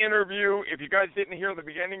 Great interview. If you guys didn't hear the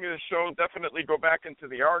beginning of the show, definitely go back into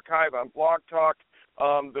the archive on Blog Talk.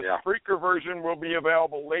 The Spreaker version will be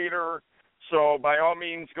available later. So by all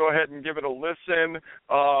means, go ahead and give it a listen.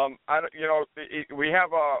 We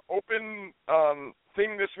have a open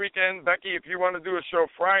thing this weekend, Becky. If you want to do a show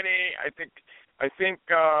Friday, I think. Let's see.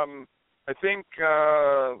 I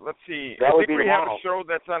think we have a show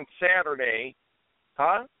that's on Saturday.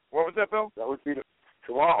 Huh? What was that, Bill? That would be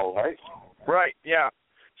tomorrow, right? Right. Yeah.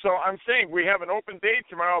 So I'm saying we have an open date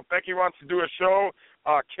tomorrow. If Becky wants to do a show,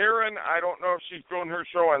 Karen, I don't know if she's doing her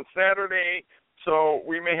show on Saturday. So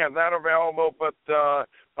we may have that available, but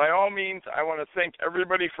by all means, I want to thank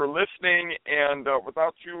everybody for listening, and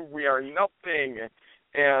without you, we are nothing.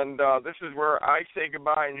 And this is where I say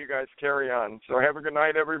goodbye and you guys carry on. So have a good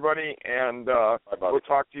night, everybody, and we'll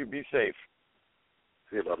talk to you. Be safe.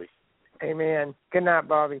 See you, Bobby. Amen. Good night,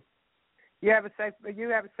 Bobby. You have a safe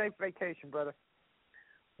vacation, brother.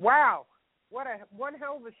 Wow. One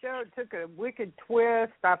hell of a show. It took a wicked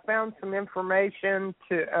twist. I found some information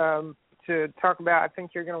to talk about. I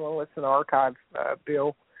think you're going to want to listen to the archive,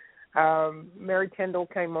 Bill. Mary Tyndall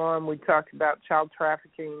came on. We talked about child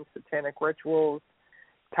trafficking, satanic rituals,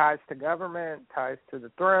 ties to government, ties to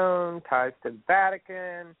the throne, ties to the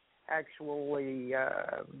Vatican. Actually,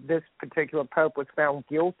 this particular pope was found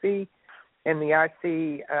guilty in the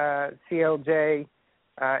ICCLJ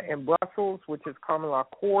in Brussels, which is common law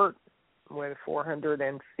court, with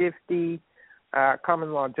 450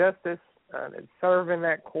 common law justice that serve in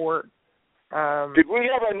that court. Did we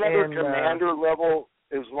have another commander-level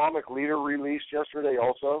Islamic leader released yesterday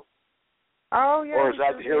also? Oh, yeah. Or is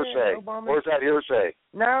that hearsay?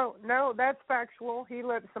 No, that's factual. He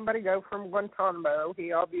let somebody go from Guantanamo.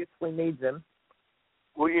 He obviously needs him.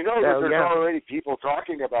 Well, there's already people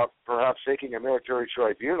talking about perhaps taking a military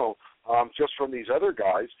tribunal just from these other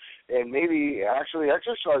guys and maybe actually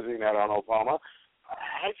exercising that on Obama.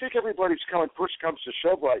 I think everybody's push comes to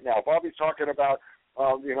shove right now. Bobby's talking about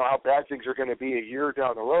how bad things are going to be a year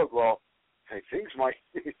down the road. Well, things might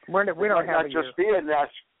we don't have not just be in that.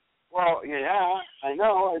 Well, yeah, I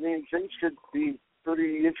know. I mean, things could be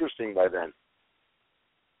pretty interesting by then.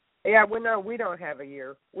 Yeah, we don't have a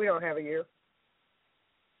year. We don't have a year.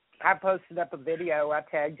 I posted up a video. I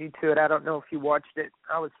tagged you to it. I don't know if you watched it.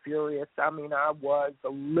 I was furious. I mean, I was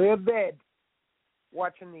livid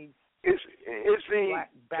watching these. Is the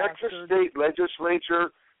Texas State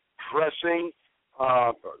Legislature pressing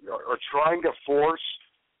or trying to force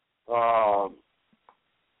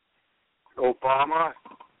Obama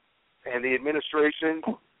and the administration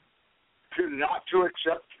not to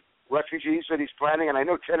accept refugees that he's planning? And I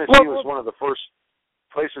know Tennessee was one of the first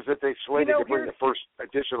places that they slated to bring the first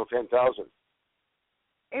additional 10,000.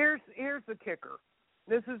 Here's the kicker.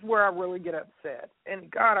 This is where I really get upset. And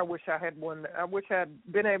God, I wish I had won. I wish I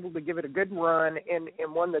had been able to give it a good run and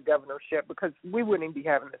won the governorship, because we wouldn't even be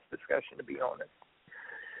having this discussion, to be honest.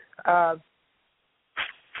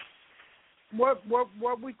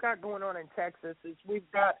 What we've got going on in Texas is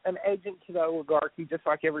we've got an agent to the oligarchy, just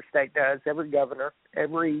like every state does, every governor,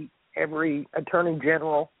 every attorney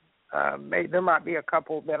general. There might be a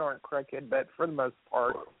couple that aren't crooked, but for the most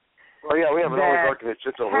part. Well, yeah, we have an oligarchy that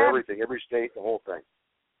sits over everything, every state, the whole thing.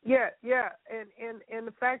 Yeah, and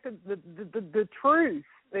the fact that the truth,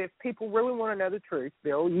 if people really want to know the truth,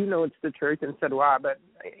 Bill, you know it's the truth, and so do I, but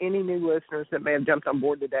any new listeners that may have jumped on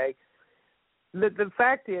board today, the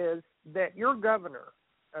fact is that your governor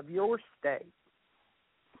of your state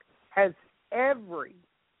has every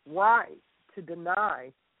right to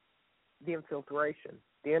deny the infiltration,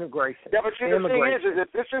 the integration. Yeah, but see, the thing is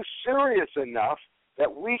that this is serious enough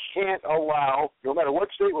that we can't allow, no matter what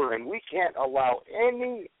state we're in, we can't allow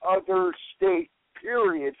any other state,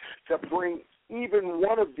 period, to bring even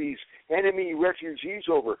one of these enemy refugees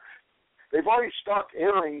over. They've already stopped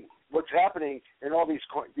airing what's happening in all these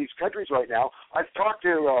countries right now. I've talked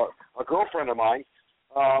to a girlfriend of mine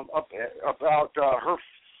about her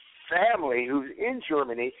family who's in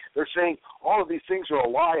Germany. They're saying all of these things are a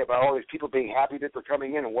lie about all these people being happy that they're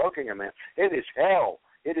coming in and welcoming them in. It is hell.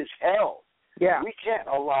 It is hell. Yeah. We can't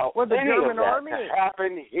allow the any German of that army to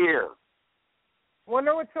happen here. Well,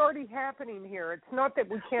 no, it's already happening here. It's not that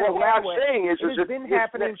we can't allow it. What I'm saying is it has been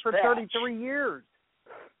happening for 33 years.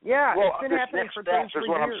 Yeah, well, it's been happening for 33 years. Is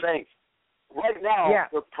what I'm saying. Right now,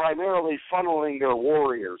 they're primarily funneling their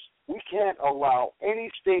warriors. We can't allow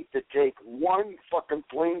any state to take one fucking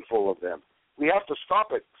plane full of them. We have to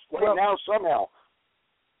stop it now somehow.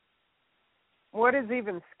 What is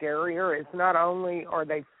even scarier is not only are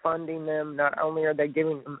they funding them, not only are they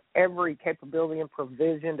giving them every capability and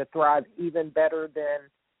provision to thrive even better than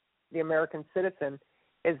the American citizen,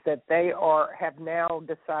 is that they have now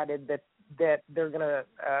decided that they're going to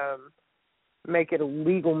make it a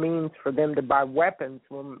legal means for them to buy weapons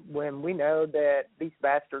when we know that these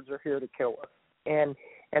bastards are here to kill us. And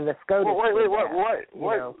the SCOTUS.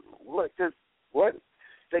 What?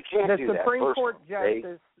 They can't do that. The Supreme Court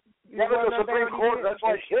justice. Yeah, but the Supreme Court. That's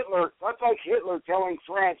like Hitler. That's like Hitler telling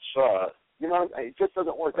France. It just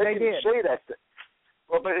doesn't work. They didn't say that.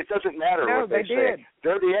 Well, but it doesn't matter what they say.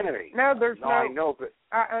 They're the enemy. No, there's no. I know, but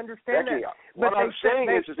I understand Becky, that. What I'm saying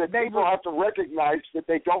is that people have to recognize that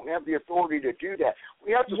they don't have the authority to do that.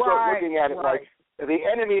 We have to start looking at it like the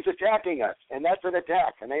enemy is attacking us, and that's an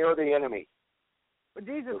attack, and they are the enemy. But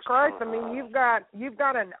Jesus Christ, I mean, you've got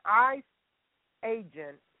an ICE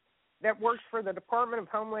agent that works for the Department of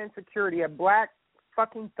Homeland Security, a black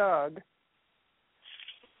fucking thug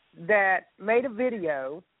that made a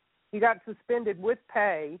video. He got suspended with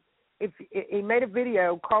pay. He made a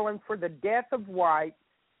video calling for the death of whites,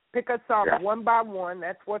 pick us off one by one.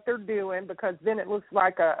 That's what they're doing, because then it looks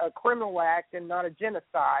like a criminal act and not a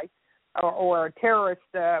genocide or a terrorist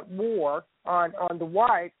war on the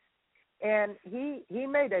whites. And he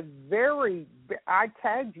made a I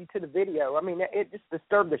tagged you to the video. I mean, it just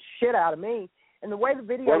disturbed the shit out of me. And the way the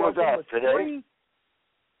video was today?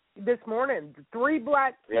 This morning, 3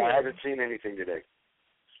 black kids. Yeah, I haven't seen anything today.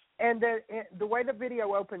 And the way the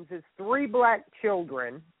video opens is 3 black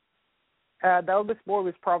children. The oldest boy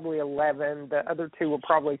was probably 11. The other 2 were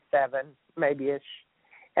probably 7, maybe-ish.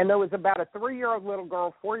 And there was about a 3-year-old little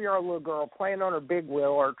girl, 4-year-old little girl playing on her big wheel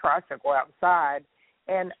or tricycle outside.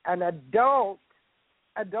 And an adult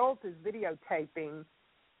is videotaping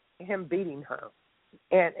him beating her,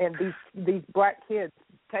 and these black kids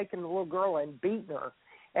taking the little girl and beating her,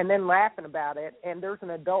 and then laughing about it. And there's an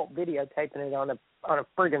adult videotaping it on a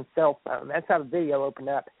friggin' cell phone. That's how the video opened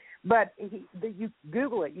up. But you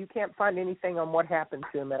Google it, you can't find anything on what happened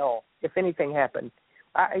to him at all, if anything happened.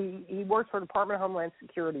 He works for the Department of Homeland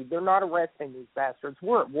Security. They're not arresting these bastards.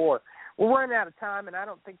 We're at war. We're running out of time, and I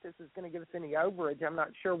don't think this is going to give us any overage. I'm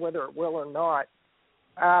not sure whether it will or not.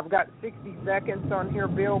 I've got 60 seconds on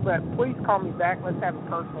here, Bill, but please call me back. Let's have a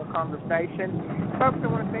personal conversation. Folks,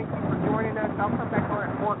 I want to thank you for joining us. I'll come back on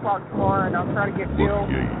at 4 o'clock tomorrow, and I'll try to get Bill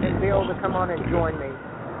to come on and join me.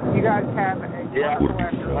 You guys have a wonderful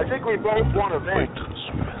afternoon. I think we both want to vent.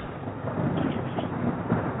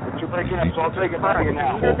 You're breaking up, so I'll take it back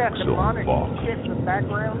now. You hear that demonic shit in the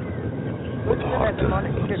background? Listen to that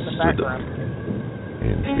demonic shit in the background.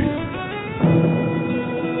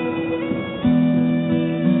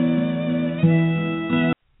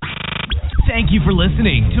 Thank you for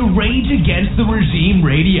listening to Rage Against the Regime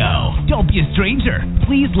Radio. Don't be a stranger.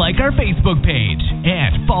 Please like our Facebook page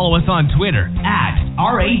and follow us on Twitter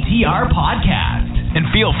 @RATR Podcast. And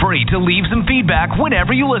feel free to leave some feedback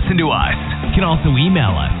whenever you listen to us. You can also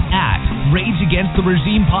email us at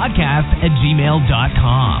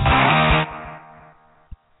rageagainsttheregimepodcast@gmail.com.